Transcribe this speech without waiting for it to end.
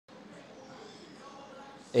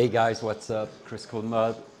Hey guys, what's up?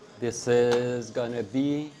 Kriscoolmod. This is gonna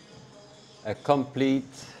be a complete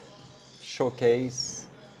showcase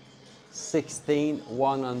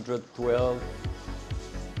 16112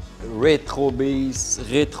 Retrobeast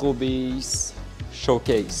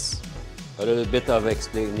showcase. A little bit of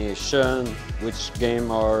explanation, which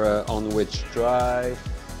game are on which drive.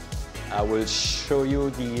 I will show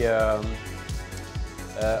you the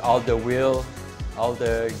all the wheel, all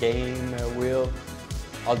the game wheel,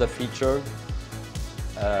 all the feature.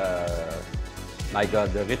 My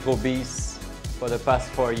God, the Retrobeast, for the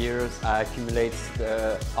past 4 years, I accumulate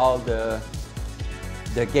all the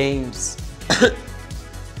games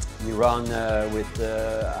you run with,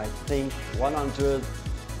 I think, 100.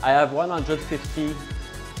 I have 150,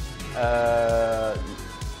 how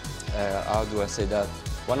do I say that?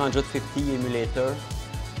 150 emulator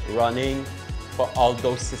running for all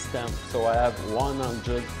those systems. So I have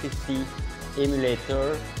 150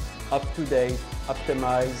 emulator, up to date,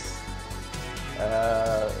 optimized.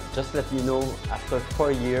 Just let you know, after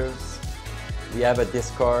 4 years, we have a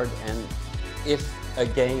Discord, and if a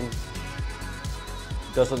game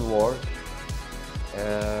doesn't work,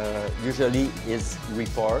 usually is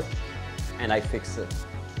report, and I fix it.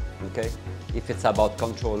 Okay? If it's about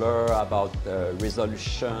controller, about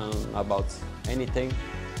resolution, about anything,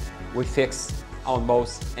 we fix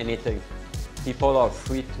almost anything. People are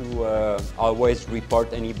free to always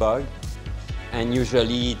report any bug, and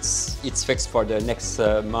usually it's fixed for the next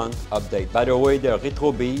month update. By the way, the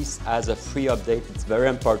Retrobeast has a free update. It's very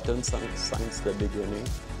important since the beginning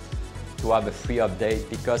to have a free update,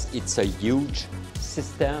 because it's a huge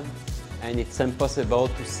system and it's impossible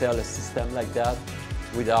to sell a system like that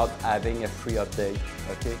without having a free update,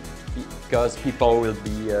 okay? Because people will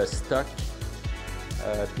be stuck.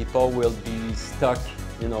 People will be stuck,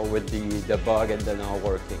 you know, with the bug and they're not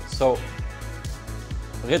working. So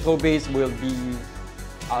Retrobeast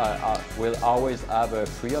will always have a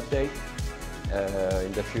free update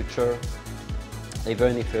in the future,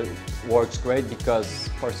 even if it works great, because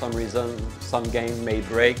for some reason some game may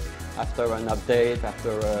break after an update,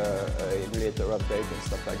 after an emulator update and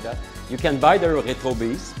stuff like that. You can buy the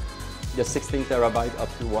Retrobeast, the 16 terabyte up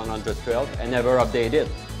to 112, and never update it.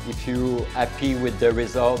 If you're happy with the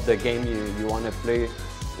result, the game you want to play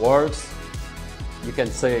works, you can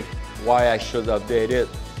say why I should update it,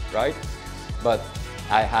 right? But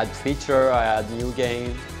I had feature, I had new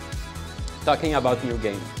game. Talking about new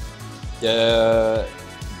game, the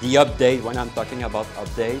update, when I'm talking about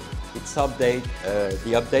update, it's update,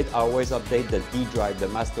 the update always update the D drive, the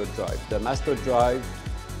master drive. The master drive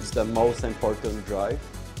is the most important drive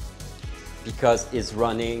because it's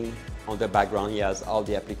running on the background. He has all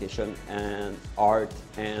the application and art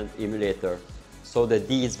and emulator. So the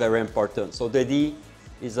D is very important. So the D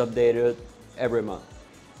is updated every month.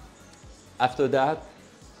 After that,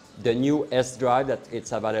 the new S drive that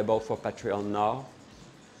it's available for Patreon now,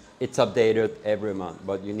 it's updated every month,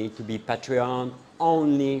 but you need to be Patreon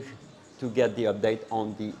only to get the update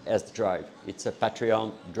on the S drive. It's a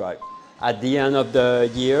Patreon drive. At the end of the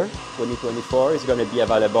year, 2024, it's going to be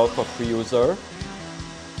available for free user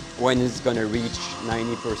when it's going to reach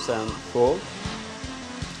 90% full,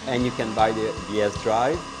 and you can buy the S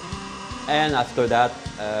drive, and after that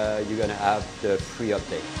you're going to have the free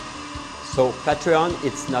update. So Patreon,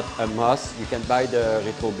 it's not a must. You can buy the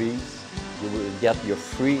Retrobeast. You will get your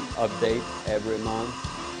free update every month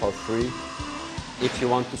for free. If you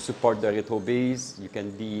want to support the Retrobeast, you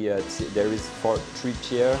can be. There is 3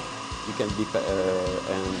 tiers. You can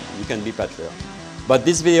be Patreon. But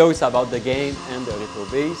this video is about the game and the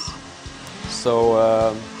Retrobeast. So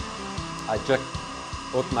I just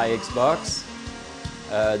hooked my Xbox.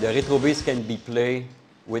 The Retrobeast can be played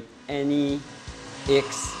with any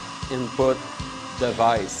X input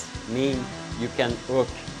device. Mean you can hook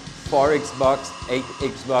 4 Xbox, 8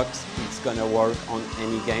 Xbox, it's gonna work on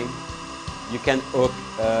any game. You can hook,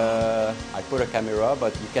 I put a camera,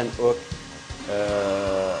 but you can hook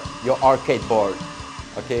your arcade board,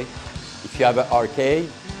 okay? If you have an arcade,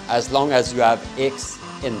 as long as you have X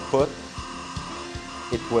input,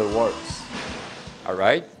 it will work. All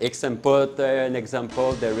right, X input, an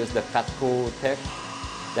example, there is the Patco Tech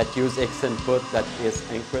that use X input that is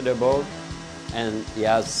incredible, and it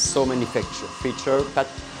has so many features.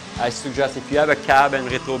 I suggest if you have a cab and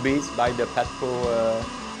Retrobeast, buy the Patco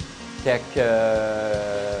Tech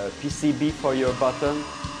PCB for your button,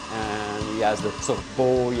 and he has the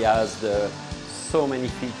turbo, he has so many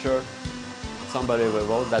features. It's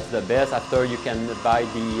unbelievable. That's the best. After, you can buy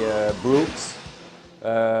the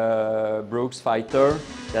Brooks Fighter.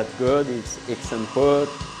 That's good. It's X input.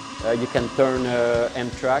 You can turn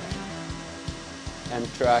M-Track.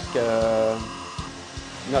 N-Track,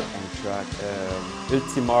 not N-Track,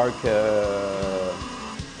 Ultimark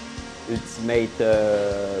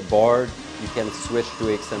Ultimate board. You can switch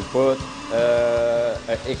to X input.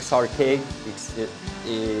 X arcade,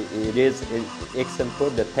 it is X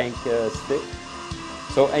input, the tank stick.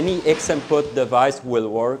 So any X input device will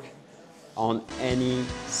work on any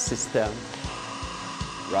system,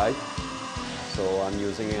 right? So I'm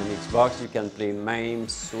using an Xbox. You can play MAME,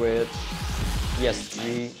 Switch,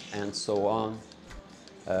 PS3, and so on.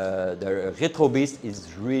 The Retrobeast is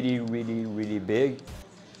really big.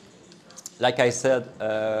 Like I said,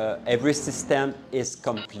 every system is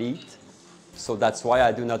complete. So that's why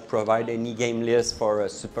I do not provide any game list for a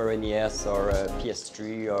Super NES or a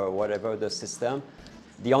PS3 or whatever the system.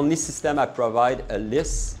 The only system I provide a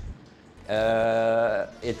list,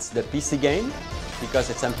 it's the PC game, because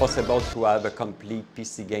it's impossible to have a complete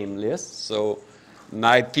PC game list. So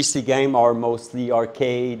my PC game are mostly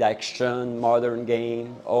arcade, action, modern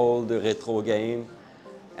game, old retro game,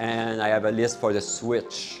 and I have a list for the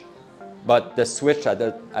Switch. But the Switch, I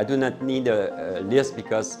do not need a list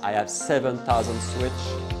because I have 7,000 Switch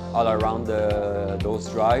all around those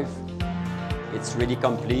drives. It's really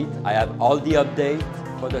complete. I have all the updates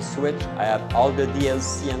for the Switch. I have all the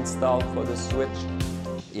DLC installed for the Switch.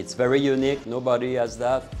 It's very unique. Nobody has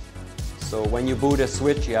that. So when you boot a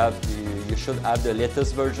Switch, you should have the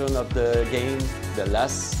latest version of the game, the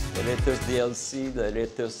latest DLC, the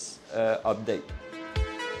latest update.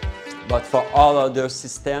 But for all other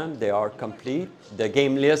systems, they are complete. The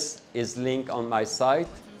game list is linked on my site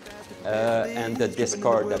and the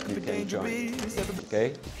Discord that you can join.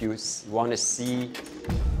 Okay, if you want to see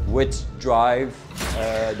which drive,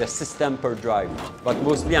 the system per drive. But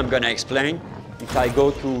mostly I'm going to explain. If I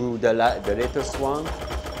go to the latest one,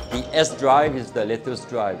 the S drive is the latest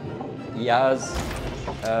drive. He has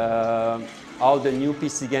all the new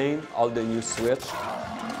PC game, all the new Switch,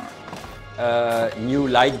 new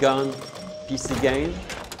light gun PC game,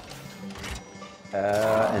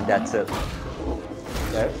 and that's it.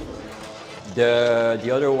 Okay.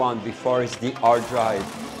 The other one before is the R drive.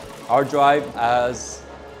 R drive has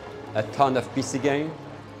a ton of PC game,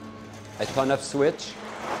 a ton of Switch,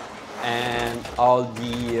 and all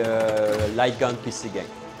the light gun PC game.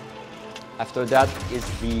 After that is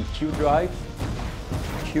the Q drive.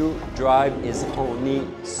 Q drive is only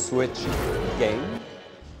Switch game.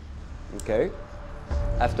 Okay.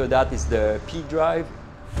 After that is the P drive,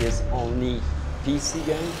 is only PC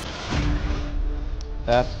game.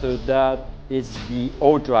 After that is the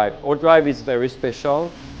O drive. O drive is very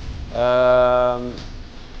special.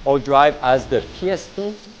 O drive has the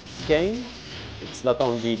PS2 game. It's not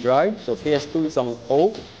on the drive, so PS2 is on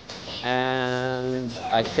O. And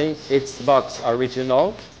I think it's Xbox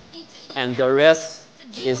original. And the rest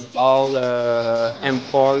is all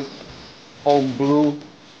import, homebrew,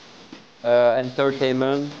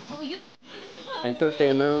 entertainment,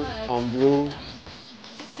 homebrew,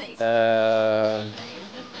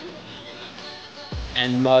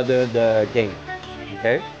 and modded game.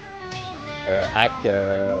 Okay,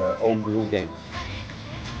 homebrew game.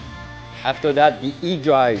 After that, the E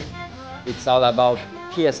drive. It's all about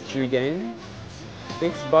PS3 game,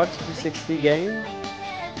 Xbox 360 game,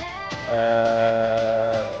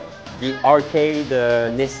 the arcade,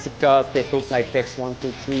 Nestica, Tetris, Hypex 1,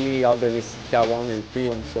 2, 3, all the Nestica 1 and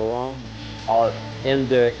 2 and so on, are in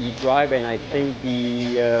the E drive, and I think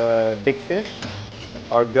the Big Fish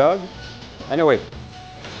or GOG. Anyway,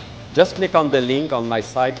 just click on the link on my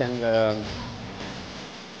site and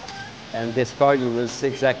Discord, you will see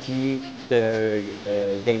exactly the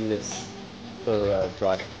game list per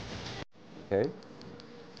drive. Okay.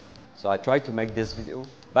 So I tried to make this video.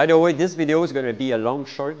 By the way, this video is going to be a long,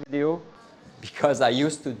 short video because I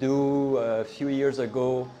used to do a few years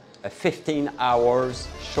ago a 15 hours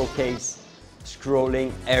showcase,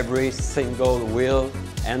 scrolling every single wheel,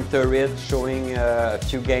 enter it, showing a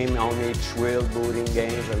few games on each wheel, booting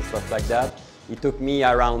games and stuff like that. It took me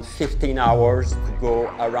around 15 hours to go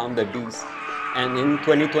around the beast. And in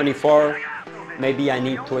 2024, maybe I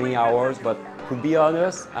need 20 hours, but to be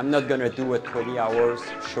honest, I'm not going to do a 20 hours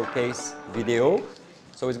showcase video.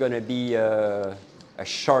 So it's going to be a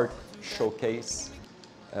short showcase,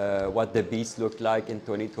 what the beast looked like in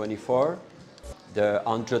 2024, the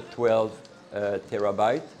 112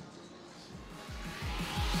 terabyte.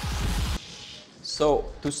 So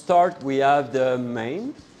to start, we have the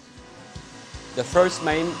MAME. The first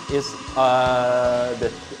MAME is the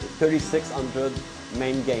 3600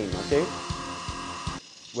 MAME game, okay?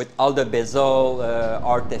 With all the bezel,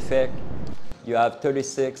 artifact, you have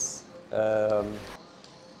 36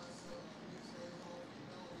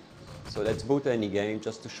 So let's boot any game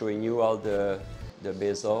just to showing you all the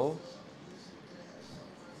bezel.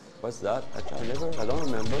 What's that? I don't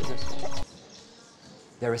remember this one.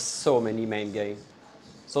 There is so many MAME games.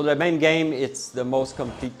 So the MAME game, it's the most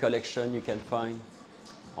complete collection you can find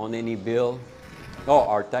on any build. Oh,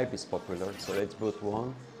 R-Type is popular, so let's boot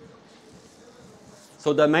one.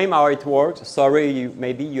 So the MAME, how it works, sorry,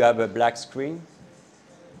 maybe you have a black screen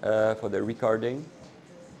for the recording.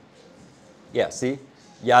 Yeah, see?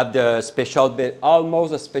 You have the special,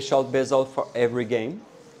 almost a special bezel for every game.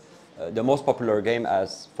 The most popular game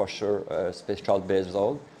has, for sure, a special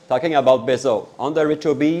bezel. Talking about bezel, on the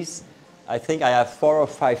Retrobeast, I think I have 4 or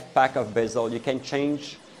 5 packs of bezel. You can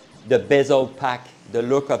change the bezel pack, the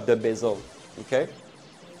look of the bezel, okay?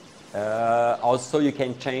 Also, you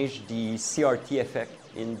can change the CRT effect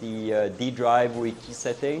in the D drive wiki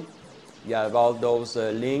setting. You have all those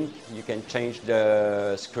links. You can change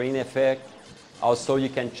the screen effect. Also, you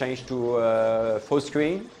can change to full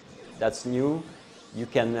screen. That's new. You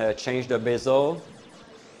can change the bezel.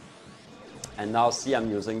 And now see, I'm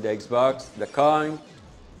using the Xbox, the coin,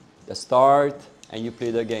 the start, and you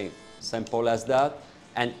play the game. Simple as that.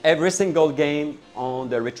 And every single game on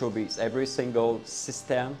the Retrobeast, every single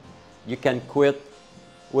system, you can quit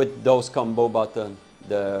with those combo buttons,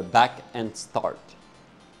 the back and start.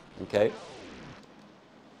 Okay?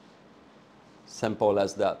 Simple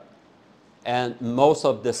as that. And most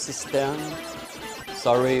of the system,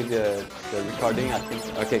 sorry, the recording, I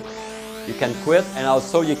think, okay. You can quit, and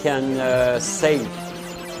also you can save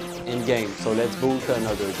in game. So let's boot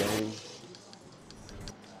another game.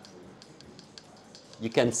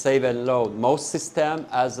 You can save and load. Most system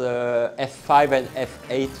has a F5 and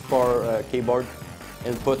F8 for keyboard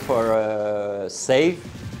input for save,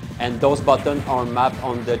 and those buttons are mapped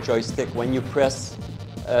on the joystick. When you press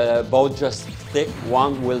both joystick,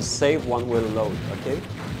 one will save, one will load, okay?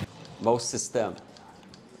 Most system.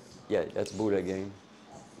 Yeah, let's boot again.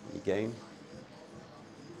 Game.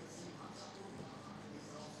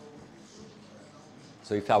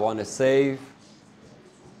 So if I want to save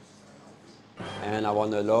and I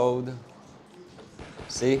want to load,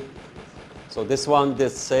 see? So this one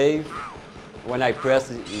did save. When I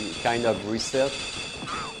press, it kind of reset.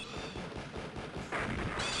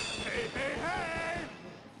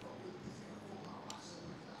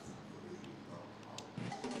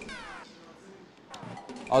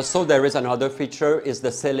 Also, there is another feature, is the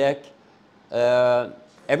select.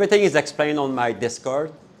 Everything is explained on my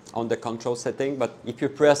Discord, on the control setting, but if you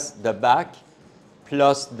press the back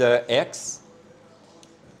plus the X,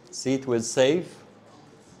 see, it will save.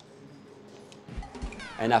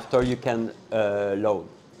 And after you can load,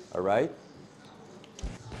 all right?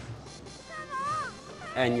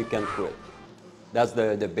 And you can quit. That's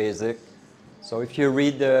the basic. So if you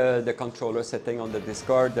read the controller setting on the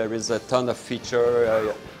Discord, there is a ton of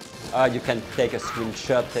feature. You can take a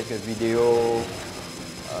screenshot, take a video.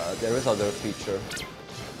 There is other feature.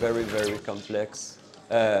 Very, very complex.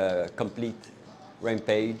 Complete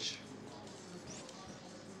rampage.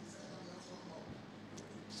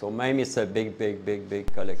 So MAME is a big, big, big,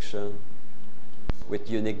 big collection with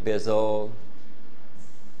unique bezel.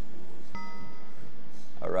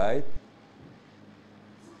 All right.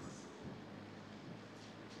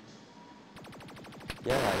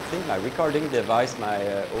 Yeah, I think my recording device, my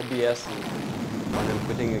OBS, when I'm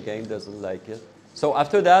putting a game, doesn't like it. So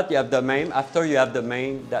after that, you have the MAME. After you have the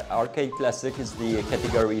MAME, that arcade classic is the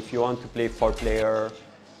category. If you want to play 4-player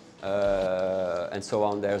and so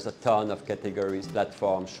on, there's a ton of categories,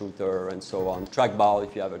 platform, shooter, and so on. Trackball,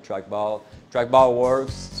 if you have a trackball. Trackball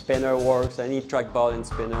works, spinner works, any trackball and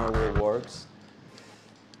spinner will works.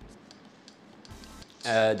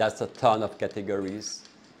 That's a ton of categories.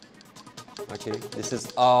 Okay, this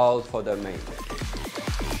is all for the MAME.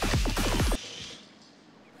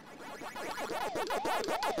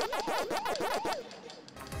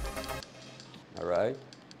 All right,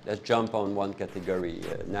 let's jump on one category,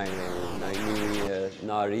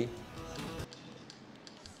 Nari.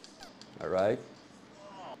 All right.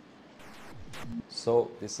 So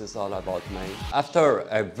this is all about MAME. After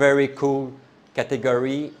a very cool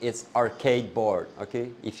category, it's arcade board. Okay,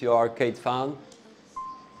 if you're arcade fan,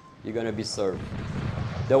 you're gonna be served.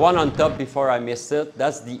 The one on top before I miss it,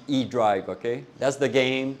 that's the E drive, okay? That's the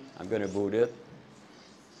game, I'm gonna boot it.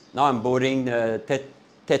 Now I'm booting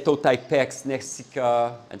Teto Typex,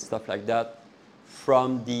 Nexica, and stuff like that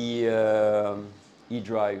from the E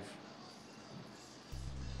drive,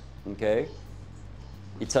 okay?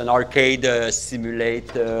 It's an arcade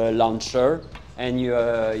simulate launcher, and you,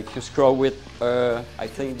 if you scroll with, I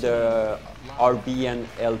think the RB and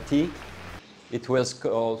LT, it will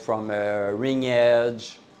scroll from Ring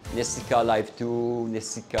Edge, Nessica Live 2,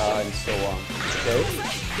 Nessica, and so on. Okay?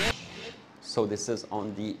 So this is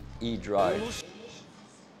on the E drive.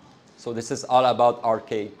 So this is all about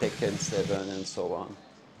arcade, Tekken 7, and so on.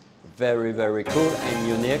 Very, very cool and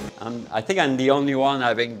unique. I think I'm the only one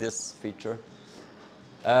having this feature.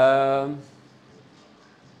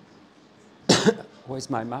 Where's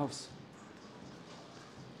my mouse?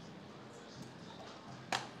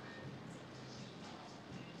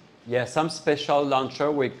 Yeah, some special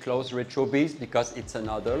launcher with close Retrobeast because it's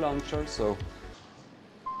another launcher, so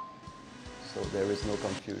there is no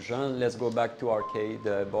confusion. Let's go back to arcade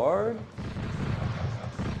board.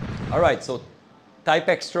 All right, so Type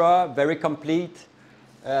Extra, very complete.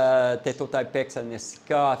 Teto Type X and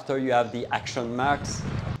Nessica. After you have the Action Max,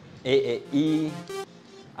 AAE,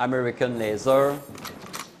 American Laser,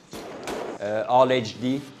 All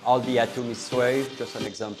HD, all the Atomic Wave, just an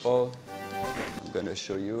example. I'm going to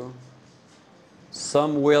show you.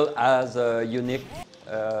 Some will has a unique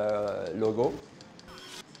logo.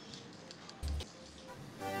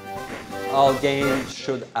 All games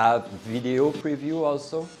should have video preview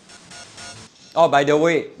also. Oh, by the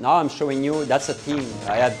way, now I'm showing you, that's a team.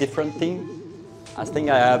 I have different teams. I think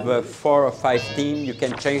I have 4 or 5 teams. You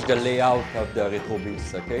can change the layout of the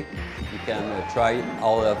Retrobeast, okay? You can try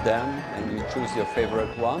all of them and you choose your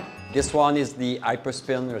favorite one. This one is the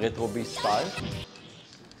Hyperspin Retrobeast 5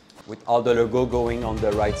 with all the logo going on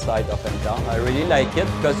the right side up and down. I really like it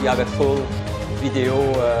because you have a full video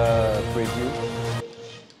preview.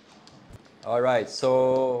 All right,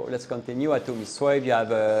 so let's continue. Atomic Wave, you have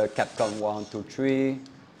Capcom 1, 2, 3.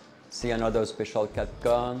 See another special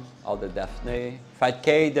Capcom, all the Daphne.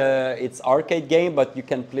 Fightcade, it's arcade game, but you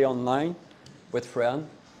can play online with friends.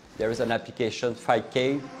 There is an application,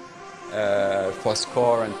 Fightcade, for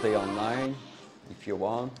score and play online if you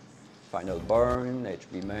want. Final Burn,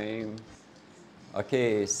 HB MAME.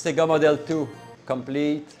 Okay, Sega Model 2,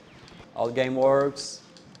 complete. All game works.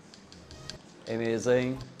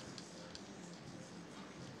 Amazing.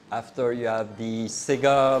 After you have the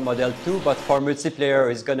Sega Model 2, but for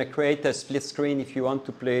multiplayer, it's going to create a split screen if you want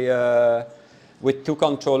to play with 2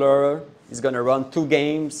 controllers. It's going to run 2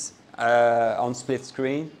 games on split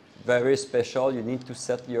screen. Very special. You need to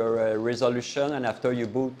set your resolution, and after you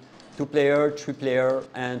boot 2-player, 3-player,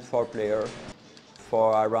 and 4-player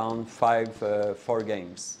for around 4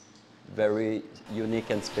 games. Very unique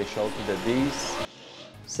and special to the beast.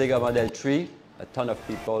 Sega Model 3. A ton of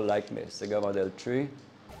people like me. Sega Model 3.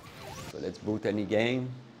 So let's boot any game.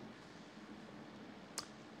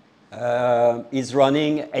 It's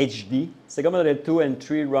running HD. Sega Model 2 and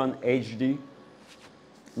 3 run HD,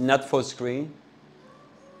 not full screen.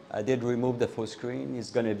 I did remove the full screen. It's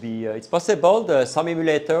going to be, it's possible some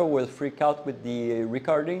emulator will freak out with the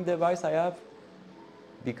recording device I have.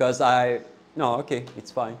 Because no, okay,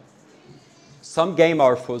 it's fine. Some games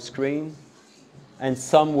are full screen and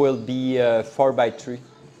some will be 4:3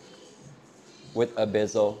 with a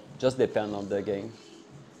bezel. Just depend on the game.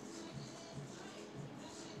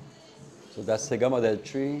 So that's Sega Model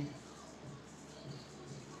 3.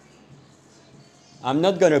 I'm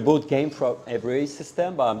not going to boot game from every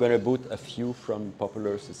system, but I'm going to boot a few from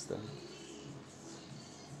popular system.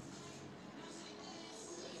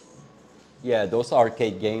 Yeah, those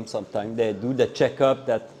arcade games sometimes they do the checkup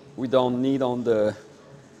that we don't need on the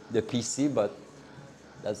PC, but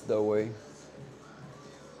that's the way.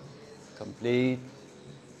 Complete.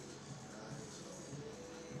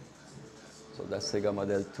 So that's Sega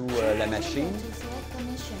Model 2, La Machine.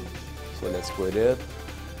 So let's quit it.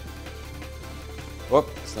 Oh,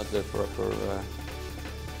 it's not the proper...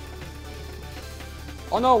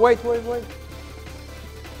 Oh no, wait. Wait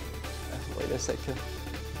a second.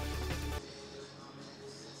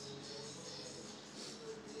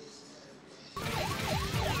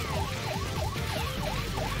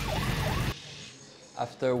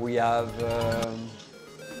 After we have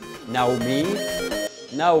Naomi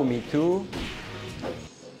 2.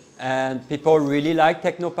 And people really like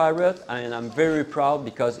Technopirate, and I'm very proud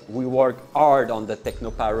because we work hard on the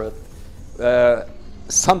Technopirate.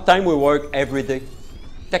 Sometimes we work every day.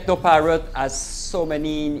 Technopirate has so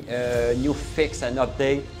many new fixes and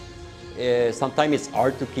updates. Sometimes it's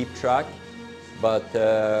hard to keep track, but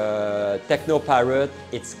Technopirate,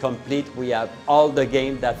 it's complete. We have all the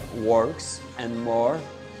game that works and more.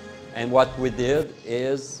 And what we did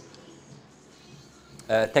is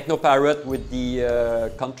Technopirate with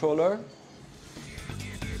the controller.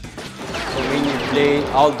 So when you play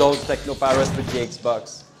all those Technopirates with the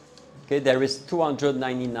Xbox, okay, there is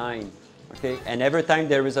 299. Okay, and every time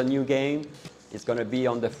there is a new game, it's going to be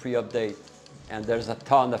on the free update. And there's a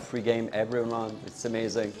ton of free game every month. It's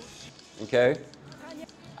amazing. Okay.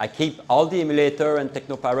 I keep all the emulator and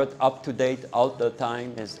Technoparrot up to date all the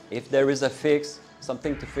time. If there is a fix,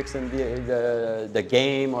 something to fix in the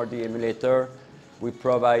game or the emulator, we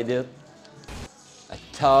provide it. A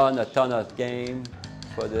ton of game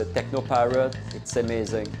for the Technoparrot. It's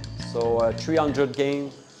amazing. So 300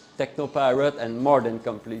 games, Technoparrot, and more than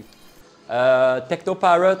complete.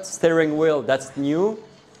 Technoparrot steering wheel, that's new.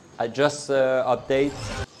 I just update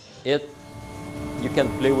it. You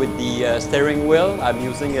can play with the steering wheel. I'm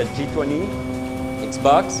using a G20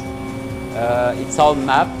 Xbox. It's all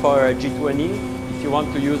mapped for a G20. If you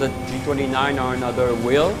want to use a G29 or another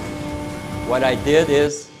wheel, what I did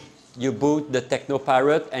is you boot the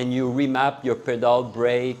Technoparrot and you remap your pedal,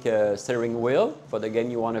 brake, steering wheel for the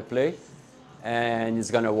game you want to play, and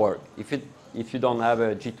it's going to work if you don't have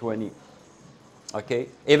a G20. Okay?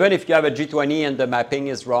 Even if you have a G20 and the mapping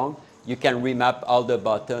is wrong, you can remap all the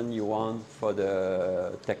buttons you want for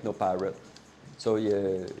the Technoparrot. So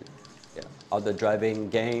all the driving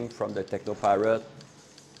game from the Technoparrot,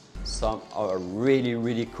 some are really,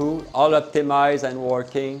 really cool, all optimized and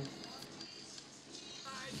working.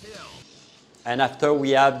 And after we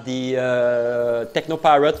have the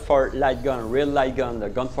Technoparrot for light gun, real light gun, the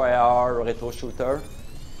gunfire retro shooter.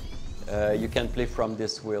 You can play from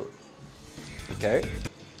this wheel. Okay?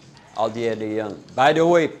 All the alien. By the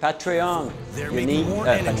way, Patreon, you need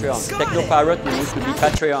Patreon. Technoparrot, you need to be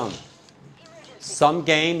Patreon. Some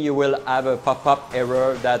game you will have a pop-up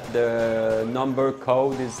error that the number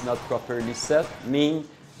code is not properly set. Mean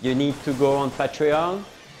you need to go on Patreon.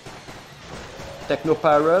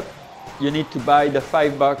 Technoparrot, you need to buy the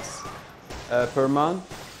 $5 per month.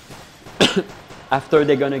 After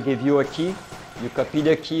they're gonna give you a key. You copy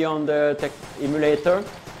the key on the emulator.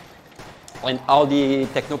 And all the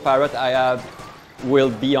Technoparrot I have will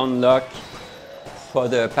be unlocked for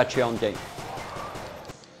the Patreon game.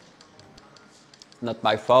 Not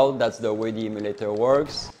my fault, that's the way the emulator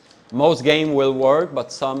works. Most games will work,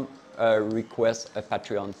 but some request a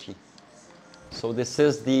Patreon key. So this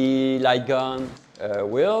is the light gun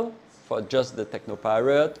wheel for just the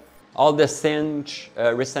Technoparrot. All the cinch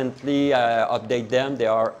recently update them, they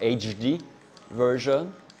are HD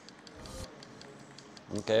version.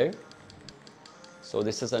 Okay. So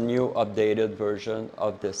this is a new updated version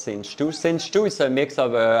of the Cinch 2. Cinch 2 is a mix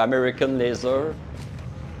of American Laser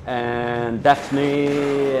and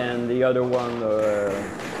Daphne and the other one,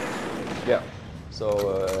 yeah.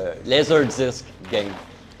 So laser disc game.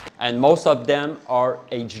 And most of them are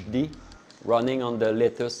HD, running on the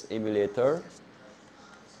latest emulator.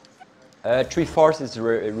 3/4 is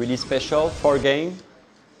really special, 4 games.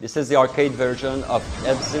 This is the arcade version of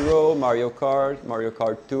F-Zero, Mario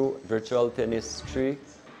Kart 2, Virtual Tennis 3,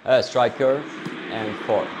 Striker, and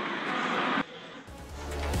 4.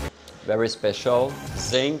 Very special.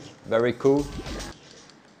 Zinc, very cool.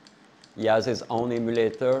 He has his own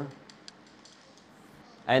emulator.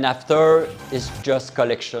 And after, it's just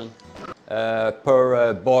collection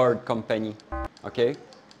per board company. Okay?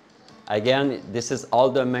 Again, this is all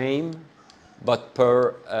the MAME, but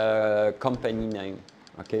per company name.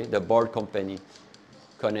 Okay, the board company,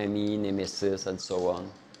 Konami, Nemesis, and so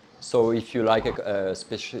on. So if you like a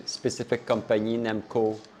specific company,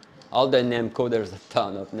 Namco, all the Namco, there's a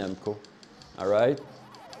ton of Namco, all right?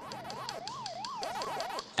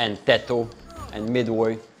 And Teto, and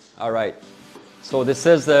Midway, all right. So this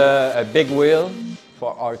is a big wheel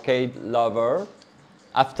for arcade lover.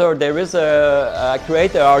 After there is I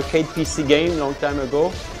created an arcade PC game long time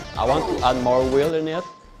ago. I want to add more wheel in it,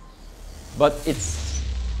 but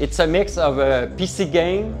it's a mix of a PC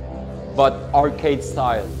game, but arcade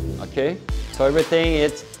style, okay? So everything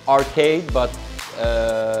is arcade, but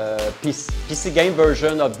PC game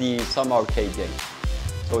version of some arcade game.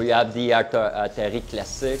 So you have the Atari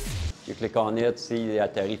Classic, you click on it, see the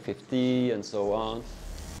Atari 50 and so on.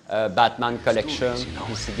 Batman Collection,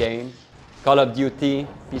 PC game. Call of Duty,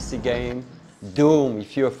 PC game. Doom,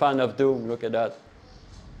 if you're a fan of Doom, look at that.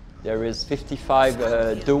 There is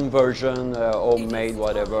 55 Doom version, homemade,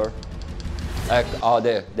 whatever.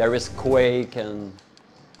 There is Quake and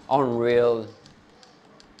Unreal.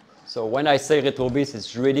 So when I say Retrobeast,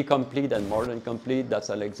 it's really complete and more than complete. That's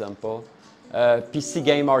an example. PC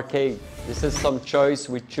game arcade. This is some choice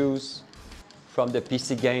we choose from the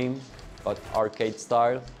PC game, but arcade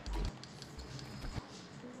style.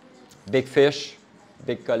 Big Fish,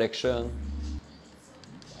 big collection.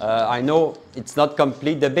 I know it's not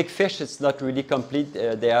complete. The Big Fish is not really complete.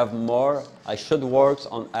 They have more. I should work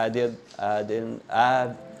on add.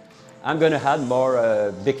 I'm gonna add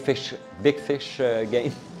more Big Fish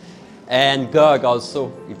game. And GOG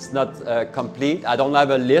also. It's not complete. I don't have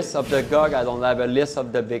a list of the GOG. I don't have a list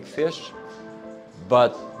of the Big Fish.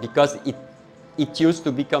 but because it used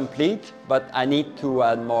to be complete, but I need to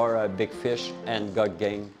add more Big Fish and GOG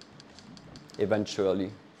game eventually.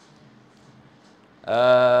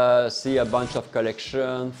 See a bunch of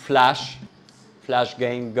collection, Flash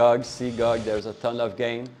game, GOG, see GOG, there's a ton of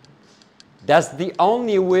game. That's the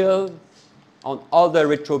only wheel on all the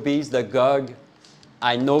Retrobeast, the GOG,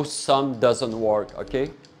 I know some doesn't work, okay?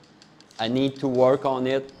 I need to work on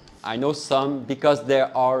it. I know some because they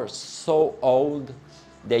are so old.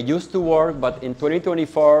 They used to work, but in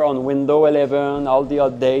 2024 on Windows 11, all the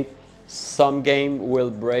update, some game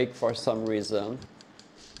will break for some reason.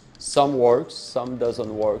 Some works, some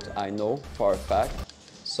doesn't work, I know for a fact.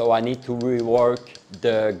 So I need to rework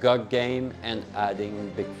the GOG game and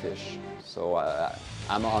adding Big Fish. So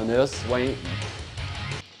I'm honest,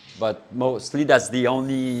 but mostly that's the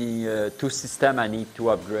only two systems I need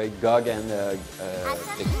to upgrade, GOG and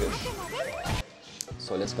Big Fish.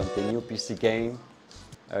 So let's continue, PC game,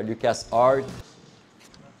 Lucas Art,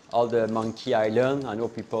 all the Monkey Island. I know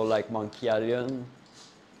people like Monkey Island.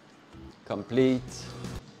 Complete,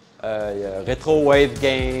 Retro Wave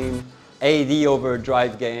game, AD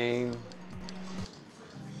Overdrive game.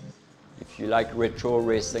 If you like retro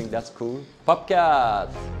racing, that's cool. Popcat,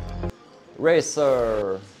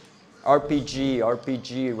 Racer,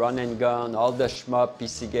 RPG, Run and Gun, all the shmup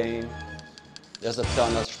PC game. There's a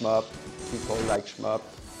ton of shmup. People like shmup.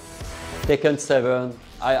 Tekken 7.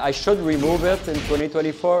 I should remove it in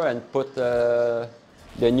 2024 and put the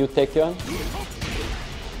new Tekken.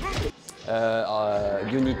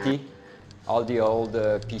 Unity. All the old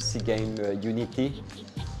PC game Unity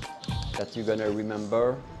that you're gonna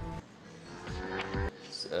remember.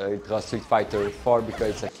 Ultra Street Fighter 4 because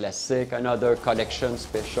it's a classic. Another collection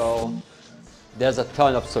special. There's a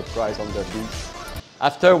ton of surprise on the Beast.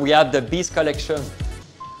 After we have the Beast collection.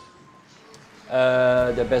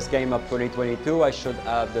 The best game of 2022. I should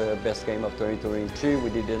have the best game of 2023. We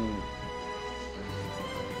didn't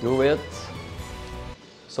do it.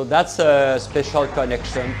 So that's a special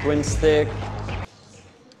collection. Twin Stick,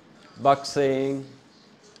 Boxing,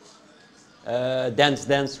 Dance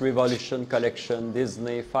Dance Revolution collection,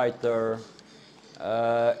 Disney Fighter,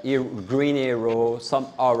 Green Hero, some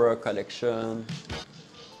horror collection.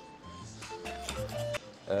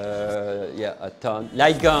 Yeah, a ton.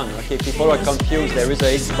 Light gun. Okay, people are confused. There is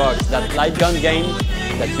a Xbox. That light gun game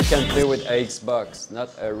that you can play with a Xbox, not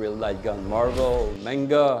a real light gun. Marvel,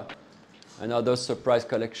 manga. Another surprise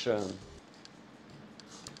collection.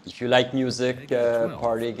 If you like music,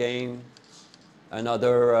 party game.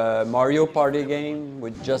 Another Mario party game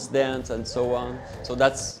with Just Dance and so on. So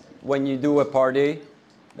that's when you do a party,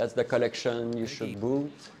 that's the collection you should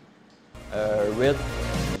boot. Rid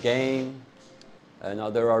game,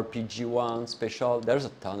 another RPG one, special. There's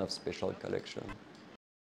a ton of special collection.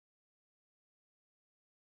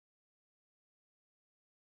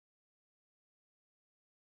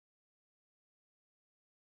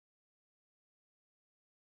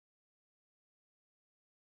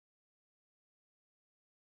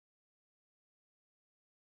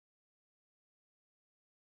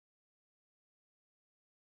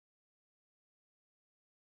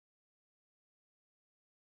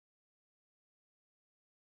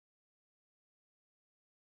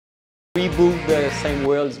 Reboot the same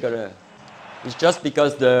wheel is gonna. It's just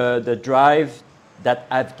because the drive that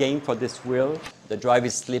I've gained for this wheel, the drive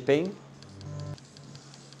is slipping,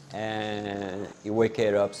 and you wake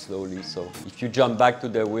it up slowly. So if you jump back to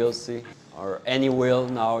the wheel, see, or any wheel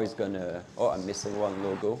now is gonna. Oh, I'm missing one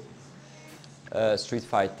logo. Street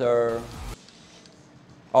Fighter.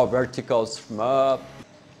 Oh, vertical shmup.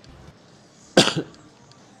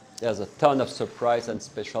 There's a ton of surprise and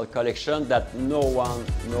special collection that no one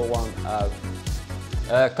have.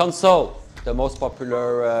 Console, the most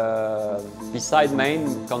popular, beside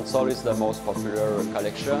MAME, console is the most popular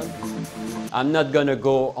collection. I'm not gonna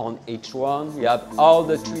go on each one. You have all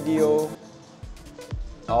the 3DO,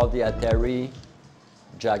 all the Atari,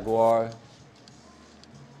 Jaguar,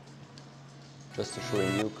 just to show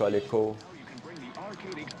you, Coleco.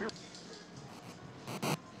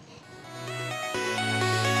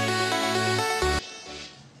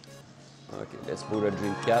 Okay, let's boot a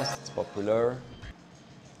Dreamcast, it's popular.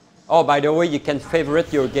 Oh, by the way, you can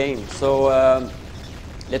favorite your game. So,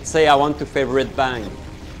 let's say I want to favorite Bang.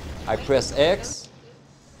 I press X,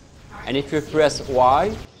 and if you press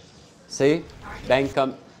Y, see, Bang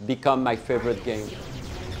become my favorite game.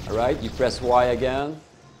 All right, you press Y again,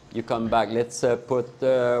 you come back. Let's put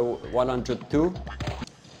 102.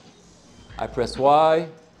 I press Y.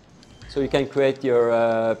 So you can create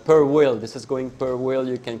your, per wheel, this is going per wheel,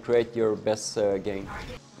 you can create your best game.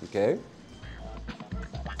 Okay.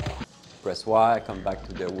 press Y, come back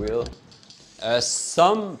to the wheel.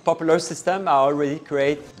 Some popular system I already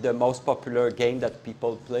create the most popular game that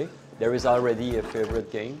people play. There is already a favorite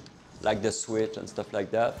game, like the Switch and stuff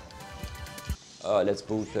like that. Let's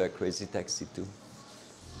boot Crazy Taxi 2.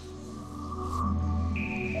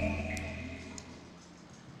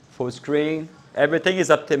 Full screen, everything is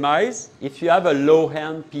optimized. If you have a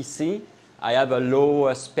low-end PC, I have a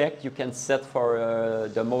low spec you can set for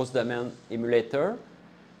the most demand emulator.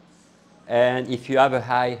 And if you have a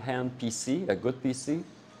high-end PC, a good PC,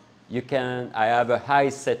 I have a high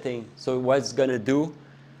setting. So what it's gonna do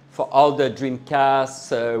for all the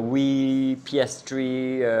Dreamcast, Wii,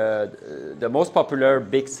 PS3, the most popular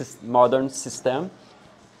big modern system,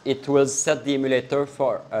 it will set the emulator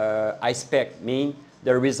for high spec, meaning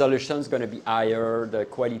the resolution is gonna be higher, the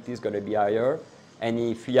quality is gonna be higher. And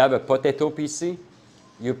if you have a potato PC,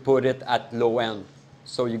 you put it at low end.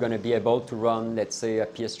 So you're going to be able to run, let's say, a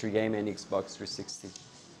PS3 game and Xbox 360.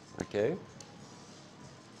 Okay.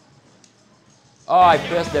 Oh, I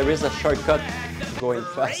pressed, there is a shortcut going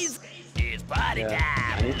fast. It's party time.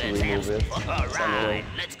 I need to remove it. All right,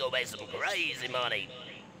 let's go make some crazy money.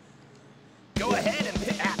 Go ahead and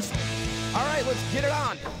pick apps. All right, let's get it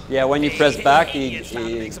on. Yeah, when you press back,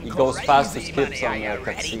 it goes fast to skip some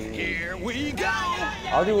cutscene. Here we go.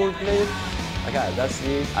 How do we play it? Okay, that's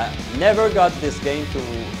the. I never got this game to.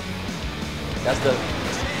 That's the.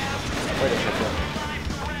 Wait a second.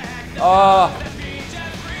 Oh!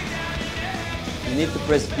 You need to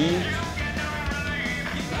press B.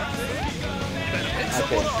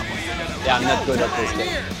 Okay. Yeah, I'm not good at this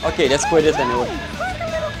game. Okay, let's quit it anyway.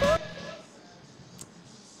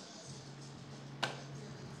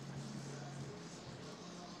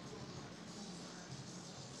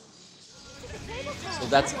 So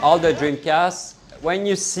that's all the Dreamcast. When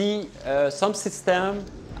you see some system,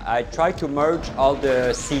 I try to merge all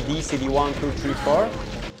the CD1, 2, 3, 4.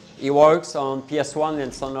 It works on PS1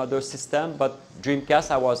 and some other system, but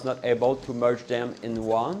Dreamcast I was not able to merge them in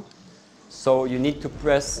one. So you need to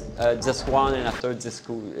press this one and after this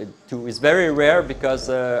two. It's very rare because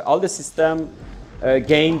all the system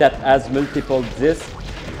game that has multiple discs,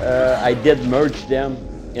 I did merge them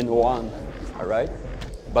in one. All right.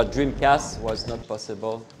 But Dreamcast was not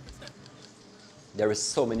possible. There is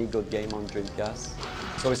so many good games on Dreamcast.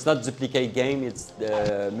 So it's not duplicate game, it's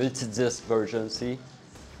the multi-disc version, see?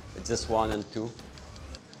 It's just 1 and 2.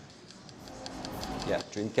 Yeah,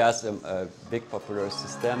 Dreamcast, a big popular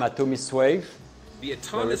system. Atomic Wave,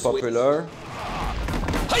 very popular.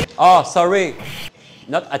 Oh, sorry,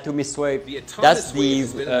 not Atomic Wave. That's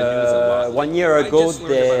the, 1 year ago,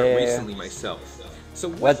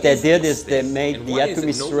 what they did is they made the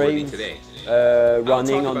Atomic Wave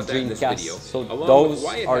running on Dreamcast. So those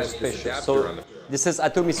are special. So this is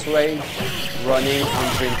Atomic Wave running on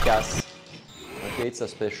Dreamcast. Okay, it's a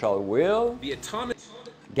special wheel.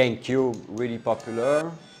 GameCube, really popular.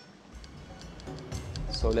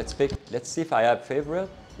 So let's see if I have favorite.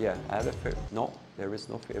 Yeah, I have a favorite. No, there is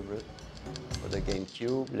no favorite for the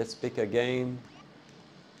GameCube. Let's pick a game.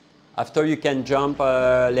 After you can jump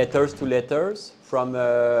letters to letters from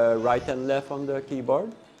right and left on the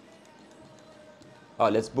keyboard. Oh,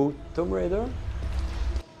 let's boot Tomb Raider.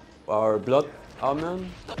 Or Blood Omen.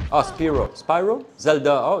 Oh, Spyro?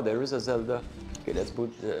 Zelda. Oh, there is a Zelda. Okay, let's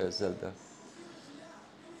boot Zelda.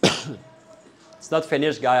 It's not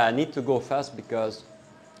finished, guy. I need to go fast because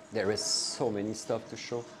there is so many stuff to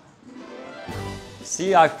show.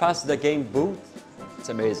 See how fast the game boot? It's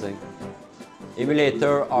amazing.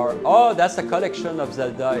 Emulator or oh, that's a collection of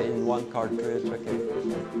Zelda in one cartridge. Okay.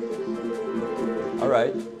 All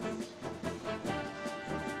right.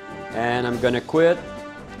 And I'm gonna quit.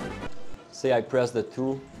 See, I press the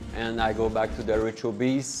 2 and I go back to the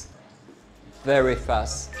Retrobeast. Very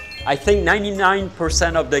fast. I think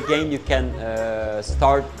 99% of the game you can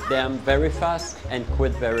start them very fast and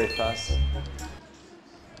quit very fast.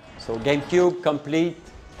 So GameCube complete,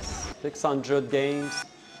 600 games.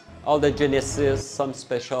 All the Genesis, some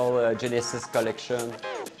special Genesis collection.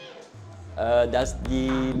 That's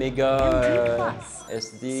the Mega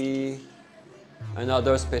SD.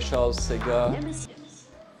 Another special Sega.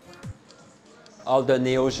 All the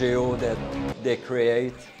Neo Geo that they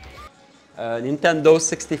create. Nintendo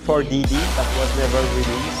 64 DD that was never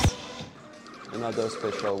released. Another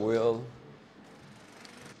special wheel.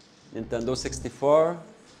 Nintendo 64,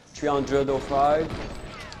 305.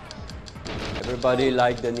 Everybody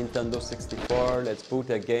like the Nintendo 64. Let's put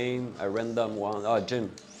a game, a random one. Oh, Jim.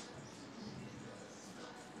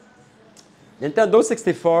 Nintendo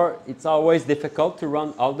 64, it's always difficult to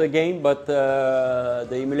run all the game, but the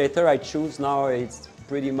emulator I choose now, it's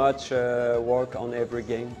pretty much work on every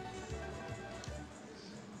game.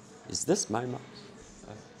 Is this my mouse?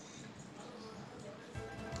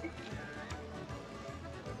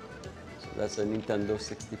 So that's a Nintendo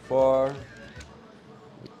 64.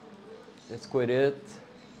 Let's quit it.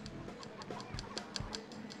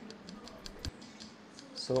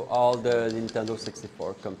 So all the Nintendo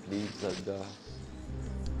 64 complete.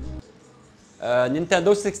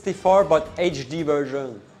 Nintendo 64, but HD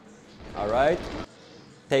version. All right.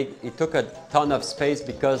 It took a ton of space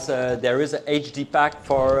because there is a HD pack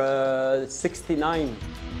for 69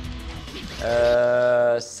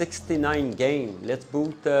 game. Let's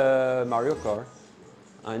boot Mario Kart.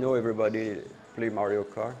 I know everybody play Mario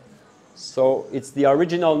Kart. So it's the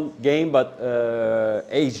original game, but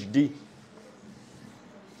HD.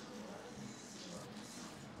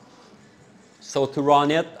 So to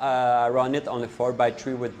run it, I run it on a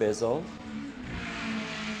 4x3 with bezel.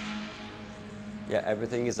 Yeah,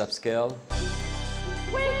 everything is upscale.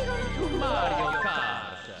 Welcome to Mario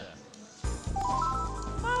Kart.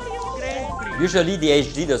 Usually the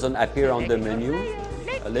HD doesn't appear on the menu.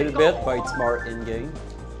 A little bit, but it's more in-game.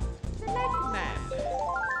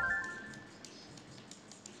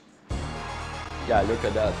 Yeah, look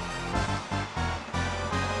at that.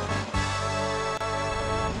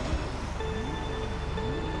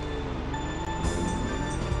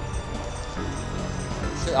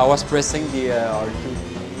 I was pressing the R2.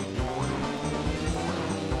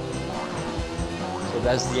 So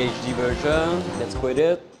that's the HD version. Let's quit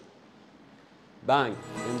it. Bang,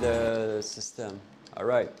 in the system. All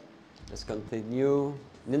right, let's continue.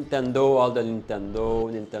 Nintendo, all the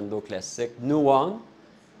Nintendo Classic. New one,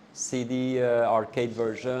 CD arcade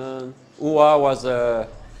version. UA was a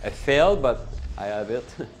fail, but I have it.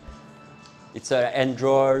 It's an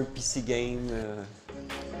Android PC game.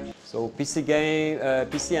 So PC game,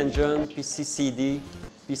 PC Engine, PC CD,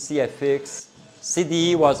 PC FX.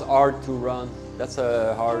 CDE was hard to run. That's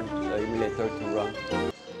a hard emulator to run.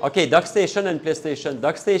 Okay, DockStation and PlayStation.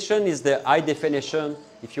 DockStation is the high definition.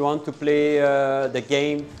 If you want to play the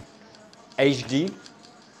game HD,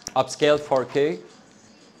 upscale 4K,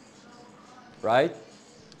 right?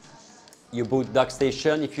 You boot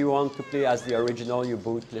DockStation. If you want to play as the original, you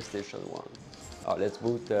boot PlayStation 1. Oh, let's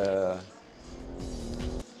boot.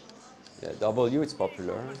 Yeah, W, it's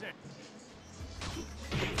popular.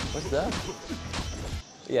 What's that?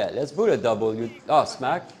 Yeah, let's boot a W. Oh,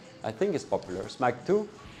 Smack. I think it's popular. Smack 2.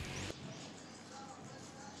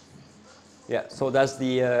 Yeah, so that's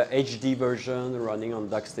the HD version running on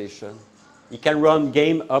DockStation. You can run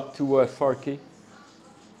game up to 4K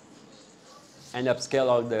and upscale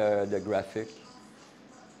all the graphic.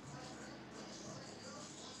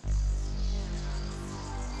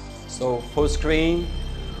 So full screen.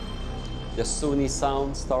 The Sony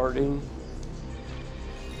sound starting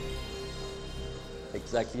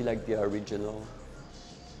exactly like the original.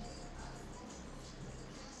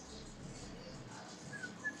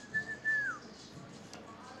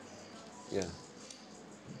 Yeah.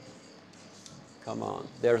 Come on.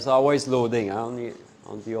 There's always loading on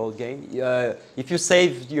the old game. If you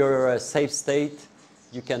save your save state,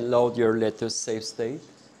 you can load your latest save state.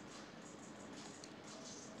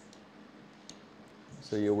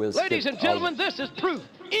 So you will Ladies and gentlemen, this is proof.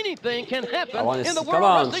 Anything can happen in the World Come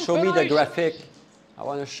on, Wrestling show me the Federation. graphic. I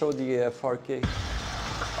want to show the 4K.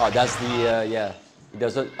 Oh, that's the, yeah. It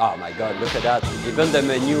doesn't, oh my God, look at that. Even the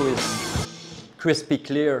menu is crispy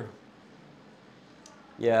clear.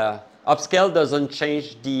 Yeah. Upscale doesn't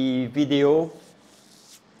change the video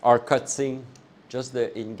or cutscene, just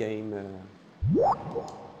the in-game.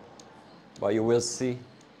 But you will see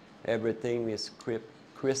everything is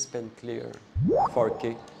crisp and clear.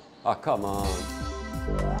 4K. Oh, come on.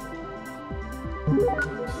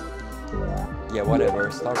 Yeah,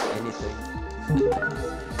 whatever. Start anything.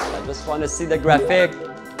 I just want to see the graphic.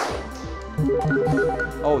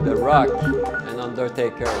 Oh, The Rock and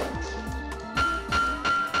Undertaker.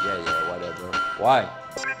 Yeah, whatever. Why?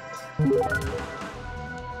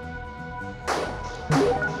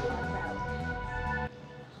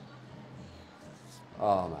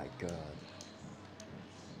 Oh my God.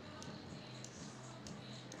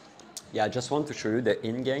 Yeah, I just want to show you the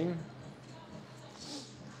in-game.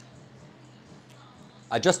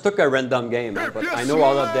 I just took a random game, but I know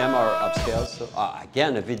all of them are upscale. So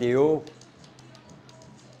again, a video.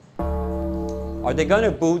 Are they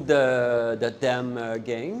gonna boot the damn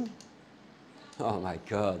game? Oh my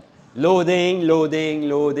God! Loading, loading,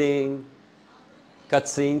 loading.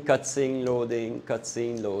 Cutscene, cutscene, loading,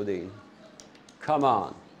 cutscene, loading. Come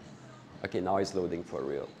on. Okay, now it's loading for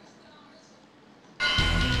real.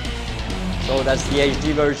 So that's the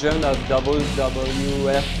HD version of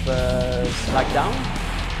WWF SmackDown.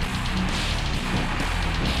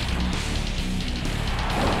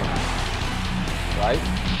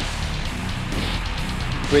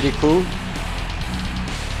 pretty cool.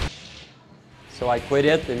 So I quit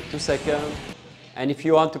it in 2 seconds. And if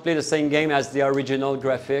you want to play the same game as the original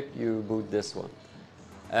graphic, you boot this one.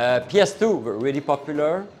 PS2, really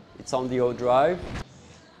popular. It's on the O drive.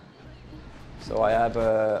 So I have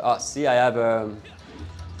a, I have a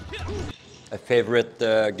favorite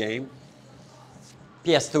game.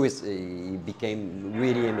 PS2 became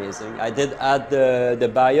really amazing. I did add the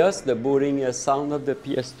BIOS, the booting sound of the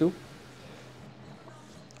PS2.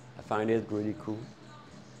 I find it really cool.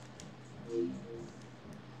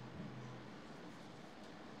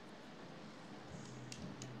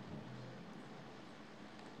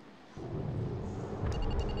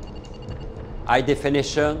 High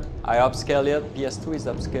definition, I upscale it. PS2 is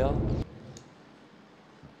upscale.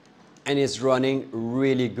 And it's running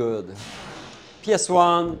really good.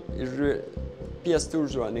 PS1, PS2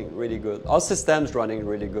 is running really good. All systems running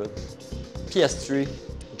really good. PS3,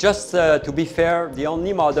 just to be fair, the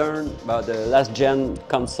only modern, the last gen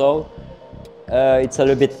console, it's a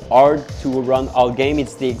little bit hard to run all games.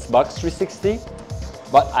 It's the Xbox 360,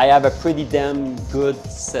 but I have a pretty damn good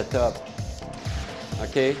setup.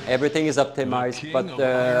 Okay, everything is optimized, but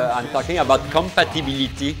I'm talking about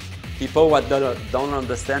compatibility. People what don't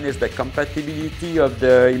understand is the compatibility of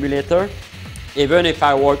the emulator. Even if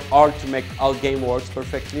I work hard to make all game works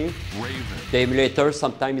perfectly, the emulator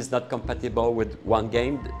sometimes is not compatible with one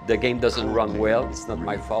game. The game doesn't run well, it's not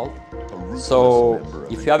my fault. So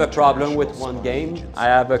if you have a problem with one game, I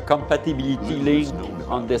have a compatibility link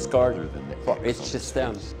on Discord for each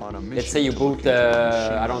system. Let's say you boot,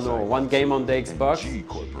 I don't know, one game on the Xbox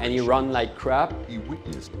and you run like crap.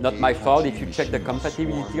 Not my fault. If you check the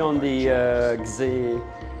compatibility on the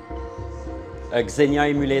Xenia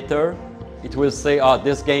emulator, it will say, oh,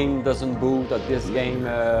 this game doesn't boot, or this game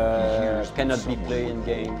cannot be played in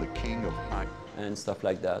game, and stuff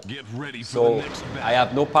like that. So I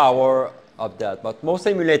have no power of that. But most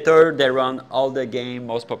emulators, they run all the game,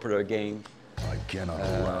 most popular game,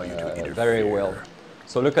 very well.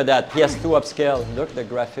 So look at that, PS2 upscale. Look at the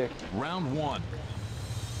graphic. Round one.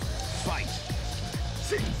 Fight.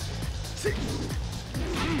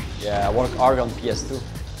 Yeah, I work hard on PS2.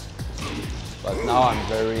 But now I'm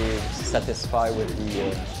very satisfied with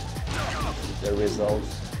the result.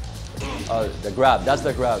 The grab, that's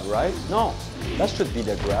the grab, right? No, that should be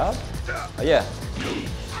the grab. Yeah.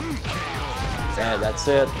 Yeah, that's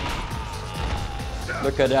it.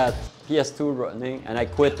 Look at that, PS2 running, and I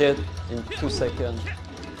quit it in 2 seconds.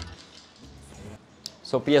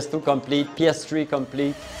 So PS2 complete, PS3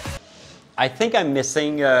 complete. I think I'm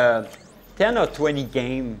missing 10 or 20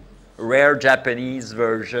 games. Rare Japanese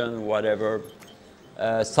version, whatever.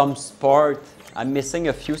 Some sport. I'm missing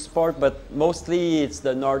a few sport, but mostly it's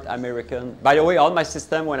the North American. By the way, all my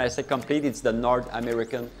system, when I say complete, it's the North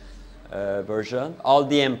American version. All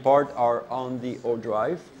the import are on the O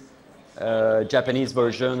drive. Japanese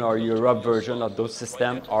version or Europe version of those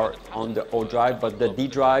systems are on the O drive, but the D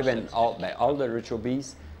drive and all the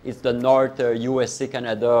Retrobeast is the North USA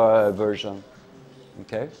Canada version.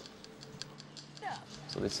 Okay.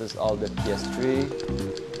 So this is all the PS3,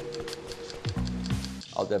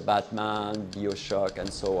 all the Batman, BioShock,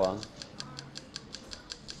 and so on.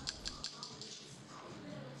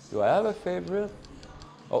 Do I have a favorite?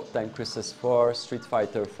 Oh, Time Crisis 4, Street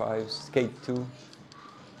Fighter 5, Skate 2.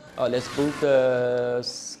 Oh, let's boot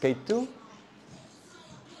Skate 2.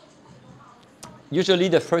 Usually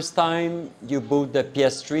the first time you boot the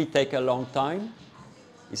PS3 take a long time.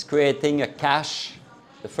 It's creating a cache.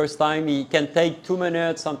 The first time it can take 2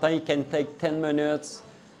 minutes, sometimes it can take 10 minutes,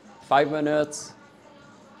 5 minutes.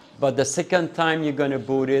 But the second time you're going to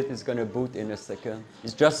boot it, it's going to boot in a second.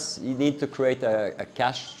 It's just, you need to create a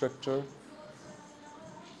cache structure.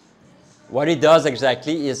 What it does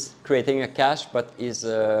exactly is creating a cache, but is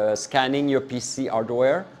scanning your PC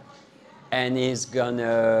hardware and is going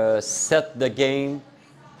to set the game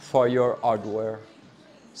for your hardware.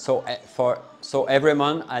 So every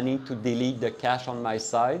month I need to delete the cache on my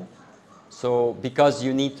side. So because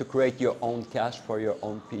you need to create your own cache for your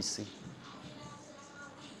own PC.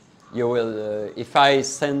 You will, if I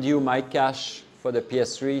send you my cache for the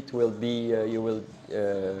PS3, it will be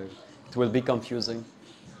it will be confusing.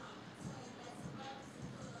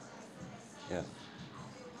 Yeah.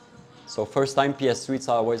 So first time PS3 it's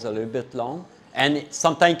always a little bit long, and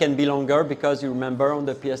sometimes can be longer because you remember on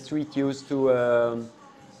the PS3 it used to.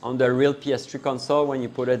 On the real PS3 console, when you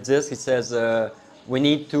put a disk, it says we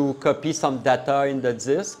need to copy some data in the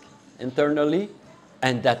disk internally,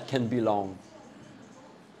 and that can be long.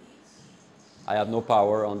 I have no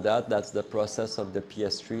power on that. That's the process of the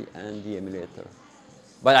PS3 and the emulator.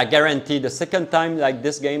 But I guarantee the second time, like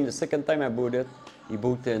this game, the second time I boot it, He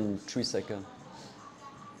boot in 3 seconds.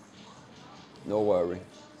 No worry.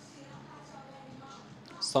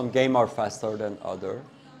 Some games are faster than other.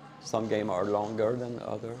 Some games are longer than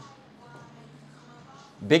other.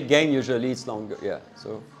 Big game usually it's longer, yeah.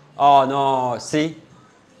 So, oh no, see?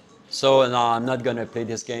 So no, I'm not gonna play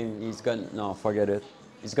this game. He's gonna, no, forget it.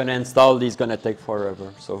 He's gonna install, he's gonna take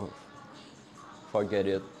forever. So, forget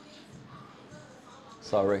it.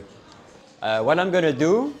 Sorry. What I'm gonna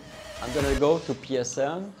do, I'm gonna go to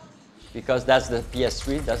PSN because that's the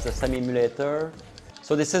PS3, that's the same emulator.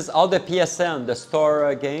 So this is all the PSN, the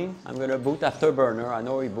store game. I'm gonna boot Afterburner. I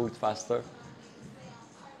know he boot faster.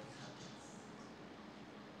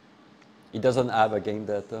 He doesn't have a game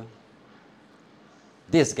data.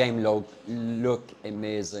 This game look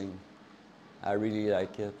amazing. I really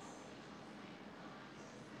like it.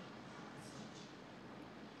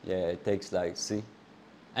 Yeah, it takes like, see?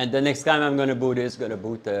 And the next time I'm gonna boot it's gonna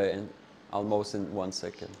boot almost in 1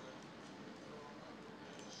 second.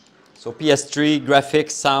 So PS3,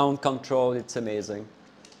 graphics, sound, control, it's amazing.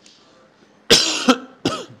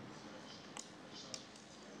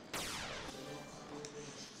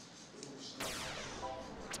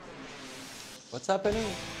 What's happening?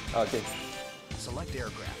 Okay. Select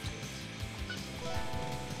aircraft.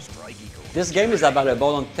 Strike eagle. This game is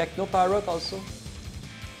available on Techno Pirate also.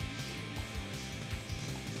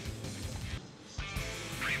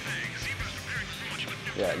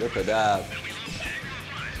 Yeah, look at that.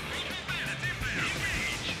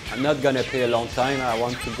 I'm not gonna play a long time. I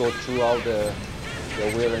want to go through all the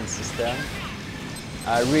wheel and system.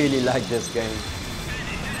 I really like this game.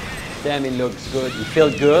 Damn, it looks good. It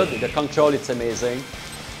feels good. The control, it's amazing.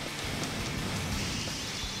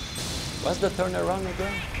 What's the turnaround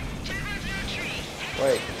again?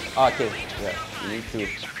 Wait. Okay. Yeah, you need to.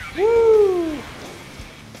 Woo!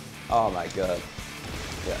 Oh my god.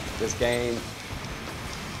 Yeah, this game.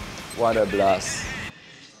 What a blast.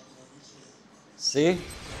 See?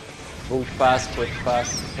 Boot fast, quick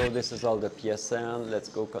fast. So this is all the PSN. Let's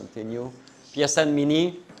go continue. PSN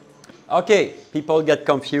Mini. Okay, people get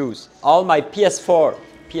confused. All my PS4,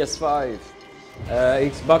 PS5,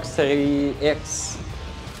 Xbox Series X,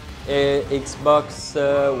 Xbox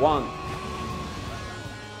One.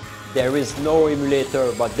 There is no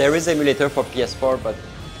emulator, but there is emulator for PS4, but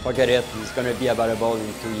forget it. It's going to be available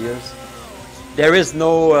in 2 years. There is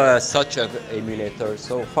no such a emulator.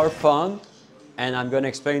 So for fun, and I'm going to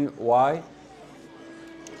explain why.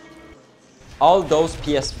 All those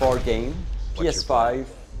PS4 games, PS5,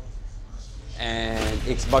 and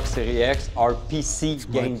Xbox Series X are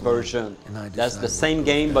PC game version. That's the same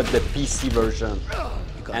game, but the PC version.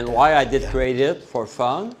 And why I did create it for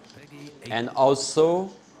fun, and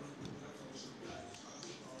also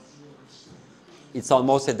it's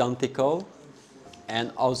almost identical.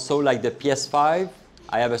 And also, like the PS5,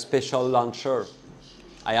 I have a special launcher.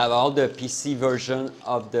 I have all the PC version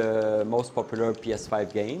of the most popular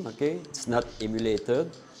PS5 game, okay? It's not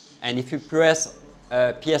emulated. And if you press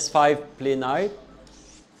PS5 Play Night,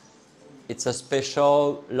 it's a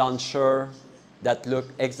special launcher that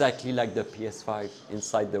looks exactly like the PS5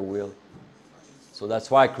 inside the wheel. So that's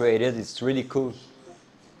why I created it. It's really cool.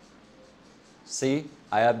 See,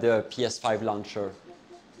 I have the PS5 launcher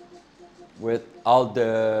with all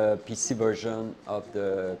the PC version of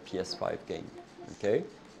the PS5 game. Okay,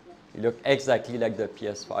 it looks exactly like the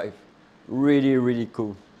PS5. Really, really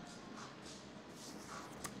cool.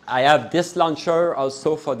 I have this launcher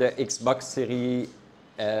also for the Xbox Series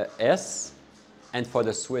S and for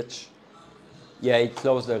the Switch. Yeah, it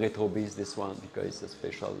closed the Retrobeast, this one, because it's a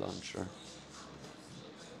special launcher.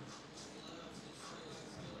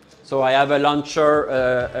 So I have a launcher,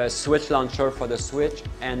 a Switch launcher for the Switch,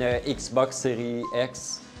 and a Xbox Series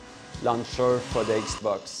X launcher for the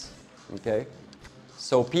Xbox. Okay.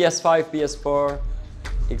 So PS5, PS4,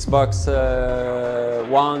 Xbox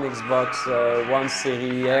One, Xbox One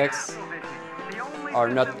Series X are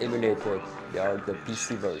not emulated. They are the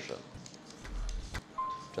PC version.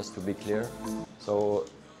 Just to be clear. So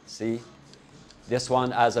see, this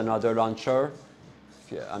one has another launcher.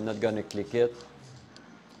 I'm not gonna click it.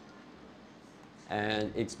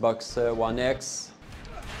 And Xbox One X,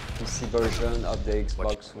 PC version of the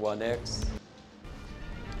Xbox One X.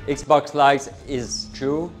 Xbox Live is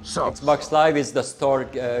true. Xbox Live is the store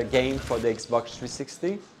game for the Xbox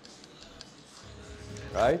 360,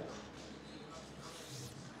 right?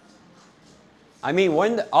 I mean,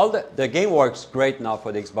 when the game works great now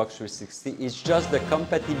for the Xbox 360, it's just the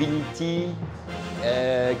compatibility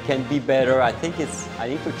can be better. I think it's, I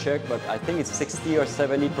need to check, but I think it's 60 or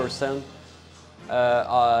 70%.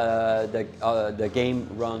 The game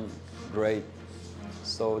run great.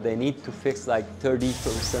 So they need to fix like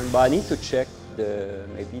 30%, but I need to check the,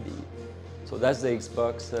 maybe the, so that's the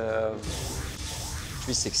Xbox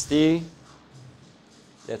 360.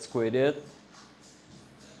 Let's quit it.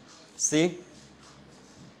 See?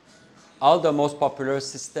 All the most popular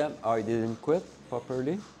system, oh, it didn't quit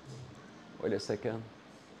properly. Wait a second.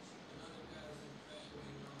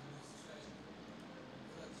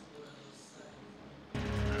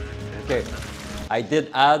 Okay, I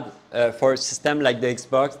did add, for a system like the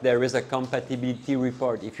Xbox, there is a compatibility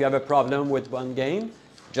report. If you have a problem with one game,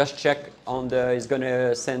 just check on the, it's going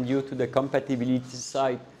to send you to the compatibility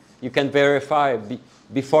site. You can verify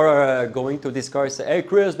before going to Discord, say, hey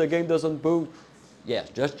Chris, the game doesn't boot. Yeah,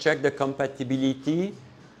 just check the compatibility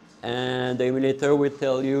and the emulator will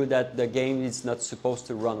tell you that the game is not supposed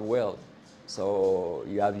to run well. So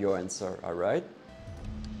you have your answer, all right?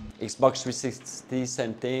 Xbox 360,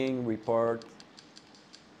 same thing, report.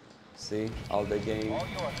 See, all the game.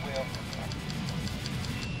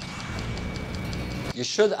 You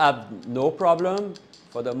should have no problem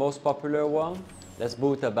for the most popular one. Let's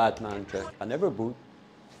boot a Batman check. I never boot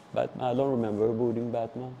Batman, I don't remember booting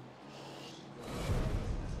Batman.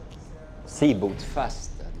 See, boot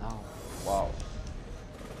fast now. Wow.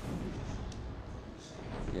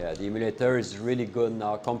 Yeah, the emulator is really good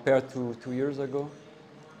now compared to 2 years ago.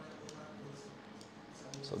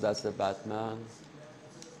 So that's the Batman.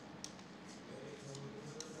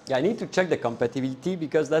 Yeah, I need to check the compatibility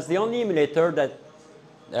because that's the only emulator that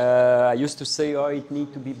I used to say, oh, it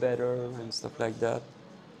needs to be better and stuff like that.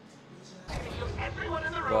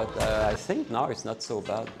 But I think now it's not so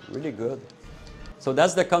bad, really good. So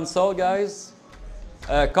that's the console, guys.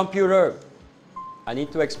 Computer. I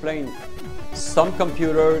need to explain some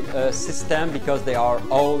computer system because they are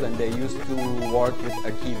old and they used to work with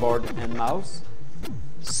a keyboard and mouse.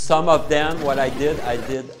 Some of them, what I did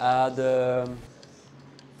add a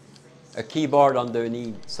keyboard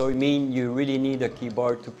underneath. So it means you really need a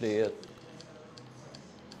keyboard to play it.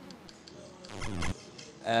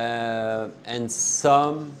 And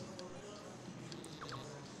some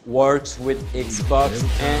works with Xbox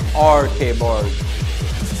and or keyboard.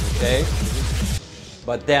 Okay?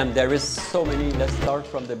 But then there is so many. Let's start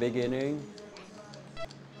from the beginning.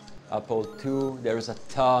 Apple II, there is a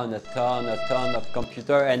ton of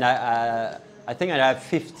computer, and I think I have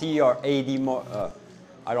 50 or 80 more,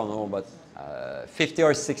 I don't know, but 50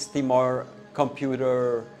 or 60 more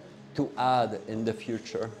computer to add in the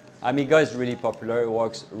future. Amiga is really popular, it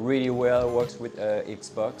works really well, works with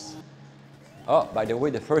Xbox. Oh, by the way,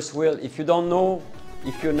 the first wheel, if you don't know,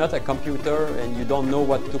 if you're not a computer and you don't know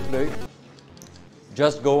what to play,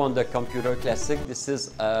 just go on the Computer Classic. This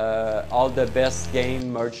is all the best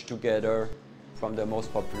game merged together from the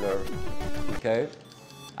most popular. Okay,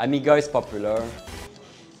 Amiga is popular.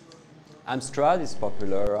 Amstrad is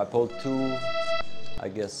popular. Apple II, I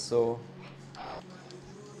guess so.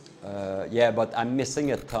 Yeah, but I'm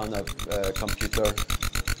missing a ton of computer.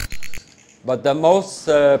 But the most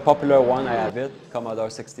popular one, I have it, Commodore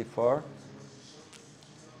 64.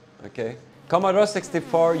 Okay, Commodore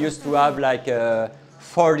 64 used to have like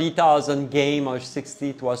 40,000 game or 60,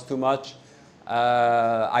 it was too much.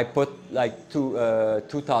 I put like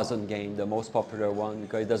 2,000 game, the most popular one,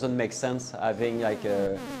 because it doesn't make sense having like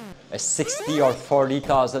a 60 or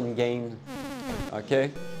 40,000 game.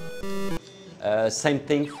 Okay. Same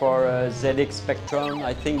thing for ZX Spectrum.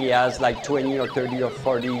 I think he has like 20 or 30 or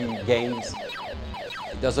 40 games.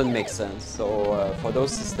 It doesn't make sense. So for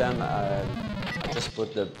those systems, I just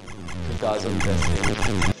put the 2000 best game.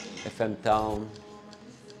 FM Town.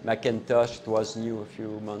 Macintosh, it was new a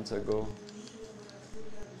few months ago.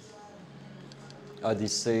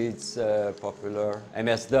 Odyssey, it's popular.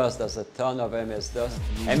 MS-DOS, there's a ton of MS-DOS.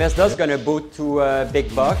 MS-DOS is going to boot to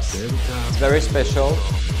bigbox. It's very special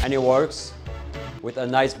and it works with a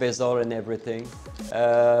nice bezel and everything.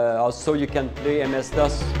 Also, you can play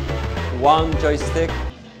MS-DOS one joystick,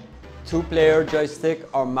 two-player joystick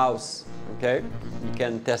or mouse. Okay, you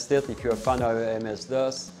can test it if you're a fan of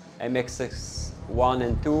MS-DOS. MSX 1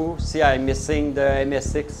 and 2. See, I'm missing the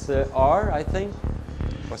MSX-R, I think,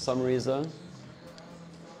 for some reason.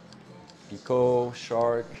 Pico,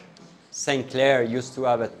 Shark, St. Clair used to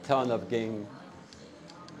have a ton of games.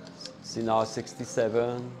 See now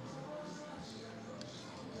 67.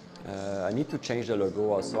 I need to change the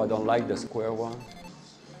logo also. I don't like the square one.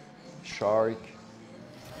 Shark,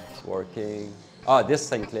 it's working. Ah, this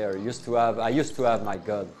St. Clair used to have. I used to have. My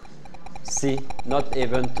God. See, not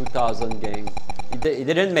even 2,000 games. It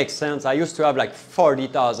didn't make sense. I used to have like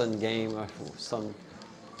 40,000 games. Some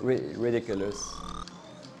ridiculous.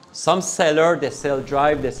 Some seller, they sell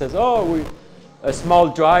drive, they says, oh, a small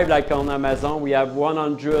drive like on Amazon. We have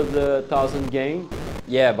 100,000 games.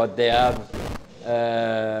 Yeah, but they have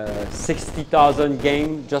 60,000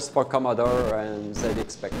 games just for Commodore and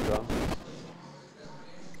ZX Spectrum.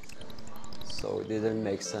 So it didn't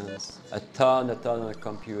make sense. A ton of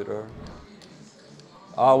computer.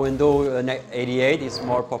 Our Windows 88 is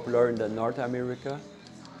more popular in the North America.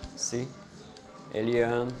 See?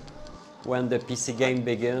 Alien. When the PC game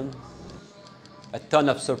began. A ton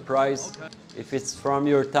of surprise. If it's from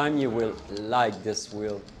your time, you will like this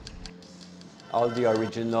wheel. All the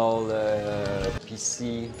original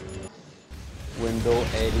PC Windows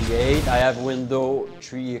 88. I have Windows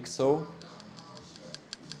 3 XO.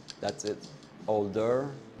 That's it.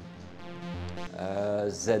 Older.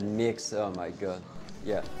 ZMix. Oh my God.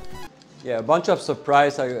 Yeah. Yeah, a bunch of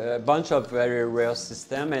surprise, a bunch of very rare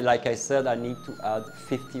systems. And like I said, I need to add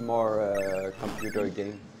 50 more computer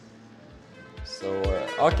games. So,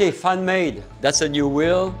 okay, fan-made. That's a new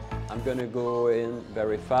wheel. I'm gonna go in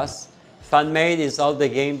very fast. Fan-made is all the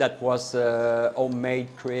game that was homemade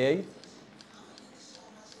create.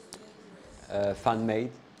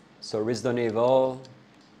 Fan-made. So Resident Evil,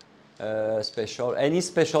 special. Any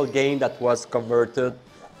special game that was converted,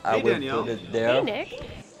 I will put it there. Hey, Nick.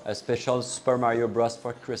 A special Super Mario Bros.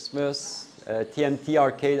 For Christmas. TMT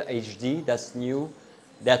Arcade HD, that's new.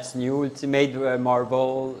 That's new. Ultimate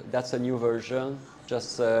Marvel, that's a new version,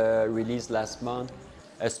 just released last month.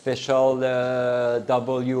 A special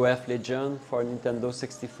WF Legend for Nintendo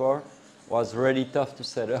 64, was really tough to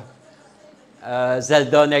set up.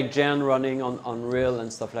 Zelda Next Gen running on Unreal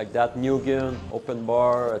and stuff like that. New Gun, Open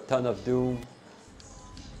Bar, a ton of Doom,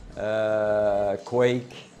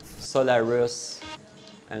 Quake, Solaris,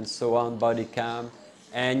 and so on, Body Cam.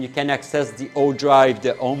 And you can access the O Drive,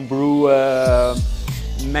 the homebrew,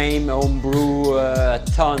 MAME homebrew, a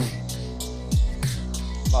ton.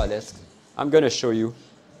 Oh, I'm gonna show you.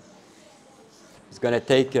 It's gonna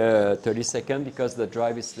take 30 seconds because the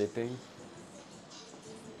drive is sleeping.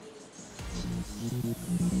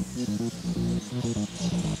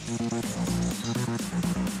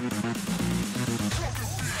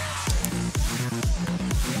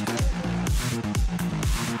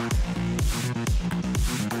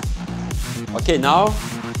 Okay, now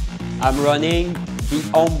I'm running the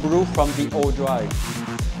homebrew from the O drive.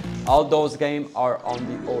 All those games are on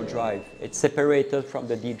the O drive. It's separated from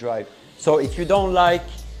the D drive. So if you don't like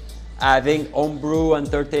having homebrew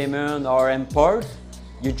entertainment or import,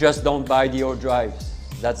 you just don't buy the O drive.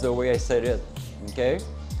 That's the way I said it, okay?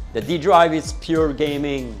 The D drive is pure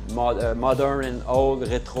gaming, modern and old,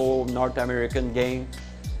 retro, North American game.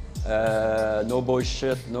 No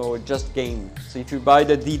bullshit, no, just game. So if you buy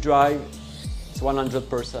the D drive, it's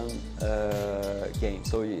 100% game.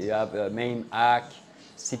 So you have MAME, hack,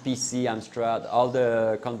 CPC, Amstrad, all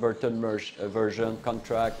the converted version,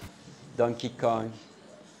 Contract, Donkey Kong,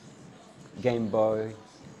 Game Boy.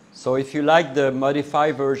 So if you like the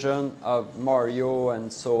modified version of Mario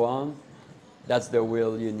and so on, that's the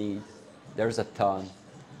wheel you need. There's a ton.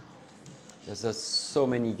 There's so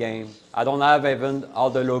many games. I don't have even all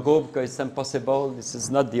the logo because it's impossible. This is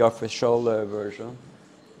not the official version.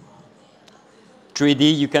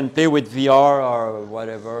 3D, you can play with VR or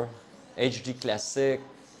whatever. HD Classic,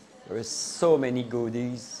 there is so many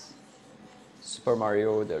goodies. Super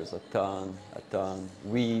Mario, there's a ton.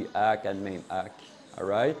 Wii, hack, and MAME hack. All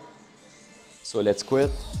right? So let's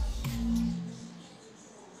quit.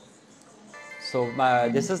 So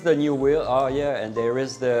this is the new wheel. Oh yeah, and there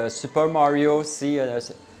is the Super Mario. See,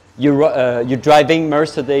 you're driving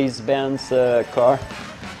Mercedes-Benz car,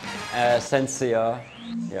 Sensia.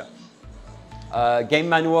 Yeah. Game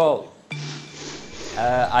manual.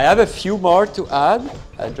 I have a few more to add.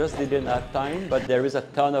 I just didn't have time, but there is a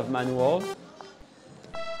ton of manual.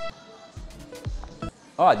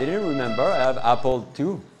 Oh, I didn't remember. I have Apple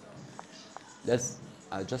too.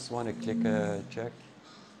 I just want to click check.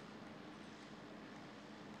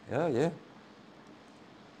 Yeah.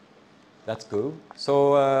 That's cool.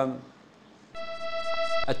 So a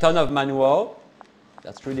ton of manual.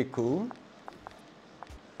 That's really cool.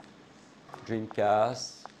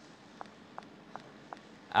 Dreamcast.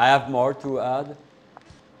 I have more to add.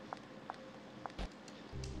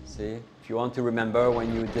 See, if you want to remember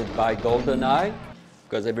when you did buy GoldenEye,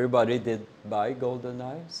 because everybody did buy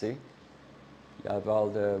GoldenEye, see? You have all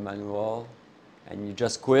the manual, and you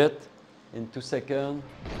just quit in 2 seconds.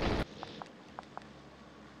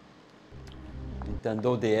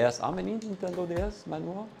 Nintendo DS. How many Nintendo DS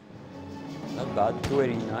manual? Not bad,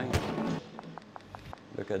 289.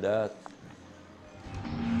 Look at that.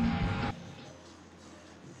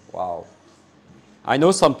 Wow. I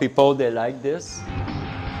know some people, they like this.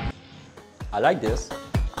 I like this.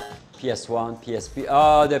 PS1, PSP.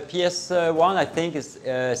 The PS1 I think is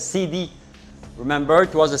CD. Remember,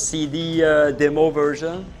 it was a CD demo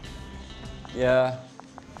version. Yeah.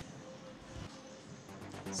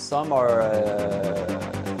 Some are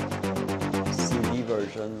CD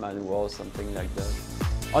version, manual, something like that.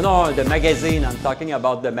 Oh no, the magazine. I'm talking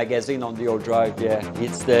about the magazine on the old drive. Yeah,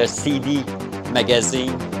 it's the CD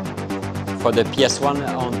magazine for the PS1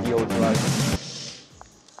 on the old drive.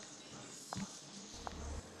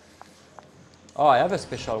 Oh, I have a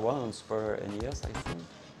special one on Super NES, I think.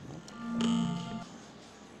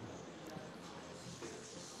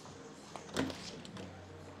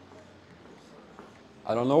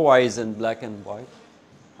 I don't know why it's in black and white.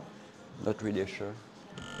 Not really sure.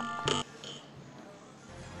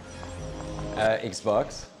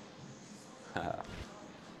 Xbox.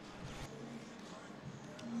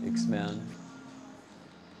 X-Men.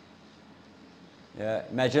 Yeah,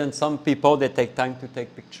 imagine some people, they take time to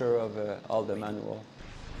take picture of all the manual.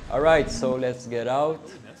 All right, so let's get out.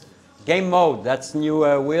 Game mode, that's new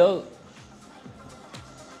wheel.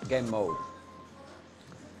 Game mode.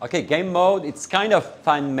 Okay, game mode, it's kind of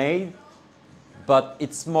fan-made, but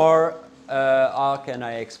it's more, how can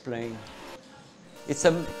I explain? It's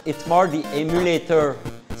more the emulator.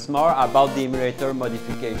 It's more about the emulator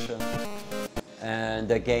modification. And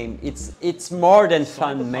the game, it's more than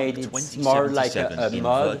fan-made, it's more like a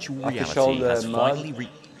mod, official mod.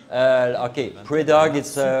 Okay, Predog,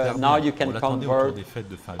 it's now you can convert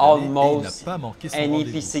almost any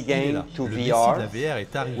PC game to VR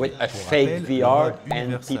with a fake VR,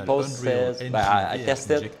 and people says, I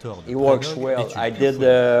tested, it works well. I did,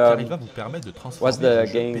 what's the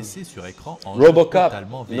game? Robocop,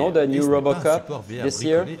 you know the new Robocop this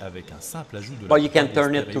year? But you can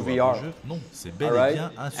turn it to VR, alright?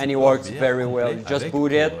 And it works very well. You just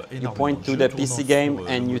boot it, you point to the PC game,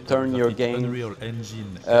 and you turn your game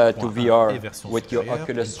to VR with your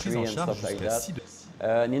Oculus 3 and stuff like that.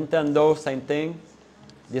 Nintendo, same thing.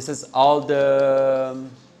 This is all the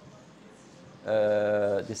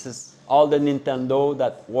Nintendo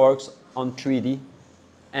that works on 3D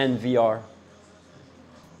and VR.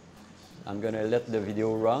 I'm gonna let the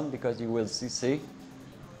video run because you will see.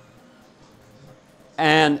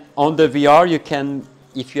 And on the VR, you can,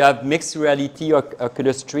 if you have mixed reality or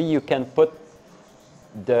Oculus 3, you can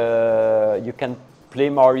play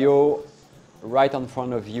Mario right in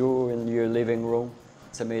front of you in your living room.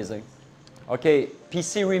 It's amazing. Okay,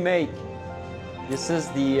 PC remake. This is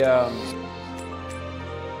the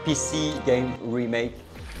PC game remake.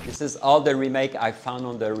 This is all the remake I found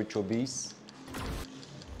on the Retrobeast.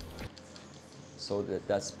 So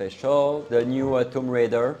that's special. The new Tomb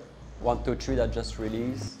Raider 1, 2, 3 that just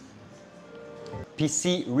released.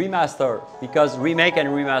 PC remaster, because remake and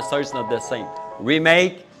remaster is not the same.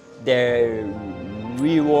 Remake, they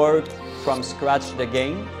rework from scratch the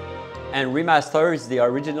game, and remaster is the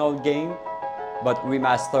original game, but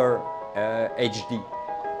remaster HD.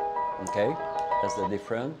 Okay, that's the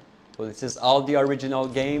difference. So this is all the original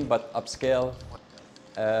game, but upscale,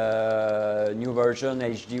 new version,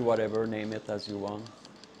 HD, whatever, name it as you want.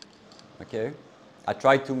 Okay, I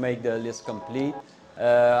tried to make the list complete.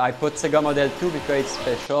 I put Sega Model 2 because it's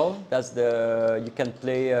special. That's the, you can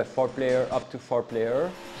play 4 player, up to 4 player.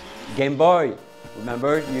 Game Boy,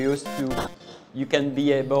 remember you used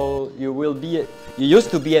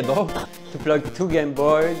to be able to plug 2 Game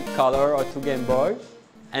Boy Color or 2 Game Boy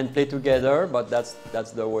and play together, but that's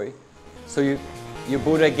the way. So you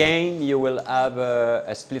boot a game, you will have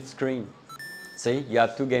a split screen. See, you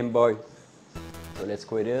have 2 Game Boy. So let's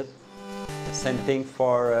quit it. Same thing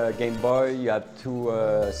for Game Boy, you have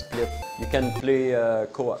 2 split. You can play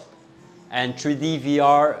co-op. And 3D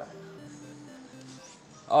VR,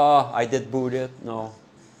 oh, I did boot it, no.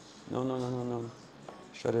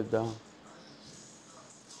 Shut it down.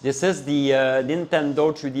 This is the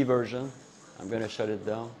Nintendo 3D version. I'm gonna shut it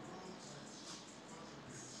down.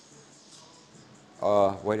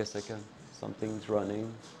 Wait a second, something's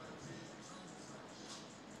running.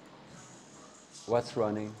 What's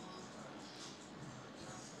running?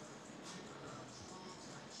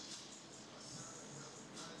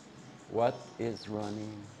 What is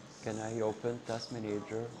running? Can I open Task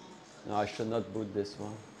Manager? No, I should not boot this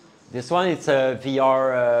one. This one, it's a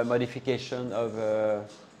VR modification of, oh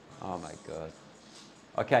my God.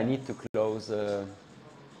 Okay, I need to close,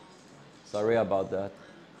 sorry about that.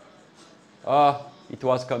 Oh, it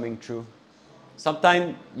was coming through.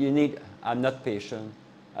 Sometimes you need, I'm not patient.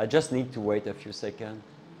 I just need to wait a few seconds.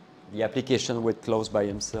 The application will close by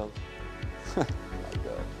himself. Oh my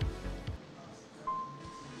God.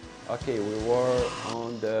 Okay, we were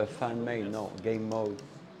on the fan main, no, game mode.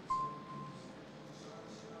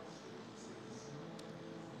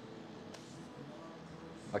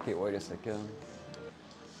 Okay, wait a second.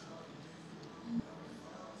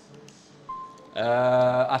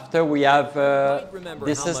 After we have,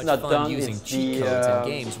 this is not done, it's the,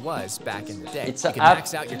 it's an app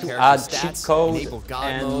to add cheat code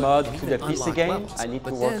and mod to the PC game. I need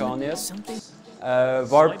to work on it.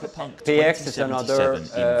 Warp PX is another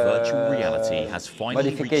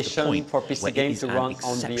modification for PC game to run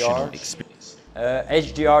on VR.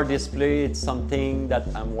 HDR display, it's something that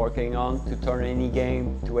I'm working on to turn any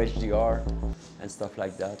game to HDR and stuff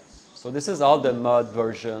like that. So this is all the mod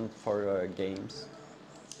version for games.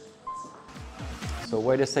 So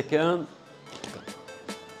wait a second.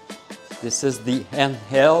 This is the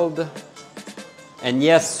handheld. And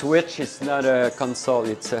yes, Switch is not a console,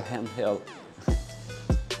 it's a handheld.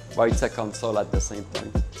 But it's a console at the same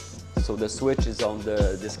time. So the Switch is on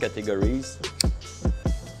these categories.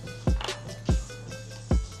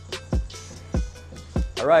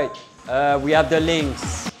 All right, we have the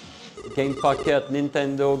links. Game Pocket,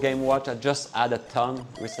 Nintendo, Game Watch. I just had a ton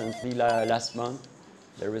recently, last month.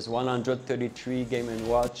 There is 133 Game &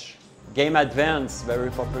 Watch. Game Advance,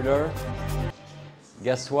 very popular.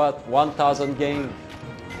 Guess what? 1,000 games.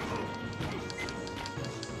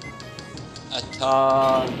 A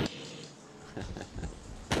ton.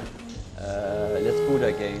 Let's put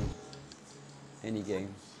a game. Any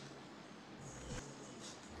game.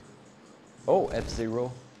 Oh,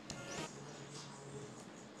 F-Zero.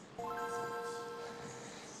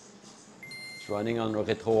 It's running on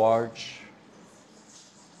RetroArch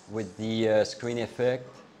with the screen effect,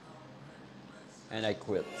 and I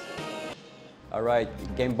quit. All right,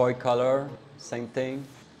 Game Boy Color, same thing.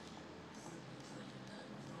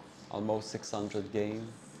 Almost 600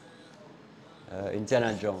 games.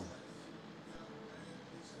 Indiana Jones.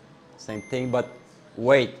 Same thing, but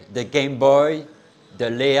wait, the Game Boy, the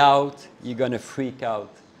layout, you're gonna freak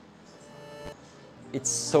out. It's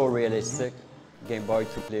so realistic. Game Boy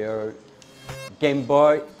 2-player. Game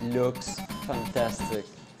Boy looks fantastic.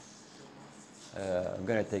 I'm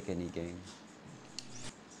gonna take any game.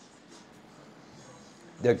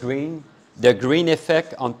 The green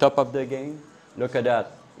effect on top of the game, look at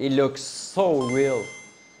that. It looks so real.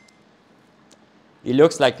 It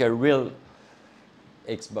looks like a real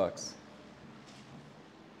Xbox.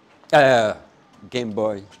 Game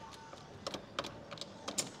Boy.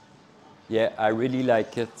 Yeah, I really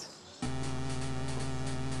like it.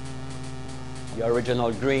 The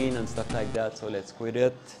original green and stuff like that, so let's quit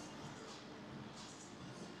it.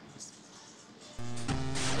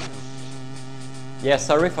 Yeah,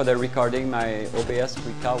 sorry for the recording. My OBS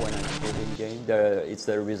freaked out when I'm quitting game. It's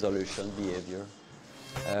the resolution behavior.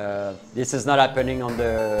 This is not happening on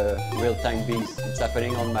the real-time beast. It's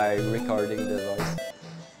happening on my recording device.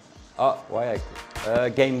 Oh, why I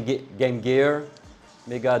quit? Game Gear,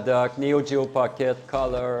 Mega Dock, Neo Geo Pocket,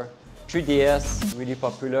 Color, 3DS, really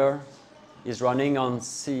popular. Is running on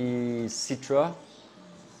Citra.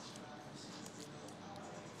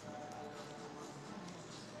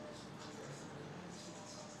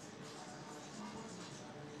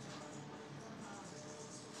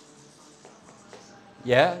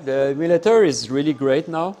 Yeah, the emulator is really great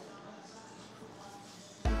now.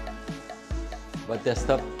 But they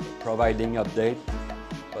stopped providing update,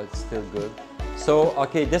 but it's still good. So,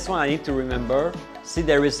 okay, this one I need to remember. See,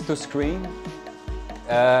 there is two screens.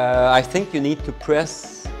 I think you need to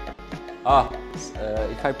press,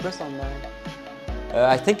 if I press on my,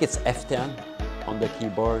 I think it's F10 on the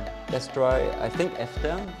keyboard. Let's try, I think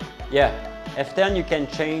F10. Yeah, F10 you can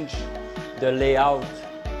change the layout,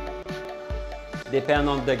 depend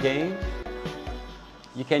on the game.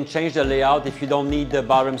 You can change the layout if you don't need the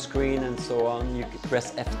bottom screen and so on. You can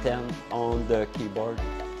press F10 on the keyboard.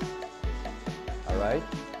 All right.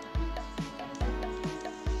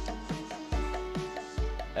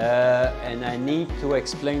 And I need to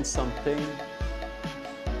explain something.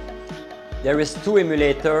 There is two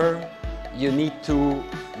emulators. You need to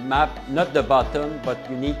map, not the button, but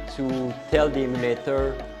you need to tell the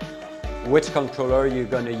emulator which controller you're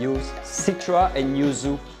going to use, Citra and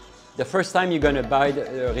Yuzu. The first time you're going to buy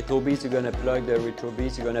the Retrobeast, you're going to plug the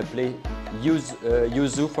Retrobeast, you're going to play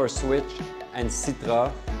Yuzu for Switch and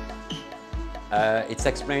Citra. It's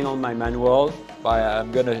explained on my manual, but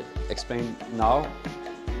I'm going to explain now.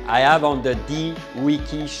 I have on the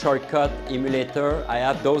D-Wiki shortcut emulator, I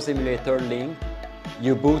have those emulator linked.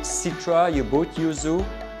 You boot Citra, you boot Yuzu,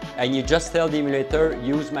 and you just tell the emulator,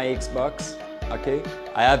 use my Xbox, okay?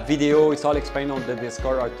 I have video, it's all explained on the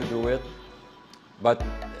Discord how to do it. But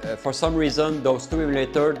for some reason, those two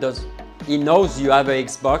emulators, he knows you have an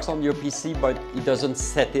Xbox on your PC, but he doesn't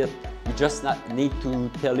set it. You just need to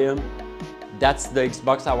tell him, that's the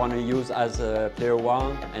Xbox I want to use as player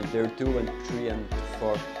 1 and player 2 and 3 and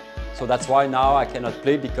 4. So that's why now I cannot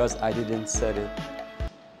play because I didn't set it.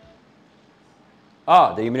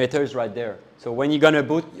 Ah, the emulator is right there. So when you're gonna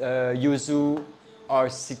boot Yuzu or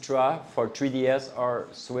Citra for 3DS or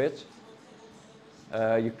Switch,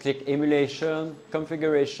 you click emulation,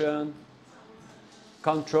 configuration,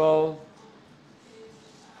 control.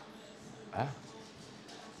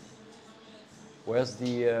 Where's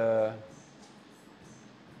the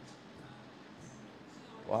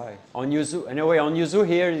why? On Yuzu, anyway, on Yuzu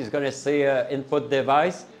here, it's gonna say input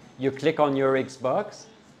device. You click on your Xbox.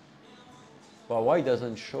 But why it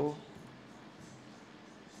doesn't show?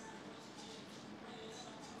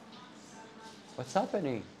 What's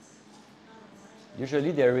happening?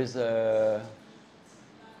 Usually there is a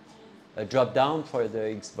drop down for the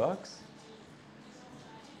Xbox.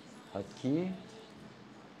 Hotkey.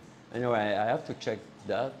 Anyway, I have to check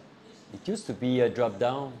that. It used to be a drop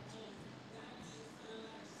down.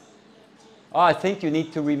 Oh, I think you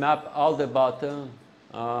need to remap all the buttons.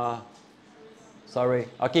 Sorry.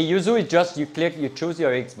 Okay, Yuzu is just you click, you choose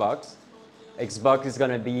your Xbox. Xbox is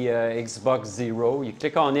gonna be Xbox 0. You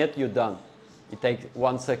click on it, you're done. It takes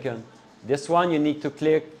 1 second. This one you need to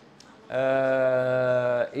click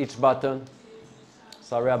each button.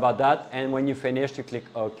 Sorry about that. And when you finish, you click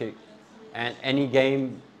OK. And any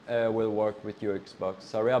game will work with your Xbox.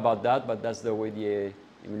 Sorry about that, but that's the way the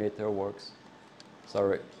emulator works.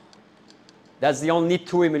 Sorry. That's the only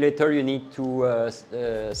 2 emulator you need to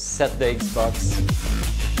set the Xbox,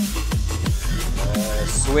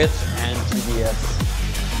 Switch and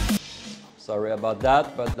 3DS. Sorry about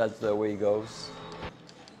that, but that's the way it goes.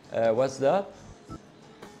 What's that?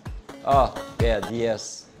 Oh, yeah,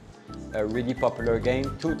 DS. A really popular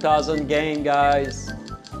game. 2000 game, guys.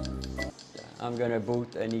 I'm gonna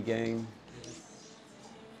boot any game.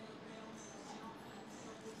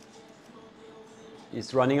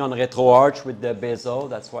 It's running on RetroArch with the bezel.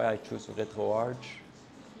 That's why I choose RetroArch.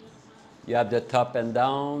 You have the top and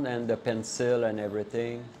down and the pencil and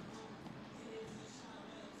everything.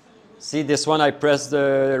 See, this one I press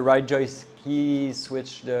the right joystick key,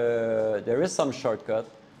 switch the... There is some shortcut,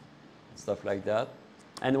 stuff like that.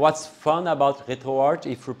 And what's fun about RetroArch,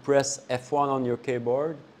 if you press F1 on your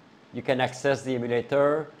keyboard, you can access the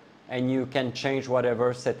emulator and you can change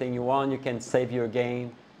whatever setting you want. You can save your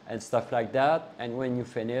game and stuff like that. And when you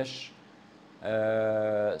finish,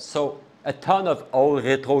 so a ton of old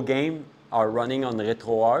retro games are running on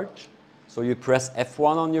RetroArch. So you press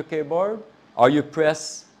F1 on your keyboard, or you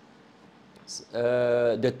press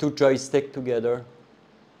the 2 joysticks together.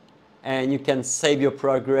 And you can save your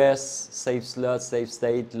progress, save slot, save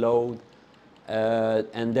state, load.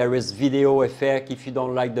 And there is video effect if you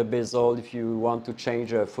don't like the bezel, if you want to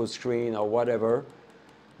change a full screen or whatever,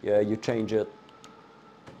 yeah, you change it.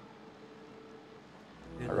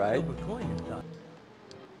 All right.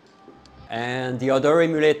 And the other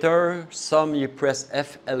emulator, some you press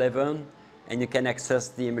F11 and you can access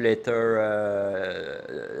the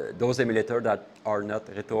emulator, those emulators that are not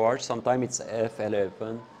RetroArch. Sometimes it's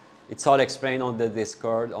F11. It's all explained on the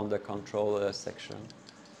Discord, on the control section.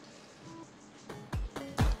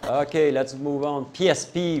 Okay, let's move on.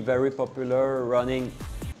 PSP, very popular, running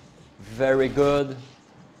very good.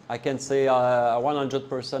 I can say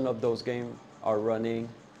 100% of those games are running.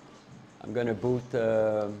 I'm gonna boot,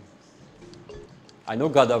 I know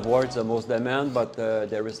God of War is the most demand, but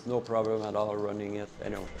there is no problem at all running it.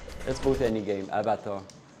 Anyway, let's boot any game, Avatar.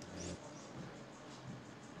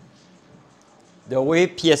 The way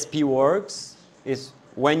PSP works is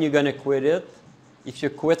when you're gonna quit it, if you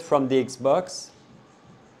quit from the Xbox,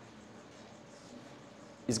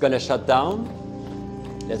 it's gonna shut down.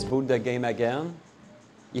 Let's boot the game again.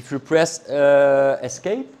 If you press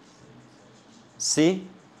escape, see,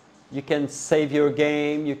 you can save your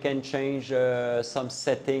game, you can change some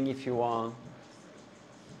setting if you want.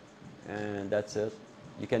 And that's it.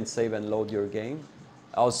 You can save and load your game.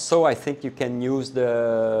 Also, I think you can use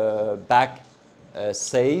the back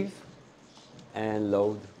save and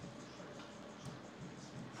load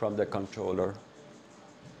from the controller.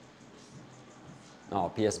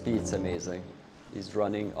 No, PSP, it's amazing. It's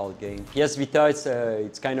running all game. PS Vita,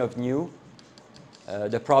 it's kind of new.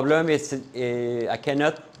 The problem is I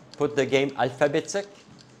cannot put the game alphabetic.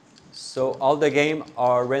 So all the games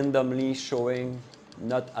are randomly showing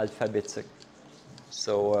not alphabetic.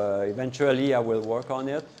 So eventually I will work on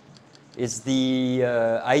it. It's the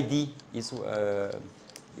ID.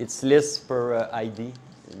 It's list per ID,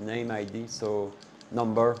 name ID, so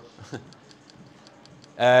number.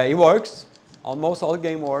 It works. Almost all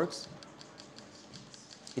game works.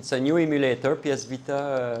 It's a new emulator, PS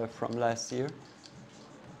Vita from last year.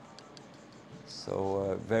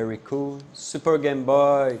 So very cool. Super Game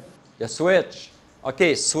Boy, the Switch.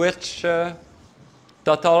 Okay, Switch.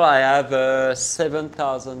 Total, I have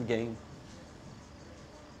 7,000 games.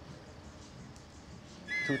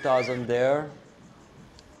 2,000 there.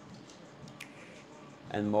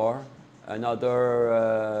 And more.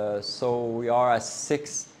 Another, so we are at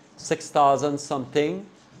 6,000 something,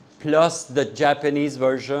 plus the Japanese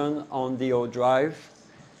version on the O drive.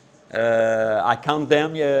 I count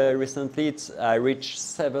them recently. I reached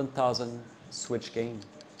 7,000 Switch games.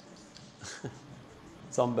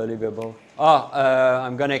 It's unbelievable.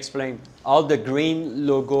 I'm gonna explain. All the green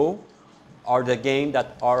logo are the games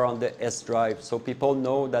that are on the S drive, so people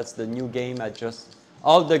know that's the new game.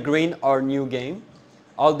 All the green are new game.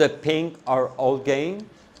 All the pink are old game,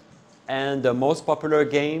 and the most popular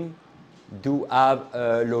game do have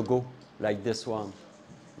a logo like this one.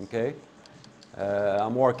 Okay,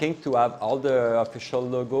 I'm working to have all the official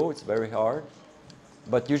logo. It's very hard,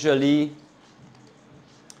 but usually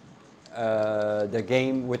the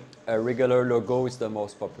game with a regular logo is the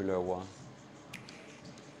most popular one.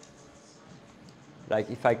 Like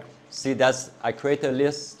if I see I create a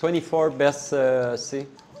list, 24 best, see.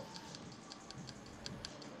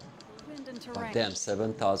 Oh, damn,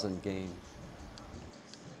 7,000 games.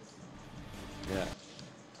 Yeah.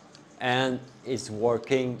 And it's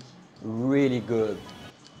working really good.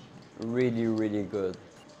 Really, really good.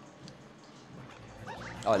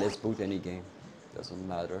 Oh, let's boot any game. Doesn't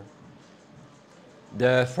matter.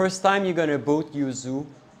 The first time you're going to boot Yuzu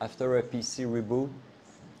after a PC reboot,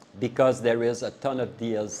 because there is a ton of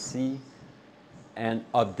DLC and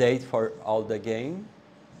update for all the game.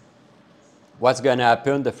 What's going to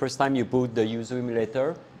happen the first time you boot the Yuzu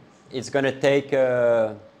emulator? It's going to take,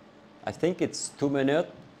 I think it's 2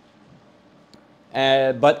 minutes,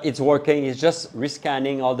 but it's working. It's just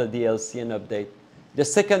rescanning all the DLC and update. The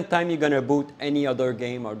second time you're going to boot any other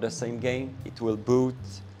game or the same game, it will boot.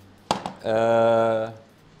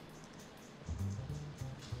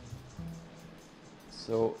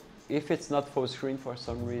 So if it's not full screen for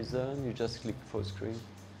some reason, you just click full screen.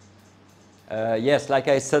 Yes, like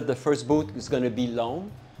I said, the first boot is going to be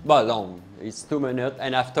long. Well, long. It's 2 minutes,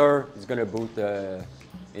 and after it's going to boot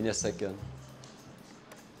in a second.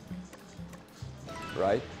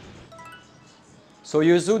 Right? So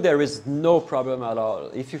Yuzu, there is no problem at all.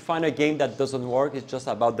 If you find a game that doesn't work, it's just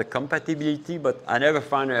about the compatibility, but I never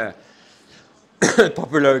find a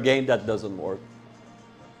popular game that doesn't work.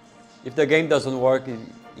 If the game doesn't work,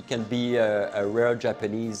 it can be a rare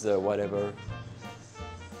Japanese whatever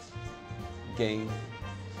game.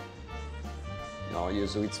 No,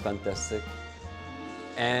 Yuzu, it's fantastic.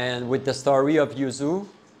 And with the story of Yuzu,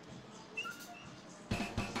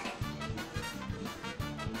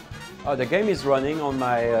 oh, the game is running on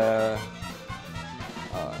my.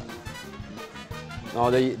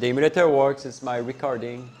 No, the emulator works. It's my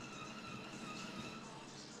recording.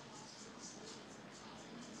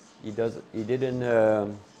 He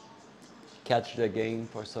didn't catch the game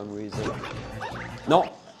for some reason. No.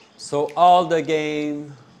 So all the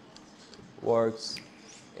game works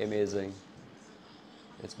amazing.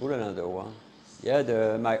 Let's put another one.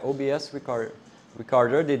 Yeah, my OBS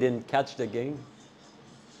recorder didn't catch the game.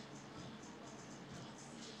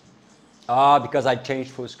 Because I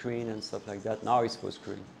changed full screen and stuff like that. Now it's full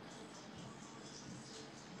screen.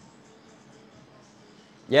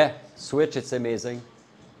 Yeah, Switch, it's amazing.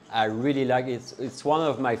 I really like it. It's one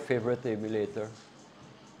of my favorite emulators.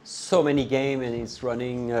 So many games, and it's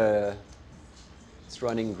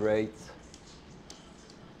running great.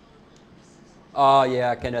 Oh yeah,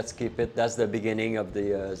 I cannot skip it. That's the beginning of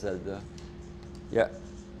the Zelda. Yeah.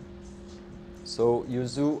 So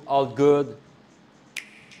Yuzu, all good.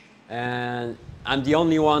 And I'm the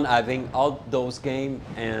only one having all those games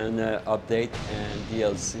and update and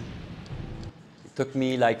DLC. It took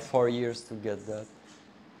me like 4 years to get that.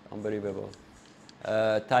 Unbelievable.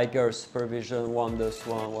 Tiger, Supervision, Wonders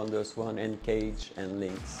 1, and Cage, and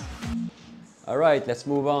Links. All right, let's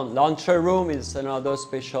move on. Launcher room is another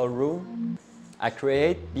special room I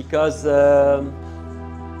create because I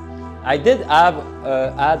did have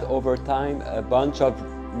add over time a bunch of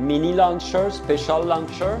mini launchers, special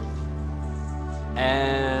launcher,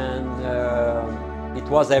 and it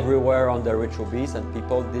was everywhere on the Retrobeast, and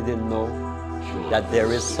people didn't know that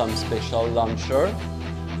there is some special launcher.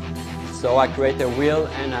 So I create a wheel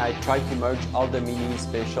and I try to merge all the mini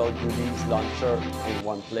special goodies launcher in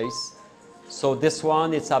one place. So this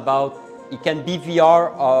one, it's about, it can be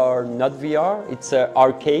VR or not VR. It's an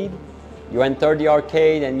arcade. You enter the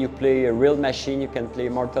arcade and you play a real machine. You can play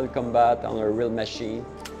Mortal Kombat on a real machine.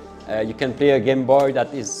 You can play a Game Boy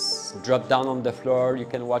that is dropped down on the floor. You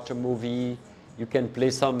can watch a movie. You can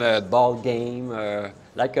play some ball game,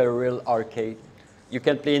 like a real arcade. You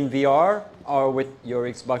can play in VR or with your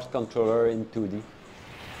Xbox controller in 2D.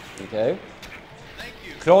 Okay. Thank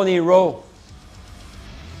you. Clone Hero.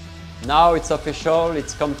 Now it's official,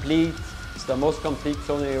 it's complete. It's the most complete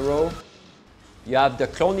Clone Hero. You have the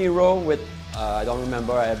Clone Hero with, I don't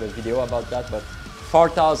remember, I have a video about that, but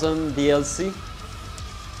 4,000 DLC.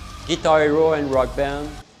 Guitar Hero and Rock Band.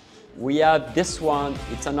 We have this one,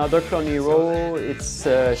 it's another Clone Hero, it's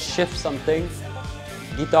Shift something.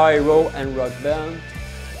 Guitar Hero and Rock Band.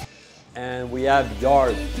 And we have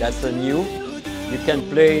Yard, that's a new. You can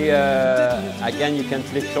play, again you can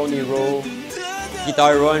play Clone Hero,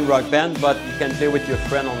 Guitar Hero and Rock Band, but you can play with your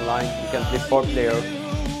friend online. You can play 4 player,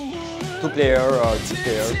 2 player or 2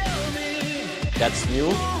 player. That's new,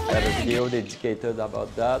 I have a video dedicated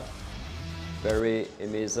about that. Very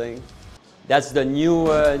amazing. That's the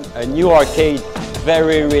new, a new arcade,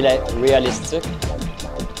 very realistic.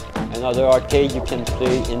 Another arcade you can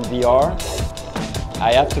play in VR.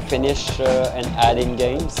 I have to finish and adding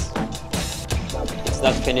games. It's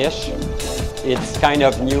not finished. It's kind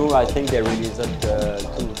of new. I think they released it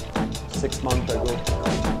 6 months ago.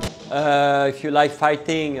 If you like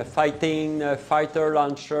fighting, a fighter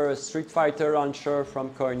launcher, a Street Fighter launcher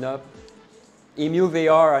from CoinUp.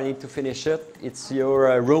 EmuVR, I need to finish it. It's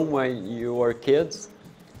your room when you were kids.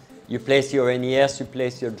 You place your NES, you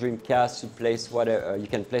place your Dreamcast, you place whatever. You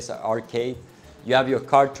can place an arcade. You have your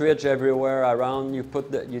cartridge everywhere around. You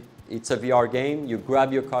put it's a VR game. You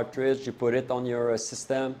grab your cartridge, you put it on your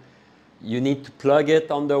system. You need to plug it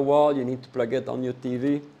on the wall. You need to plug it on your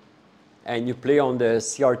TV, and you play on the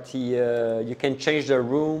CRT. You can change the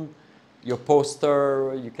room, your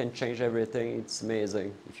poster. You can change everything. It's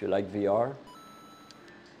amazing if you like VR.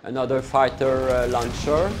 Another fighter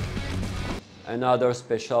launcher. Another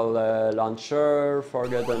special launcher,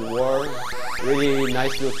 Forgotten War. Really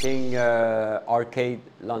nice looking arcade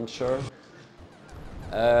launcher.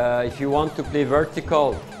 If you want to play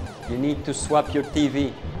vertical, you need to swap your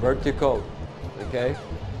TV vertical, okay?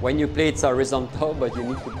 When you play it's horizontal, but you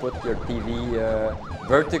need to put your TV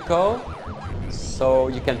vertical, so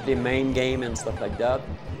you can play main game and stuff like that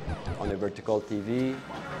on a vertical TV.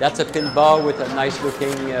 That's a pinball with a nice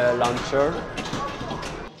looking launcher.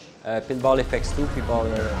 Pinball FX2, Pinball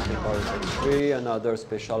FX3, another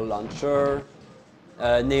special launcher.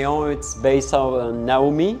 Neon, it's based on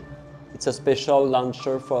Naomi. It's a special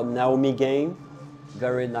launcher for Naomi game.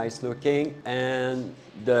 Very nice looking. And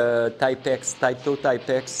the Taito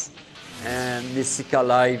Typex and Nisica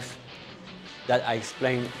Live that I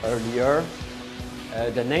explained earlier.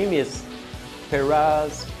 The name is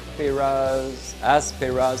Peraz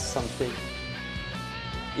something.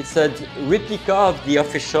 It's a replica of the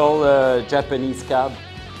official Japanese cab.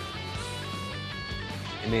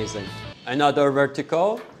 Amazing. Another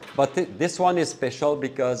vertical, but this one is special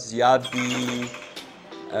because you have the,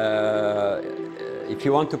 if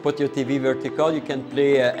you want to put your TV vertical, you can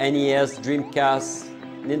play NES, Dreamcast,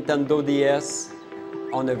 Nintendo DS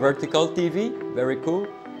on a vertical TV, very cool.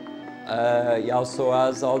 He also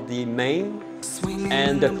has all the MAME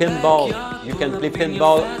and the pinball. You can play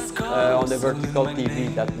pinball on the vertical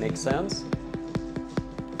TV, that makes sense.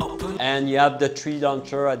 And you have the 3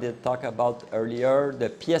 launcher I did talk about earlier, the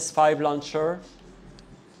PS5 launcher,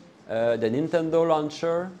 the Nintendo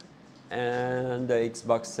launcher, and the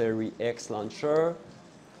Xbox Series X launcher.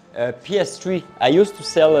 PS3, I used to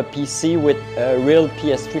sell a PC with a real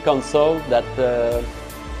PS3 console that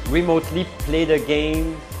remotely played a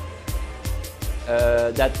game,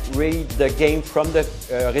 that read the game from the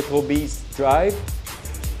Retrobeast drive,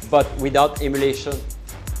 but without emulation.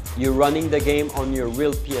 You're running the game on your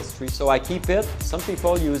real PS3. So I keep it. Some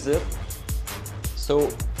people use it. So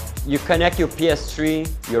you connect your PS3,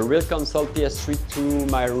 your real console PS3 to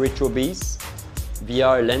my Retrobeast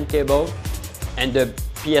via a LAN cable, and the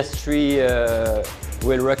PS3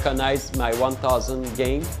 will recognize my 1000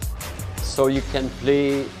 game. So you can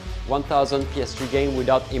play 1000 PS3 game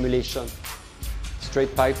without emulation.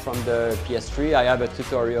 Straight pipe from the PS3. I have a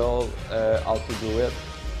tutorial how to do it.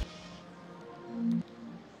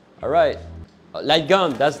 All right, light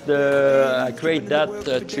gun. That's the I created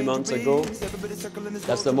that 3 months ago.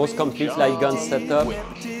 That's the most complete light gun setup.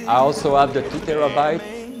 I also have the 2 TB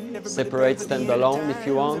separate standalone if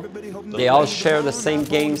you want. They all share the same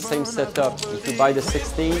game, same setup. If you buy the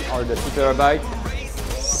 16 or the 2 TB,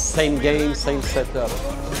 same game, same setup.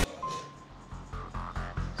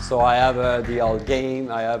 So I have the all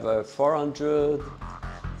game. I have a 400.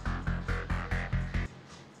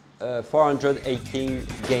 418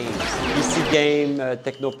 games. PC game,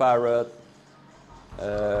 Technoparrot,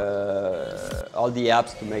 all the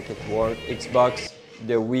apps to make it work. Xbox,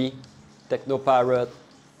 the Wii, Technoparrot,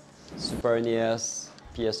 Super NES,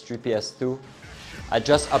 PS3, PS2. I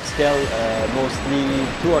just upscaled mostly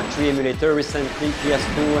 2 or 3 emulators recently,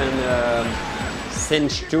 PS2 and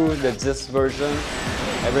Cinch 2, the disc version.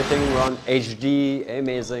 Everything run HD,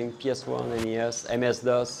 amazing, PS1, NES,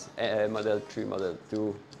 MS-DOS, Model 3, Model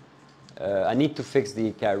 2. I need to fix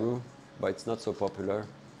the Ikaru, but it's not so popular.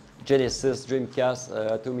 Genesis, Dreamcast,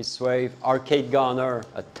 Atomic Wave, Arcade Gunner,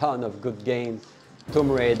 a ton of good games.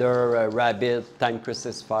 Tomb Raider, Rabbit, Time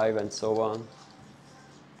Crisis 5, and so on.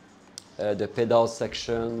 The pedal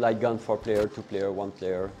section, light gun 4-player, 2-player,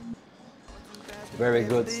 1-player. Very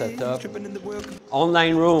good setup.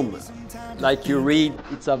 Online room, like you read,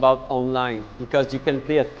 it's about online because you can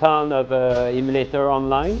play a ton of emulator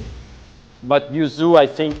online. But Yuzu, I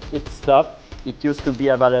think it's stopped. It used to be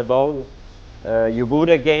available. You boot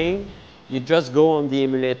a game, you just go on the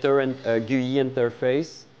emulator and GUI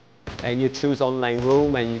interface, and you choose online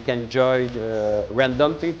room, and you can join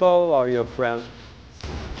random people or your friends.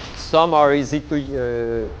 Some are easy to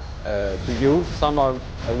use, some are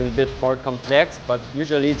a little bit more complex, but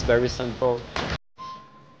usually it's very simple.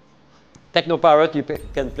 Technoparrot, you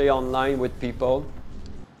can play online with people.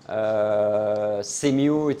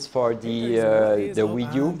 Simu, it's for the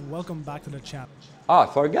Wii U. Welcome back to the channel. Ah,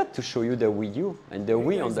 I forgot to show you the Wii U and the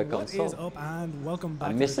Wii on the console.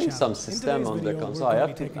 I'm missing some system on the console. I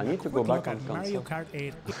need to go back on console.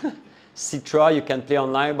 Citra, you can play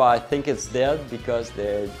online, but I think it's dead because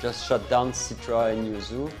they just shut down Citra and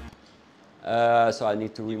Yuzu. So I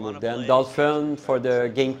need to remove them. Dolphin for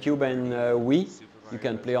the GameCube and Wii, you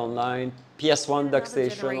can play online. PS1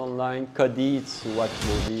 DuckStation online. Kodi, it's to watch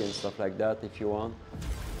movie and stuff like that if you want.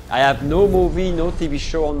 I have no movie, no TV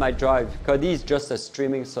show on my drive. Kodi is just a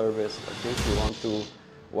streaming service, okay, if you want to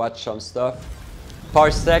watch some stuff.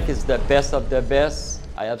 Parsec is the best of the best.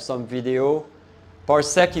 I have some video.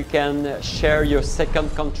 Parsec, you can share your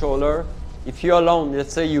second controller. If you're alone,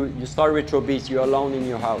 let's say you start Retrobeast, you're alone in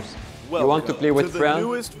your house. You want to play with friends.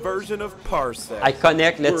 Newest version of Parsec. I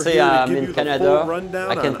connect, let's say I'm in Canada.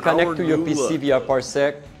 I can connect to your PC via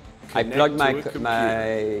Parsec. I plug my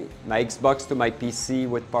Xbox to my PC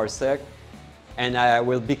with Parsec, and I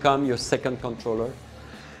will become your second controller.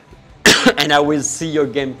 And I will see your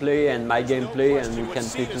gameplay and my gameplay, and we can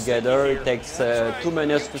play together. It takes 2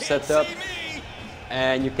 minutes to set up,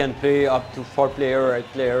 and you can play up to 4-player or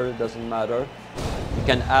 8-player, it doesn't matter. You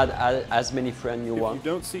can add as many friends you want. If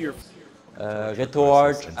you don't see your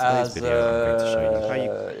RetroArch has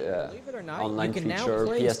online feature,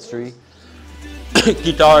 PS3.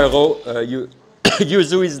 Guitar Hero,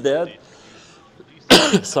 Yuzu is dead.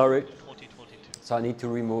 Sorry. So I need to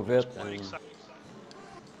remove it. And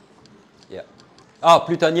yeah. Oh,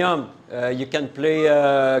 Plutonium. You can play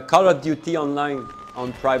Call of Duty online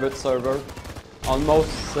on private server.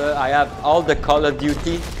 Almost, I have all the Call of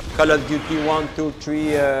Duty. Call of Duty 1, 2,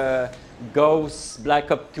 3, Ghosts,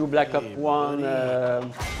 Black Ops 2, Black Ops 1,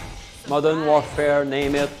 Modern Warfare,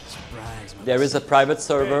 name it. There is a private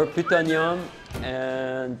server. Plutonium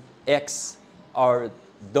and X are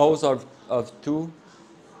those of two.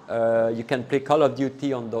 You can play Call of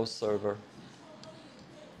Duty on those servers.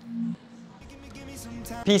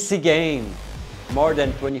 PC game, more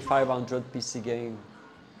than 2,500 PC game.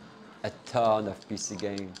 A ton of PC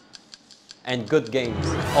game. And good games.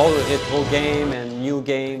 All retro game and new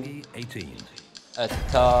game. 18. A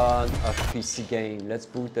ton of PC game. Let's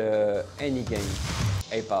put any game.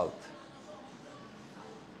 Ape out.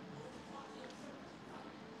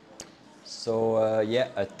 So yeah,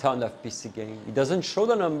 a ton of PC game. It doesn't show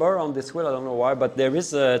the number on this wheel, I don't know why, but there is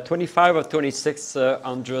 25 or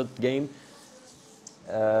 2,600 game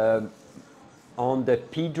on the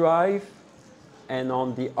P drive and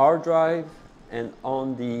on the R drive and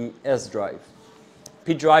on the S drive.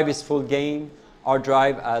 P drive is full game, R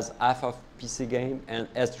drive has half of PC game, and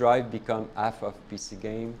S drive become half of PC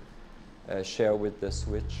game, share with the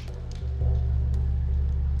Switch.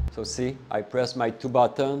 So see, I press my 2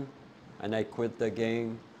 buttons, and I quit the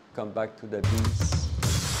game, come back to the beast.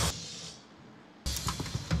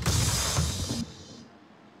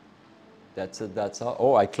 That's it, that's all.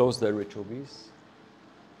 Oh, I closed the Retrobeast.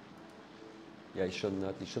 Yeah, it should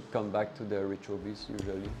not. It should come back to the Retrobeast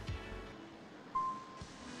usually.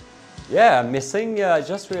 Yeah, I'm missing, I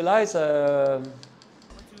just realized I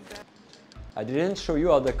didn't show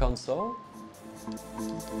you other console.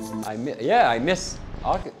 I missed.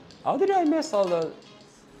 How did I miss all the...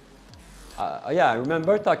 yeah, I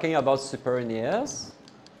remember talking about Super NES.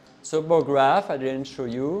 TurboGrafx, I didn't show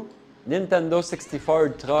you. Nintendo 64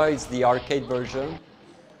 Ultra is the arcade version.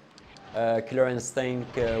 Killer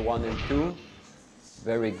Instinct 1 and 2.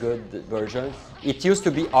 Very good version. It used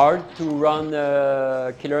to be hard to run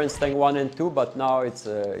Killer Instinct 1 and 2, but now it's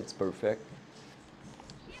perfect.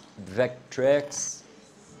 Vectrex,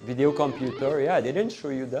 video computer. Yeah, I didn't show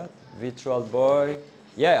you that. Virtual Boy.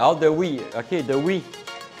 Yeah, all the Wii. Okay, the Wii.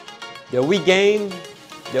 The Wii game.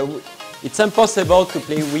 It's impossible to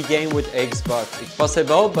play Wii game with Xbox. It's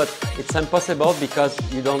possible, but it's impossible because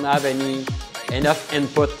you don't have enough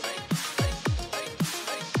input.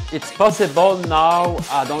 It's possible now.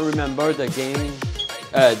 I don't remember the game,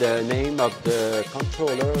 the name of the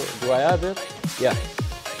controller. Do I have it? Yeah,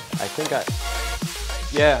 I think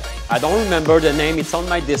yeah, I don't remember the name. It's on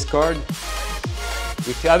my Discord.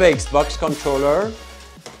 If you have an Xbox controller,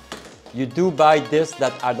 you do buy this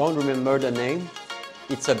that I don't remember the name.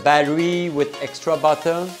 It's a battery with extra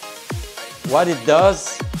button. What it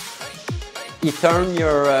does, it turns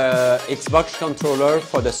your Xbox controller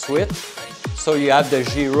for the Switch. So you have the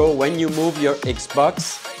gyro. When you move your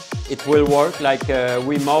Xbox, it will work like a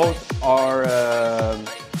Wiimote or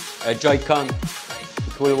a Joy-Con.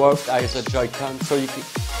 It will work as a Joy-Con. So it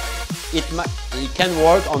can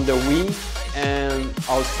work on the Wii and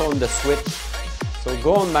also on the Switch. So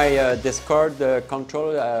go on my Discord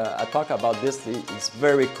controller. I talk about this. It's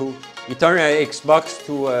very cool. You turn an Xbox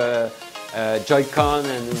to Joy-Con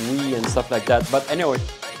and Wii and stuff like that. But anyway,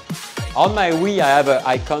 on my Wii I have an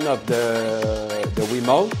icon of the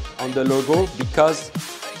Wiimote on the logo because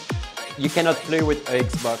you cannot play with an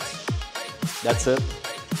Xbox. That's it.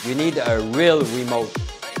 You need a real Wiimote.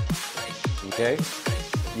 Okay?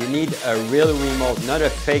 You need a real Wiimote, not a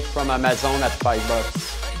fake from Amazon at $5.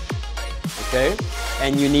 Okay?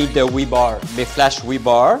 And you need the Wii bar, the Flash Wii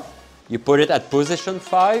bar. You put it at position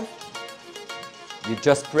 5. You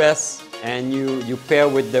just press and you pair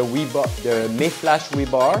with the Wii bar, the MAME Flash Wii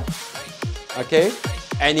bar. Okay?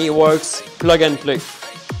 And it works plug and play.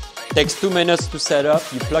 Takes 2 minutes to set up.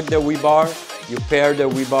 You plug the Wii bar, you pair the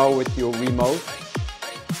Wii bar with your Wiimote.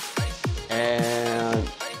 And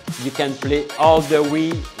you can play all the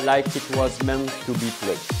Wii like it was meant to be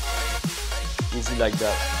played. Easy like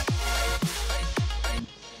that.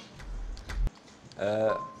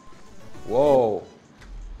 Whoa.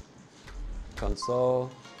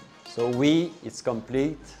 Console. So Wii, it's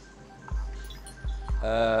complete.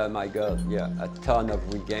 My God, yeah, a ton of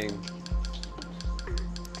Wii game.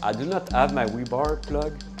 I do not have my Wii bar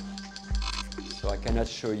plug, so I cannot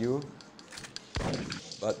show you.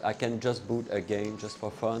 But I can just boot a game just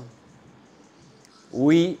for fun.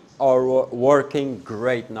 We are working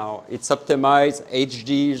great now. It's optimized,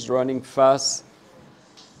 HD is running fast.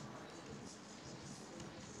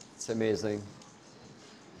 It's amazing.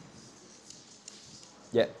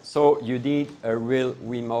 Yeah, so you need a real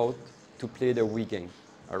Wiimote to play the Wii game,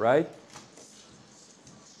 all right?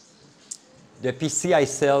 The PC I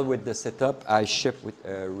sell with the setup, I ship with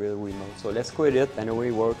a real Wiimote. So let's quit it, anyway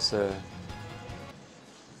it works.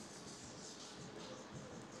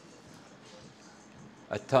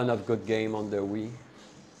 A ton of good game on the Wii.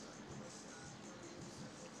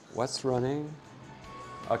 What's running?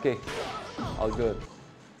 Okay, all good.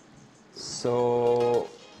 So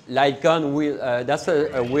light gun wheel, that's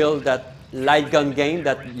a wheel that light gun game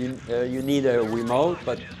that you need a Wiimote,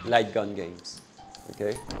 but light gun games.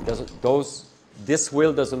 Okay, this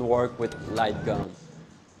wheel doesn't work with light gun.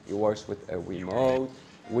 It works with a Wiimote.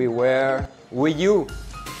 Wii U,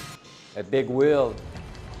 a big wheel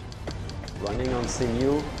running on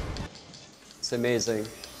CMU. It's amazing.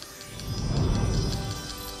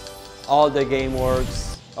 All the game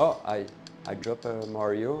works. Oh, I dropped a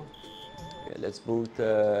Mario. Yeah, let's boot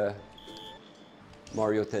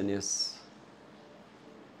Mario Tennis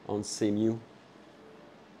on CMU.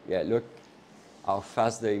 Yeah, look how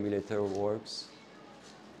fast the emulator works.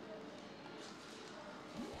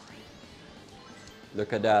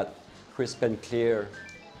 Look at that, crisp and clear.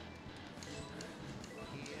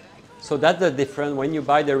 So that's the difference when you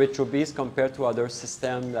buy the Retrobeast compared to other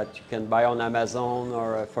systems that you can buy on Amazon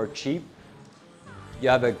or for cheap. You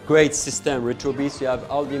have a great system, Retrobeast. You have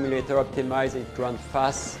all the emulator optimized, it runs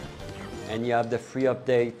fast, and you have the free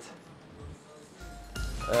update.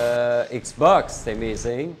 Xbox,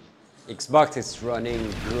 amazing. Xbox is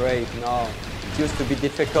running great now. It used to be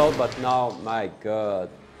difficult, but now, my God,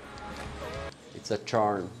 it's a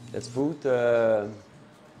charm. Let's boot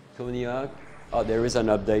Tony Hawk. Oh, there is an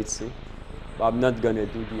update, see? But I'm not gonna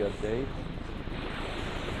do the update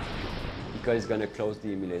because it's gonna close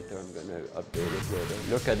the emulator. I'm gonna update it later.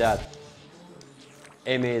 Look at that.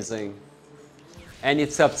 Amazing. And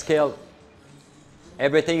it's upscale.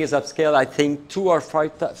 Everything is upscale, I think 2 or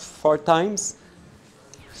 4 times.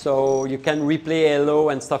 So you can replay Halo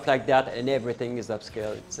and stuff like that, and everything is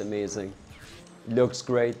upscale. It's amazing. It looks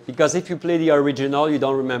great. Because if you play the original, you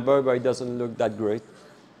don't remember, but it doesn't look that great.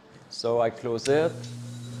 So I close it.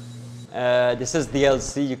 This is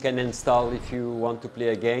DLC you can install if you want to play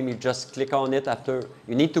a game. You just click on it after.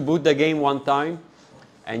 You need to boot the game one time.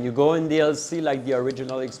 And you go in DLC like the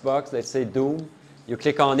original Xbox, let's say Doom. You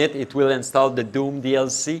click on it, it will install the Doom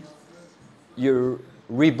DLC. You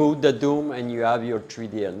reboot the Doom and you have your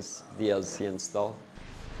 3D DLC installed.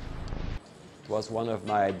 It was one of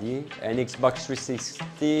my ideas. And Xbox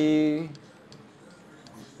 360.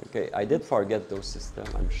 Okay, I did forget those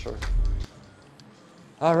systems, I'm sure.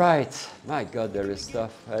 All right, my God, there is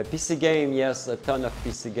stuff. PC game, yes, a ton of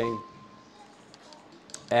PC game.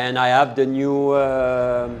 And I have the new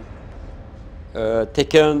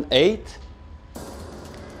Tekken 8.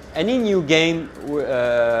 Any new game,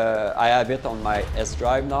 I have it on my S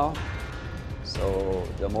drive now. So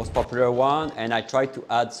the most popular one, and I try to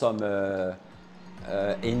add some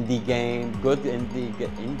indie game, good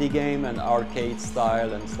indie game and arcade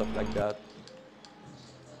style and stuff like that.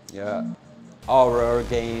 Yeah, horror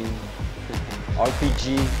game,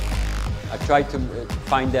 RPG. I try to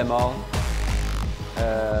find them all.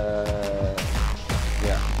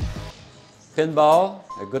 Yeah. Pinball,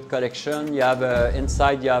 a good collection. You have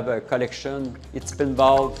inside. You have a collection. It's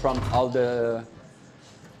pinball from all the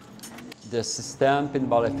system.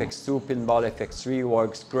 Pinball FX2, Pinball FX3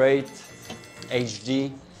 works great.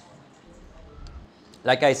 HD.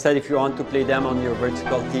 Like I said, if you want to play them on your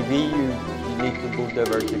vertical TV, you need to boot the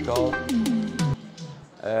vertical.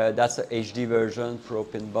 That's a HD version, Pro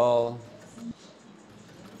Pinball.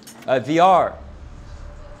 VR.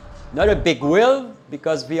 Not a big wheel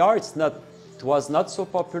because VR it was not so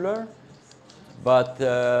popular, but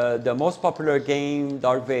the most popular game,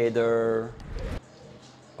 Darth Vader.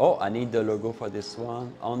 Oh, I need the logo for this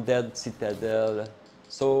one. Undead Citadel.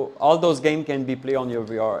 So all those games can be played on your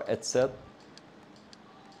VR headset.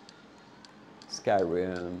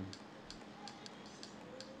 Skyrim.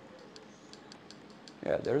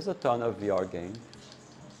 Yeah, there's a ton of VR games.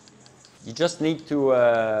 You just need to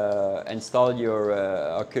install your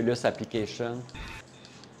Oculus application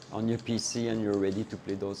on your PC and you're ready to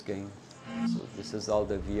play those games. So this is all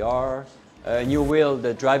the VR. New wheel,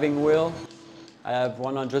 the driving wheel. I have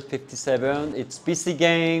 157. It's PC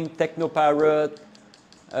game, Techno Parrot,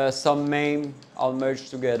 some MAME all merged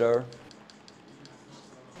together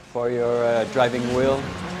for your driving wheel.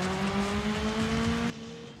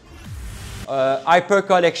 Hyper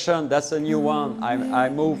collection, that's a new one. I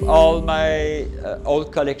moved all my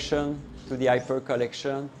old collection to the Hyper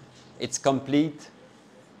collection. It's complete.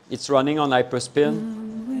 It's running on Hyperspin.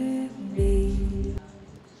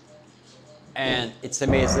 And it's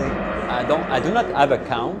amazing. I do not have a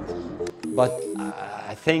count, but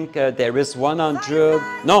I think there is 100.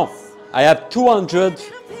 No, I have 200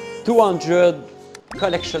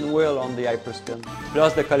 collection wheel on the Hyperspin,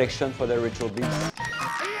 plus the collection for the Retrobeast.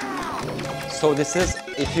 So this is,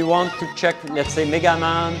 if you want to check, let's say Mega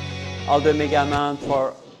Man, all the Mega Man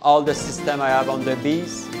for all the system I have on the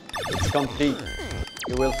Beast, it's complete.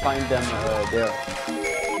 You will find them there.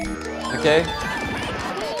 Okay?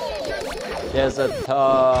 There's a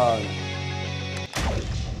ton.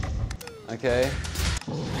 Okay?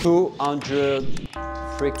 200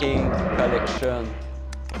 freaking collection.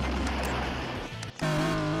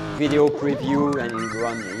 Video preview and it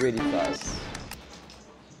runs really fast.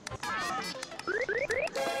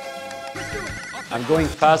 I'm going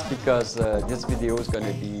fast because this video is going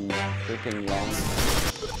to be freaking long.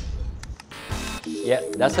 Yeah,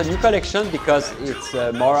 that's a new collection because it's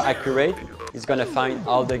more accurate. It's going to find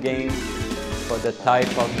all the games for the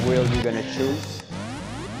type of wheel you're going to choose.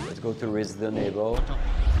 Let's go to Resident Evil.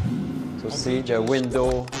 So see the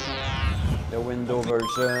window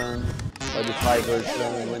version, modify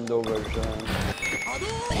version, window version,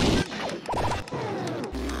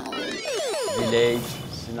 village.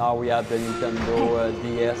 Now we have the Nintendo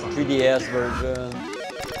 3DS version.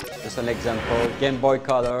 Just an example. Game Boy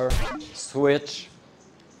Color, Switch.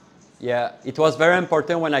 Yeah, it was very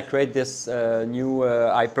important when I create this new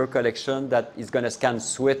Hyper collection that it's gonna scan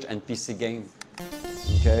Switch and PC game.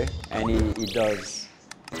 Okay, and it does.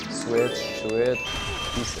 Switch,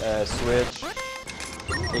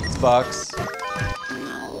 Xbox,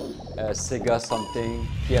 Sega something,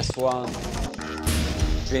 PS1,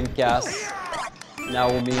 Dreamcast.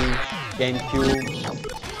 Naomi, GameCube,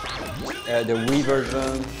 the Wii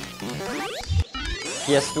version,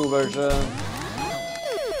 PS2 version,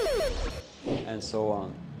 and so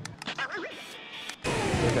on.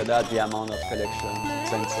 Look at that, the amount of collection.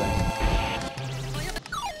 It's insane.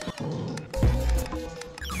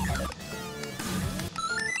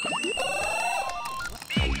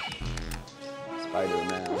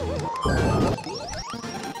 Spider-Man.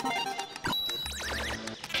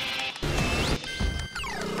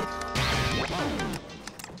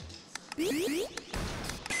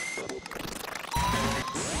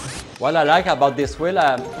 What I like about this wheel,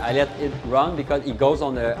 I let it run because it goes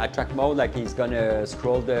on the attract mode, like he's gonna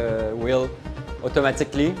scroll the wheel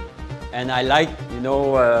automatically. And I like, you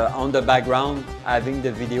know, on the background, having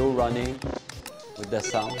the video running with the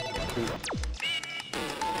sound. Look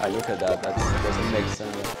at that, that doesn't make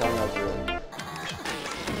sense. It's kind of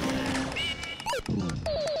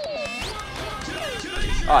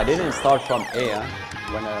oh, I didn't start from A, huh?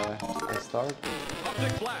 When I start.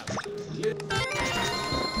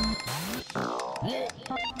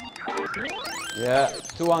 Yeah,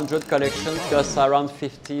 200 collections, just around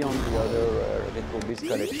 50 on the other Retrobeast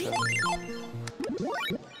collection.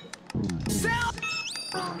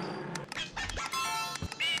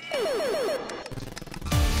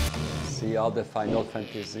 See all the Final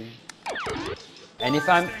Fantasy. And if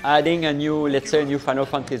I'm adding a new, let's say a new Final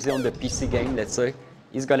Fantasy on the PC game, let's say,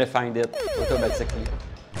 he's gonna find it automatically.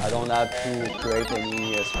 I don't have to create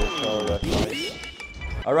any special noise.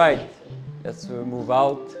 All right, let's move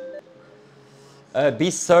out.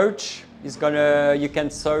 Beast search is gonna, you can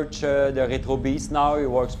search the Retrobeast now, it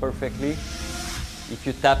works perfectly. If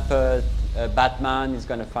you tap Batman, it's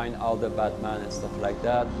gonna find all the Batman and stuff like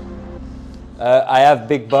that. I have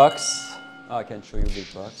big box. Oh, I can show you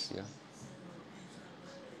big box, yeah.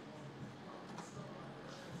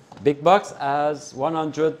 Big box has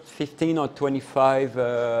 115 or 25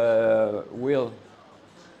 wheel.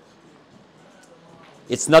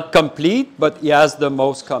 It's not complete, but it has the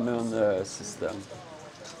most common system.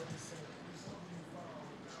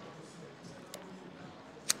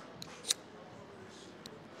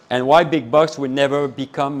 And why big box will never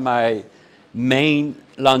become my main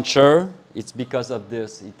launcher? It's because of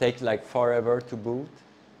this. It takes like forever to boot.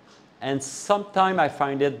 And sometimes I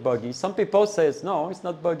find it buggy. Some people say, no, it's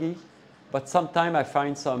not buggy. But sometimes I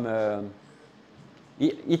find some...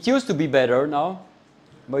 it used to be better now.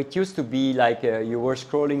 But it used to be like you were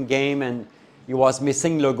scrolling game and it was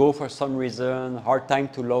missing logo for some reason, hard time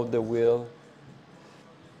to load the wheel.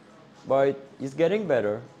 But it's getting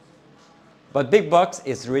better. But big box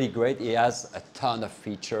is really great. It has a ton of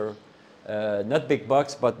feature. Not big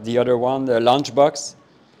box, but the other one, the launchbox,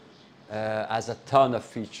 has a ton of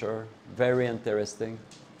feature. Very interesting.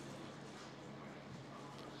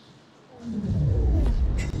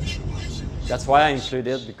 That's why I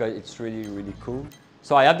included it, because it's really, really cool.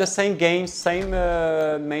 So I have the same game, same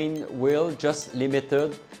main wheel, just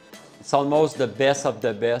limited. It's almost the best of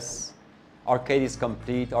the best. Arcade is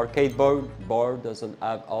complete. Arcade board doesn't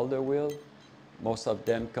have all the wheel. Most of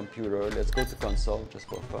them computer. Let's go to console just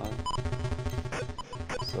for fun.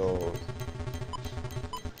 So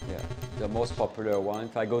yeah, the most popular one.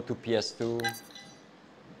 If I go to PS2,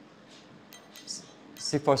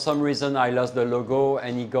 see, for some reason I lost the logo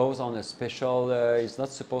and it goes on a special, it's not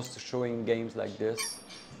supposed to show in games like this.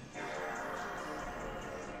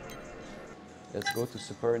 Let's go to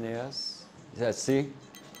Super NES. Yeah, see,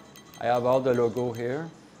 I have all the logo here,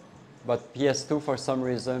 but PS2 for some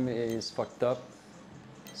reason is fucked up.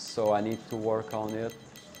 So I need to work on it.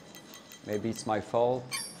 Maybe it's my fault.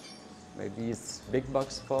 Maybe it's big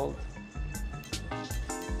box fault.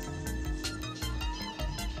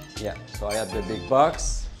 Yeah, so I have the big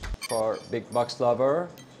box for big box lover.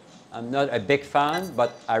 I'm not a big fan,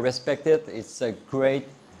 but I respect it. It's a great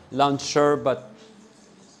launcher, but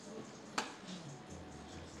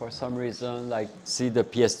for some reason, like, see, the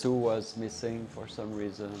PS2 was missing for some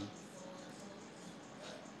reason.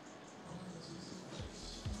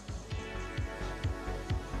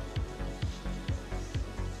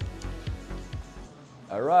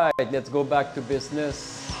 All right, let's go back to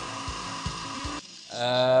business.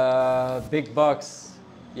 Big box,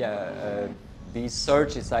 yeah. The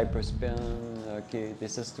search is Hyperspin. Okay,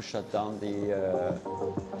 this is to shut down the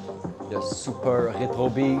Super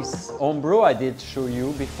Retrobeast. Homebrew, I did show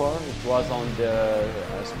you before. It was on the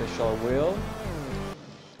special wheel.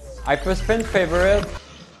 Hyperspin favorite.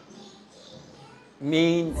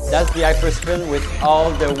 That's the Hyperspin with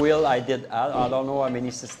all the wheel I did add. I don't know how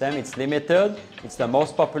many systems. It's limited. It's the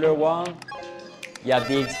most popular one. You have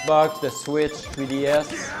the Xbox, the Switch,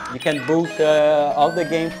 3DS. You can boot all the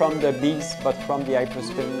games from the Beast, but from the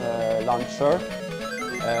Hyperspin launcher.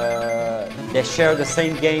 They share the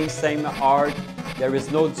same game, same art. There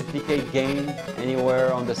is no duplicate game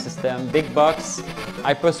anywhere on the system. Big box,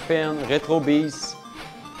 Hyperspin, Retrobeast.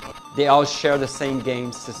 they all share the same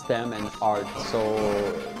game system and art. So,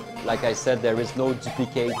 like I said, there is no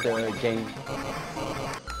duplicate game.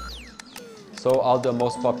 So all the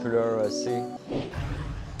most popular, see,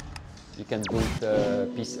 you can boot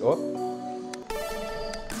PC. Oh.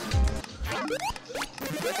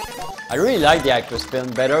 I really like the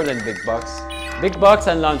Hyperspin, better than bigbox. Bigbox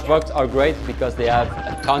and launchbox are great because they have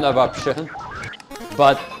a ton of options.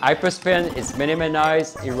 But Hyperspin is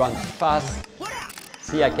minimized, it runs fast.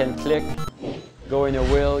 See, I can click, go in a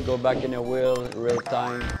wheel, go back in a wheel, real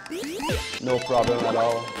time. No problem at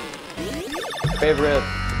all. Favorite.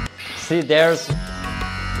 See, that's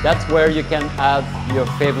where you can add your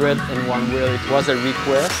favorite in one wheel. It was a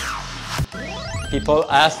request. People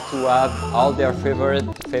asked to have all their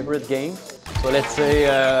favorite games. So let's say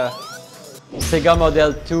Sega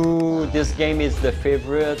Model 2, this game is the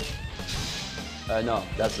favorite. No,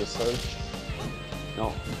 that's the search.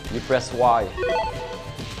 No, you press Y.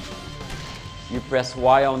 You press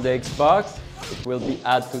Y on the Xbox, it will be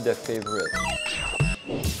added to the favorite.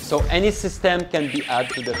 So any system can be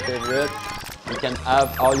added to the favorite. You can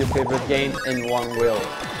have all your favorite games in one wheel.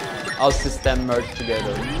 All systems merged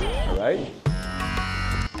together, all right?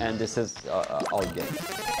 And this is all games.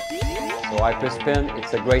 So Hyperspin,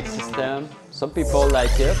 it's a great system. Some people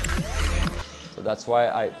like it. So that's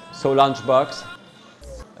why so launchbox.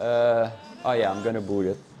 Oh yeah, I'm gonna boot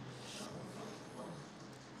it.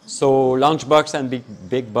 So launchbox and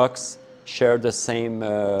bigbox share the same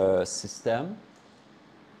system.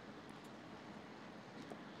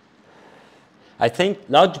 I think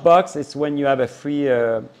launchbox is when you have a free,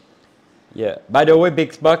 yeah. By the way,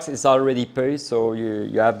 bigbox is already paid, so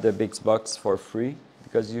you have the bigbox for free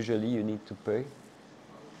because usually you need to pay.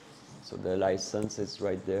 So the license is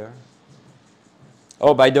right there.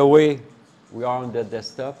 Oh, by the way, we are on the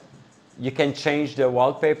desktop. You can change the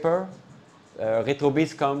wallpaper.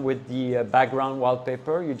 Retrobeast come with the background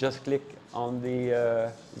wallpaper. You just click on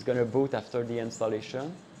the, it's going to boot after the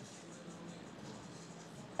installation.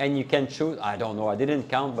 And you can choose, I don't know, I didn't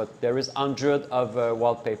count, but there is 100 of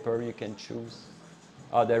wallpaper you can choose.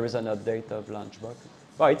 Oh, there is an update of launchbox.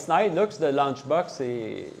 Well, it's nice. Looks, the launchbox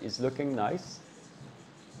is looking nice.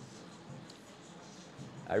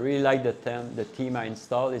 I really like the theme I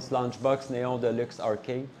installed. It's Launchbox Neon Deluxe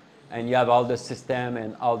Arcade. And you have all the system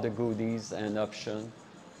and all the goodies and options.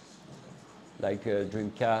 Like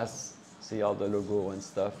Dreamcast, see all the logo and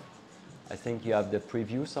stuff. I think you have the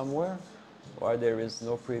preview somewhere. Or there is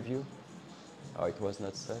no preview. Oh, it was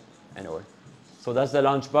not set. Anyway. So that's the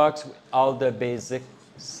Launchbox, all the basic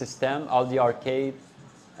system, all the arcade,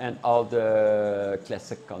 and all the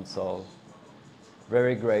classic console.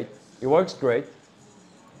 Very great. It works great.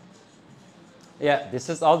 Yeah, this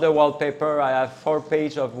is all the wallpaper. I have 4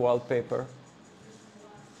 pages of wallpaper.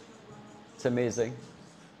 It's amazing.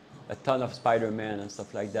 A ton of Spider-Man and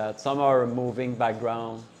stuff like that. Some are moving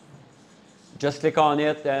background. Just click on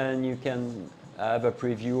it and you can have a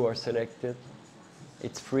preview or select it.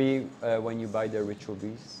 It's free when you buy the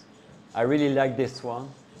Retrobeast. I really like this one.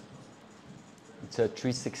 It's a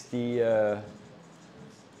 360.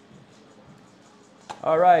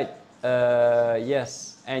 All right.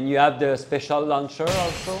 Yes. And you have the special launcher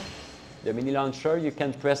also. The mini launcher. You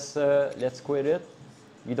can press, let's quit it.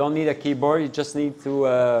 You don't need a keyboard. You just need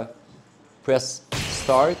to press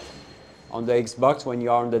start on the Xbox when you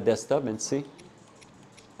are on the desktop and see.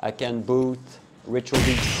 I can boot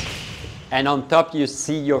Retrobeast. And on top you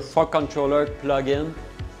see your 4 controller plug-in,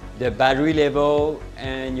 the battery level,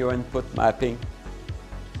 and your input mapping.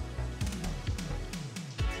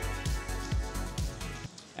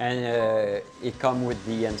 And it comes with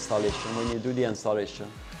the installation. When you do the installation,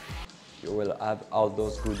 you will have all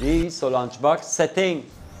those goodies. So Launchbox setting,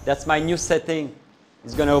 that's my new setting.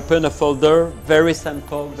 It's going to open a folder, very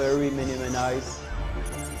simple, very minimized.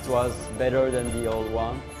 It was better than the old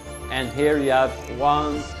one. And here you have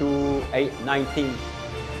 1, 2, 8, 19.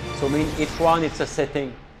 So I mean each one it's a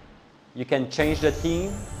setting. You can change the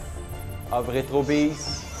theme of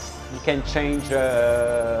Retrobeast. You can change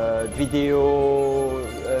video,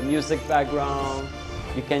 music background.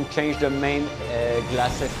 You can change the main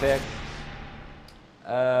glass effect.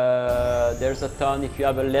 There's a ton. If you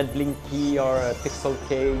have a LED blink key or a pixel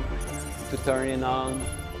key to turn it on.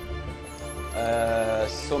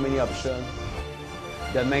 So many options.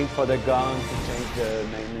 The main for the gun to change the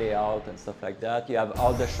main layout and stuff like that. You have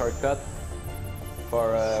all the shortcuts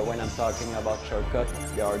for when I'm talking about shortcuts.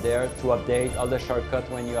 They are there to update. All the shortcuts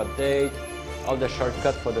when you update. All the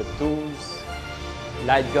shortcuts for the tools.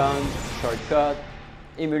 Light gun shortcut.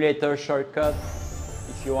 Emulator shortcut.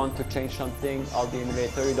 If you want to change something on the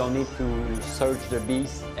emulator, you don't need to search the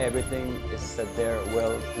beast. Everything is set there,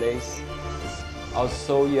 well placed.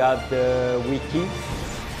 Also, you have the wiki,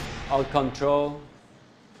 all control.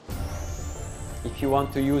 If you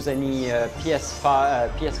want to use any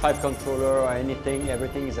PS5 controller or anything,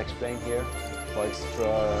 everything is explained here. For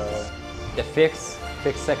extra, the fix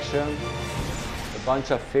section, a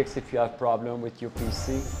bunch of fix if you have problem with your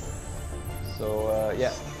PC. So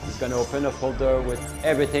yeah, it's gonna open a folder with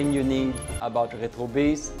everything you need about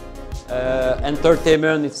Retrobeast.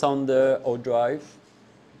 Entertainment, it's on the O drive.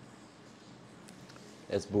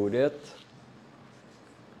 Let's boot it.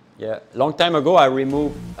 Yeah, long time ago I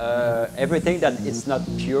removed everything that is not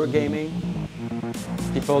pure gaming.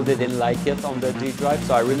 People didn't like it on the D drive,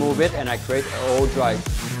 so I remove it and I create an O drive.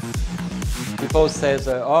 People says,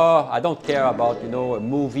 oh, I don't care about, you know, a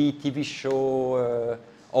movie, TV show,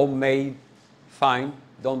 homemade. Fine,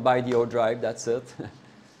 don't buy the O drive, that's it.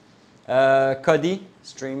 Cody,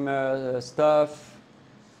 stream stuff,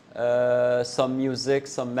 some music,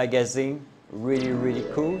 some magazine, really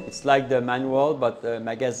cool. It's like the manual, but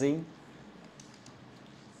magazine.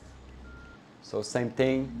 So same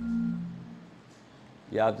thing.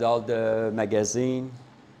 You have all the magazine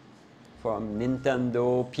from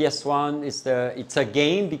Nintendo. PS1 is it's a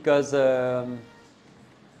game because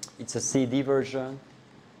it's a CD version.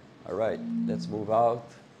 All right, let's move out.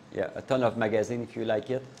 Yeah, a ton of magazine if you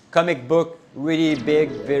like it. Comic book, really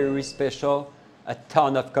big, very special. A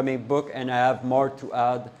ton of comic book, and I have more to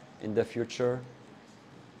add in the future.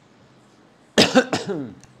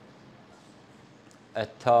 A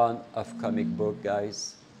ton of comic book,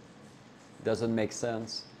 guys. Doesn't make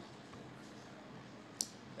sense.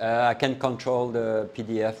 I can control the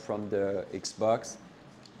PDF from the Xbox,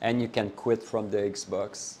 and you can quit from the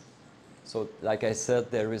Xbox. So, like I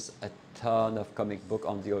said, there is a ton of comic book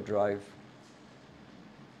on the O drive.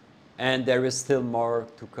 And there is still more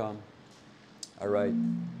to come. All right.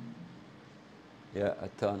 Yeah, a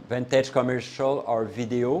ton. Vintage commercial or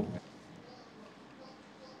video.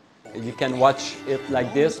 You can watch it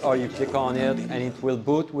like this, or you click on it, and it will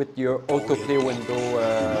boot with your autoplay window,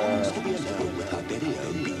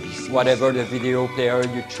 whatever the video player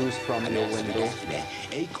you choose from your window.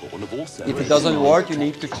 If it doesn't work, you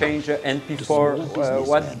need to change MP4.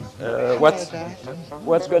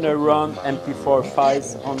 What's going to run MP4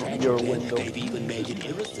 files on your window?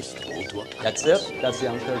 That's it. That's the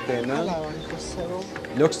entertainment.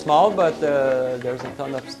 Looks small, but there's a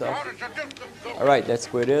ton of stuff. All right, let's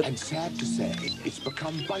quit it. And sad to say, it's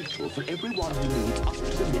become vital for everyone who needs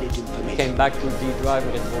up-to-the-minute information. Came back to D drive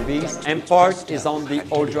Retrobeast. Import is on the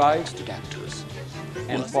O drive.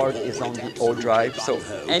 Import is on the O drive. So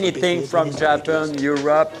anything from Japan,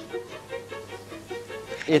 Europe,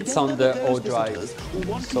 it's on the O drive.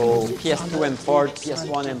 So PS2 import,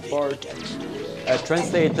 PS1 import, a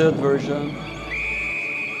translated version.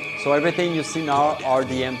 So everything you see now are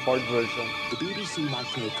the import version. The BBC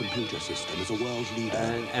microcomputer system is a world leader.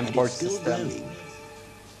 An import system.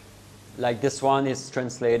 Like this one is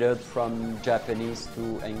translated from Japanese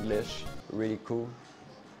to English. Really cool.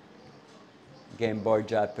 Game Boy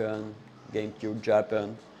Japan, GameCube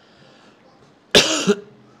Japan,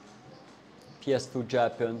 PS2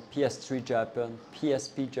 Japan, PS3 Japan,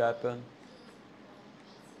 PSP Japan.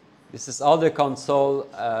 This is all the console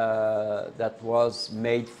that was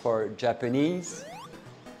made for Japanese.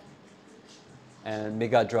 And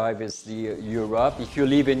Mega Drive is the Europe. If you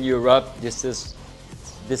live in Europe, this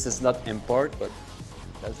is not import, but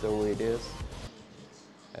that's the way it is.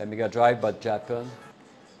 Mega Drive, but Japan.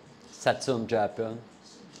 Saturn Japan.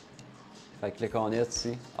 If I click on it,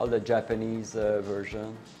 see all the Japanese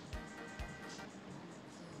version.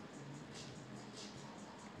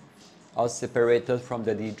 All separated from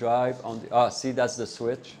the D drive. On the, see, that's the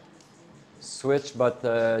Switch. Switch, but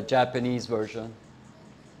Japanese version.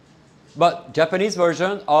 But Japanese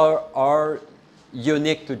version are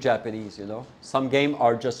unique to Japanese, you know. Some games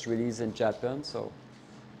are just released in Japan, so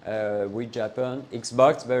we Japan.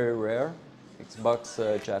 Xbox, very rare. Xbox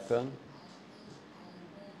Japan.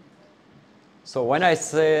 So when I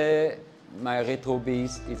say my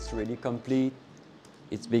Retrobeast is really complete,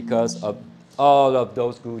 it's because of all of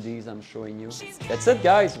those goodies I'm showing you. That's it,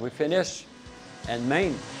 guys. We finished. And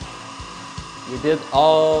MAME. We did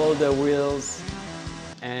all the wheels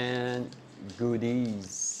and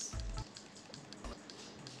goodies.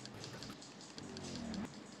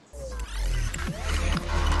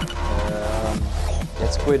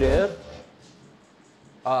 Let's quit it.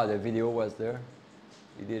 The video was there.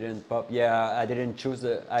 It didn't pop. Yeah, I didn't choose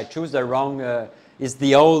the. I chose the wrong. It's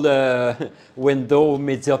the old window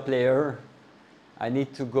media player. I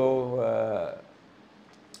need to go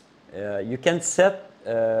You can set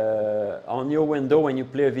on your window when you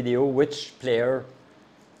play a video which player,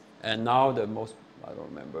 and now the most, I don't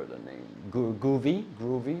remember the name,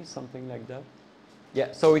 Groovy, something like that.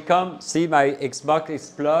 Yeah, so we come, see my Xbox is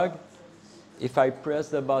plugged. If I press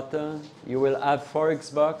the button, you will have 4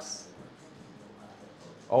 Xbox.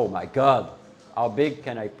 Oh my God, how big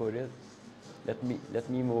can I put it? Let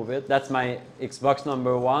me move it. That's my Xbox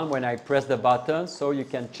number 1 when I press the button, so you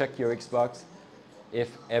can check your Xbox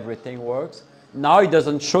if everything works. Now it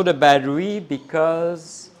doesn't show the battery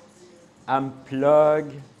because I'm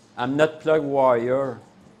not plug wire.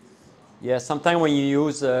 Yeah, sometimes when you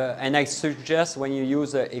use, and I suggest when you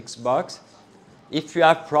use a Xbox, if you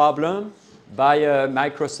have problem, buy a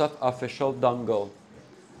Microsoft official dongle.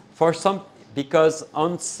 For some, because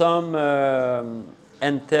on some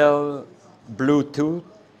Intel Bluetooth,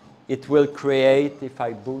 it will create, if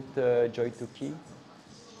I boot Joy2Key.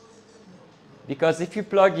 Because if you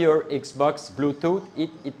plug your Xbox Bluetooth,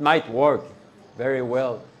 it might work very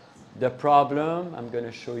well. The problem, I'm going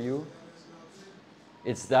to show you,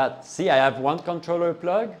 it's that, see, I have 1 controller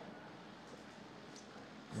plug,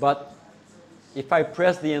 but if I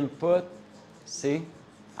press the input, see,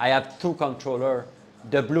 I have 2 controllers.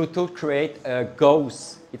 The Bluetooth creates a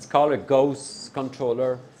ghost. It's called a ghost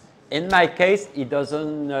controller. In my case, it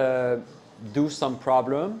doesn't do some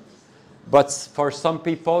problem, but for some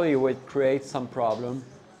people, it would create some problem.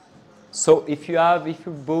 So if you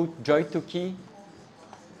boot Joy2Key,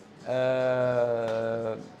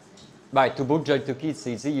 to boot Joy2Key, it's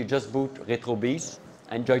easy. You just boot Retrobeast,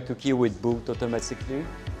 and Joy2Key would boot automatically.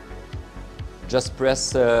 Just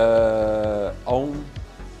press on,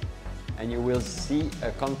 and you will see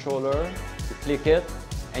a controller. You click it,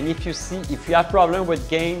 and if you have problem with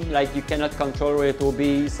game, like you cannot control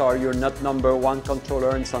Retrobeast or you're not number 1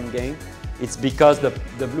 controller in some game, it's because the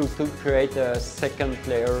Bluetooth creates a second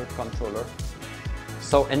player controller.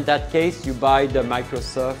 So in that case, you buy the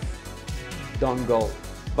Microsoft dongle.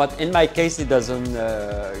 But in my case, it doesn't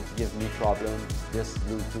give me problem, this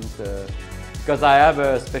Bluetooth, because I have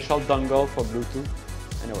a special dongle for Bluetooth.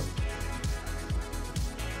 Anyway,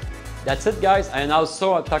 that's it, guys. And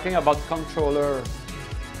also, talking about controller,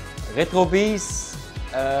 Retrobeast,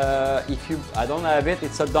 I don't have it,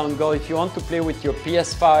 it's a dongle. If you want to play with your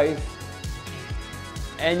PS5,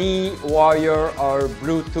 any wire or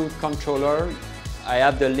Bluetooth controller, I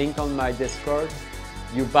have the link on my Discord.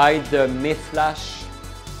 You buy the MAME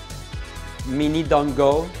mini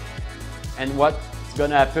dongle, and what's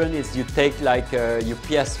gonna happen is you take like your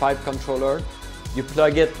PS5 controller, you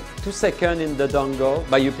plug it 2 seconds in the dongle,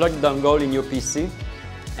 but you plug the dongle in your PC,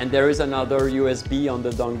 and there is another USB on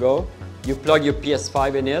the dongle. You plug your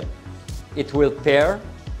PS5 in it, it will pair,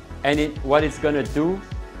 and what it's gonna do,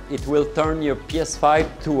 it will turn your PS5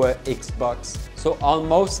 to a Xbox. So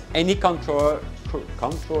almost any controller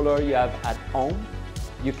you have at home,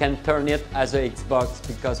 you can turn it as a Xbox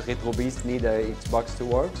because Retrobeast need a Xbox to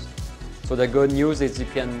work. So the good news is you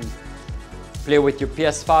can play with your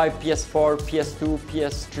PS5, PS4, PS2,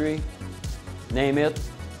 PS3, name it,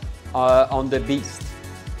 on the Beast.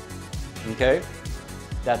 Okay,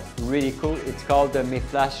 that's really cool. It's called the MAME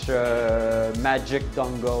Magic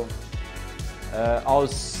Dongle.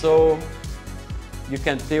 Also, you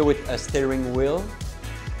can play with a steering wheel.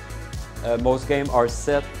 Most games are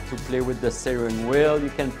set to play with the steering wheel.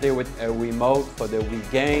 You can play with a remote for the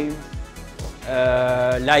Wii game.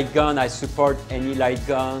 Light gun, I support any light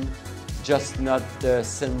gun, just not the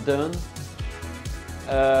Sinden.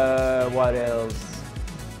 What else?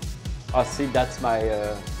 Oh, see, that's my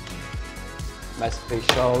my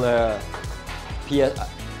special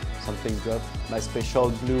something good. My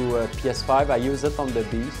special blue PS5. I use it on the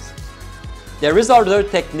Beast. There is other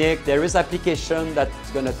technique. There is application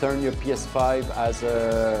that's gonna turn your PS5 as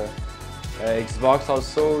a Xbox.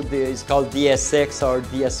 Also, it's called DSX or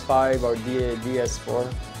DS5 or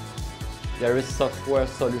DS4. There is software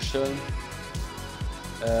solution.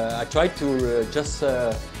 I try to just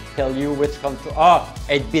tell you which control.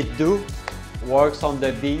 8-bit do works on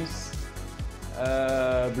the Beast.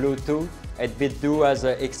 Bluetooth. 8-bit do as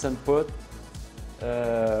a X input.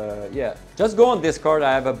 Yeah, just go on Discord.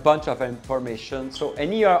 I have a bunch of information. So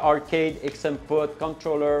any arcade X input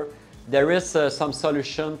controller, there is some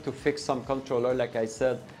solution to fix some controller, like I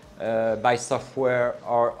said, by software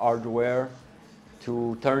or hardware,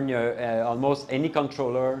 to turn your almost any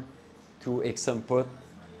controller to X input.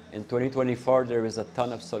 In 2024, there is a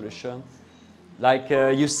ton of solution. Like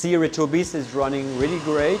you see, Retrobeast is running really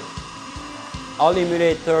great. All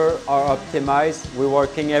emulators are optimized. We're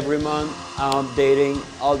working every month on updating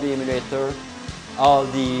all the emulator, all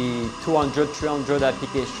the 200, 300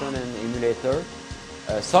 application and emulator.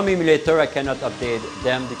 Some emulator I cannot update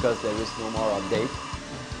them because there is no more update.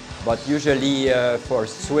 But usually for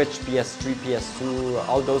Switch, PS3, PS2,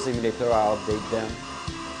 all those emulators I update them.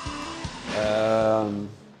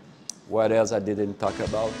 What else I didn't talk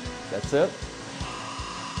about? That's it.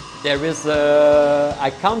 There is,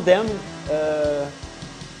 I count them a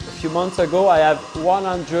few months ago. I have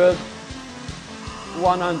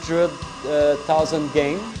 100,000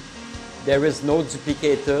 games. There is no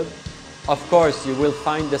duplicated. Of course, you will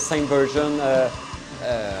find the same version. I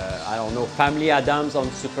don't know, Family Adams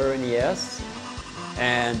on Super NES,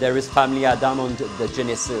 and there is Family Adam on the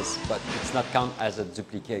Genesis, but it's not counted as a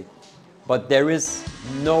duplicate. But there is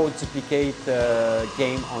no duplicate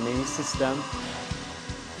game on any system.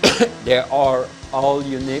 They are all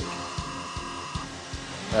unique.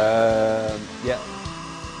 Yeah,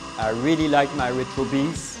 I really like my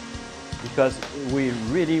Retrobeast because we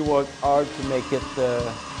really work hard to make it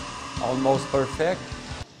almost perfect.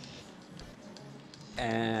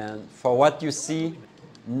 And for what you see,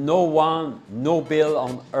 no build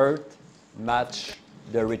on Earth match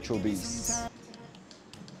the Retrobeast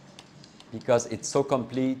because it's so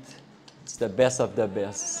complete. It's the best of the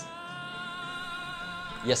best.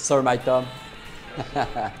 Yes, sir, my Tom.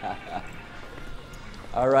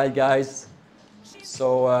 All right, guys.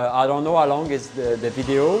 So I don't know how long is the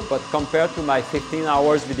video, but compared to my 15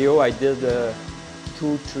 hours video I did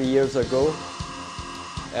 2-3 years ago,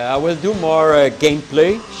 I will do more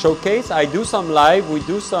gameplay showcase. I do some live. We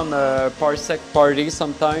do some parsec parties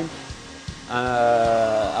sometime.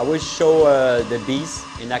 I will show the beast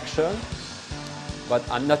in action, but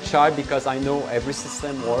I'm not shy because I know every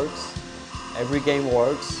system works, every game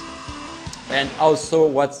works, and also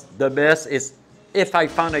what's the best is if I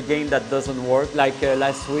found a game that doesn't work. Like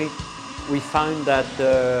last week, we found that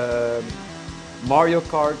Mario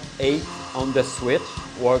Kart 8 on the Switch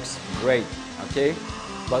works great. Okay.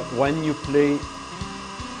 But when you play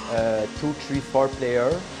 2, 3, 4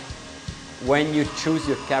 player, when you choose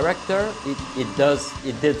your character, it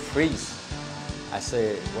did freeze. I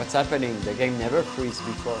say, what's happening? The game never freeze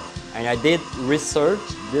before. And I did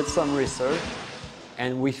some research,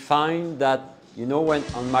 and we find that, you know, when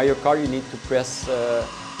on Mario Kart you need to press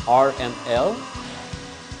R and L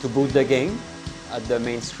to boot the game at the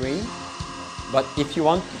main screen. But if you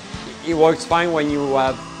want, it works fine when you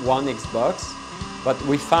have one Xbox. But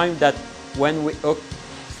we find that when we hook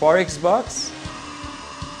 4 Xbox,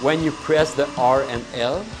 when you press the R and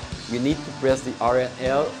L, you need to press the R and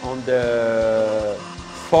L on the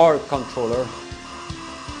 4 controller.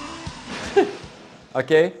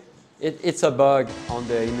 Okay? It's a bug on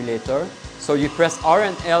the emulator. So you press R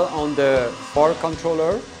and L on the 4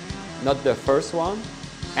 controller, not the first one.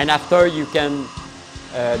 And after you can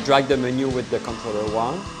drag the menu with the controller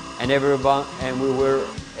 1. And we were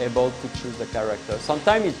able to choose the character.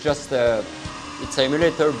 Sometimes it's just it's an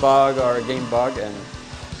emulator bug or a game bug, and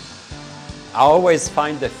I always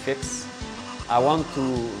find the fix. I want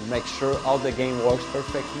to make sure all the game works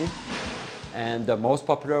perfectly, and the most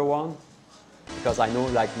popular one, because I know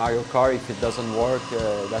like Mario Kart, if it doesn't work,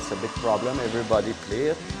 that's a big problem. Everybody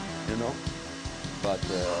play it, you know. But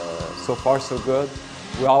so far so good.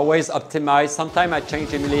 We always optimize. Sometimes I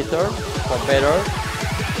change emulator for better.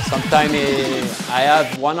 Sometimes I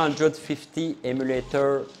have 150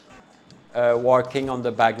 emulator working on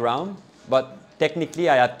the background, but technically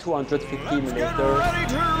I have 250 emulator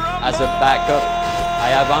as a backup. I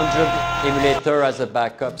have 100 emulator as a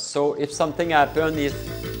backup. So if something happens, if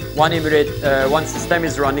one system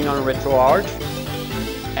is running on RetroArch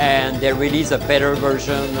and they release a better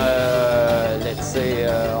version, let's say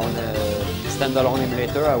on a standalone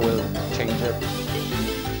emulator, I will change it.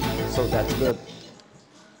 So that's good.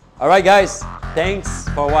 Alright guys, thanks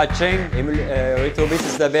for watching. Retrobeast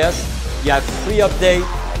is the best. You have free update,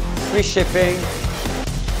 free shipping,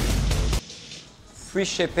 free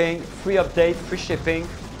update, free shipping,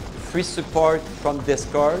 free support from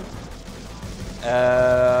Discord.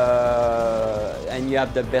 And you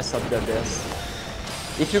have the best of the best.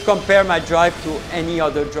 If you compare my drive to any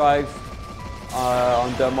other drive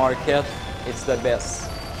on the market, it's the best,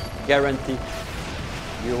 guaranteed.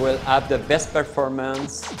 You will have the best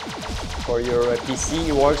performance for your PC.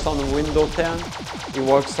 It works on Windows 10, it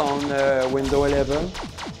works on Windows 11.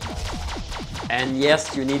 And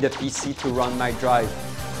yes, you need a PC to run my drive.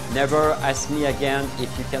 Never ask me again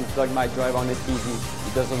if you can plug my drive on a TV.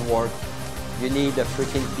 It doesn't work. You need a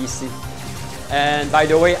freaking PC. And by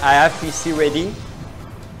the way, I have PC ready.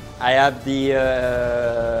 I have the,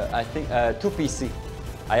 I think, 2 PC.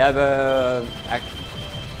 I have a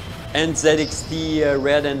NZXT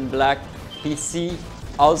red and black PC,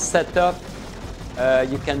 all set up.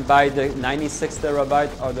 You can buy the 96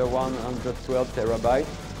 terabyte or the 112 terabyte.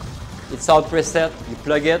 It's all preset. You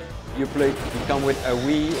plug it, you play. You come with a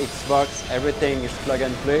Wii, Xbox, everything is plug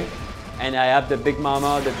and play. And I have the Big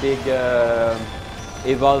Mama, the big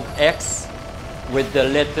Evolve X with the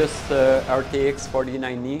latest RTX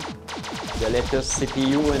 4090, the latest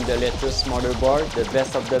CPU and the latest motherboard, the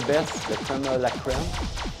best of the best, the creme de la creme.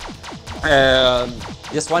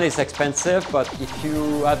 This one is expensive, but if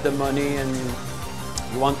you have the money and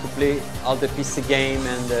you want to play all the PC game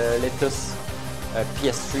and the latest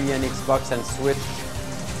PS3 and Xbox and Switch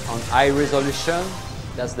on high resolution,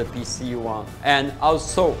 that's the PC you want. And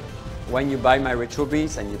also, when you buy my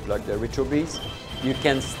Retrobeast and you plug the Retrobeast, you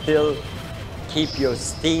can still keep your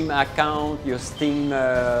Steam account, your Steam,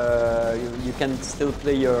 you can still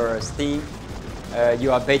play your Steam.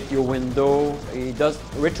 You update your window.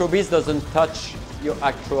 Retrobeast doesn't touch your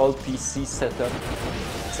actual PC setup.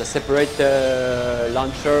 It's a separate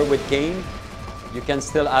launcher with game. You can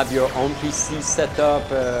still have your own PC setup,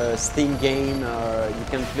 Steam game. You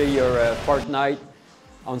can play your Fortnite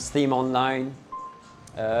on Steam online.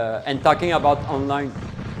 And talking about online,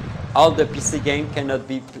 all the PC game cannot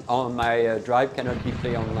be on my drive cannot be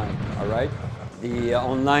played online. All right, the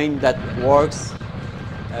online that works,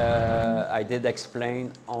 I did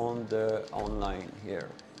explain on the online here.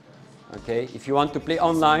 Okay, if you want to play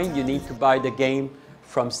online, you need to buy the game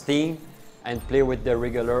from Steam and play with the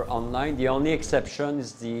regular online. The only exception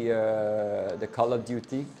is the Call of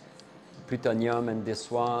Duty, Plutonium and this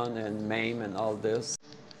one and MAME and all this.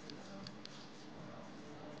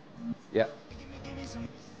 Yeah.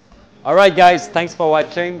 All right, guys, thanks for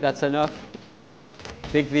watching. That's enough.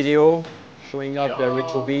 Big video showing off the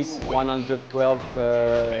Retrobeast 112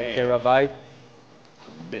 terabyte.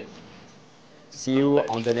 See you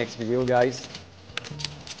on the next video, guys.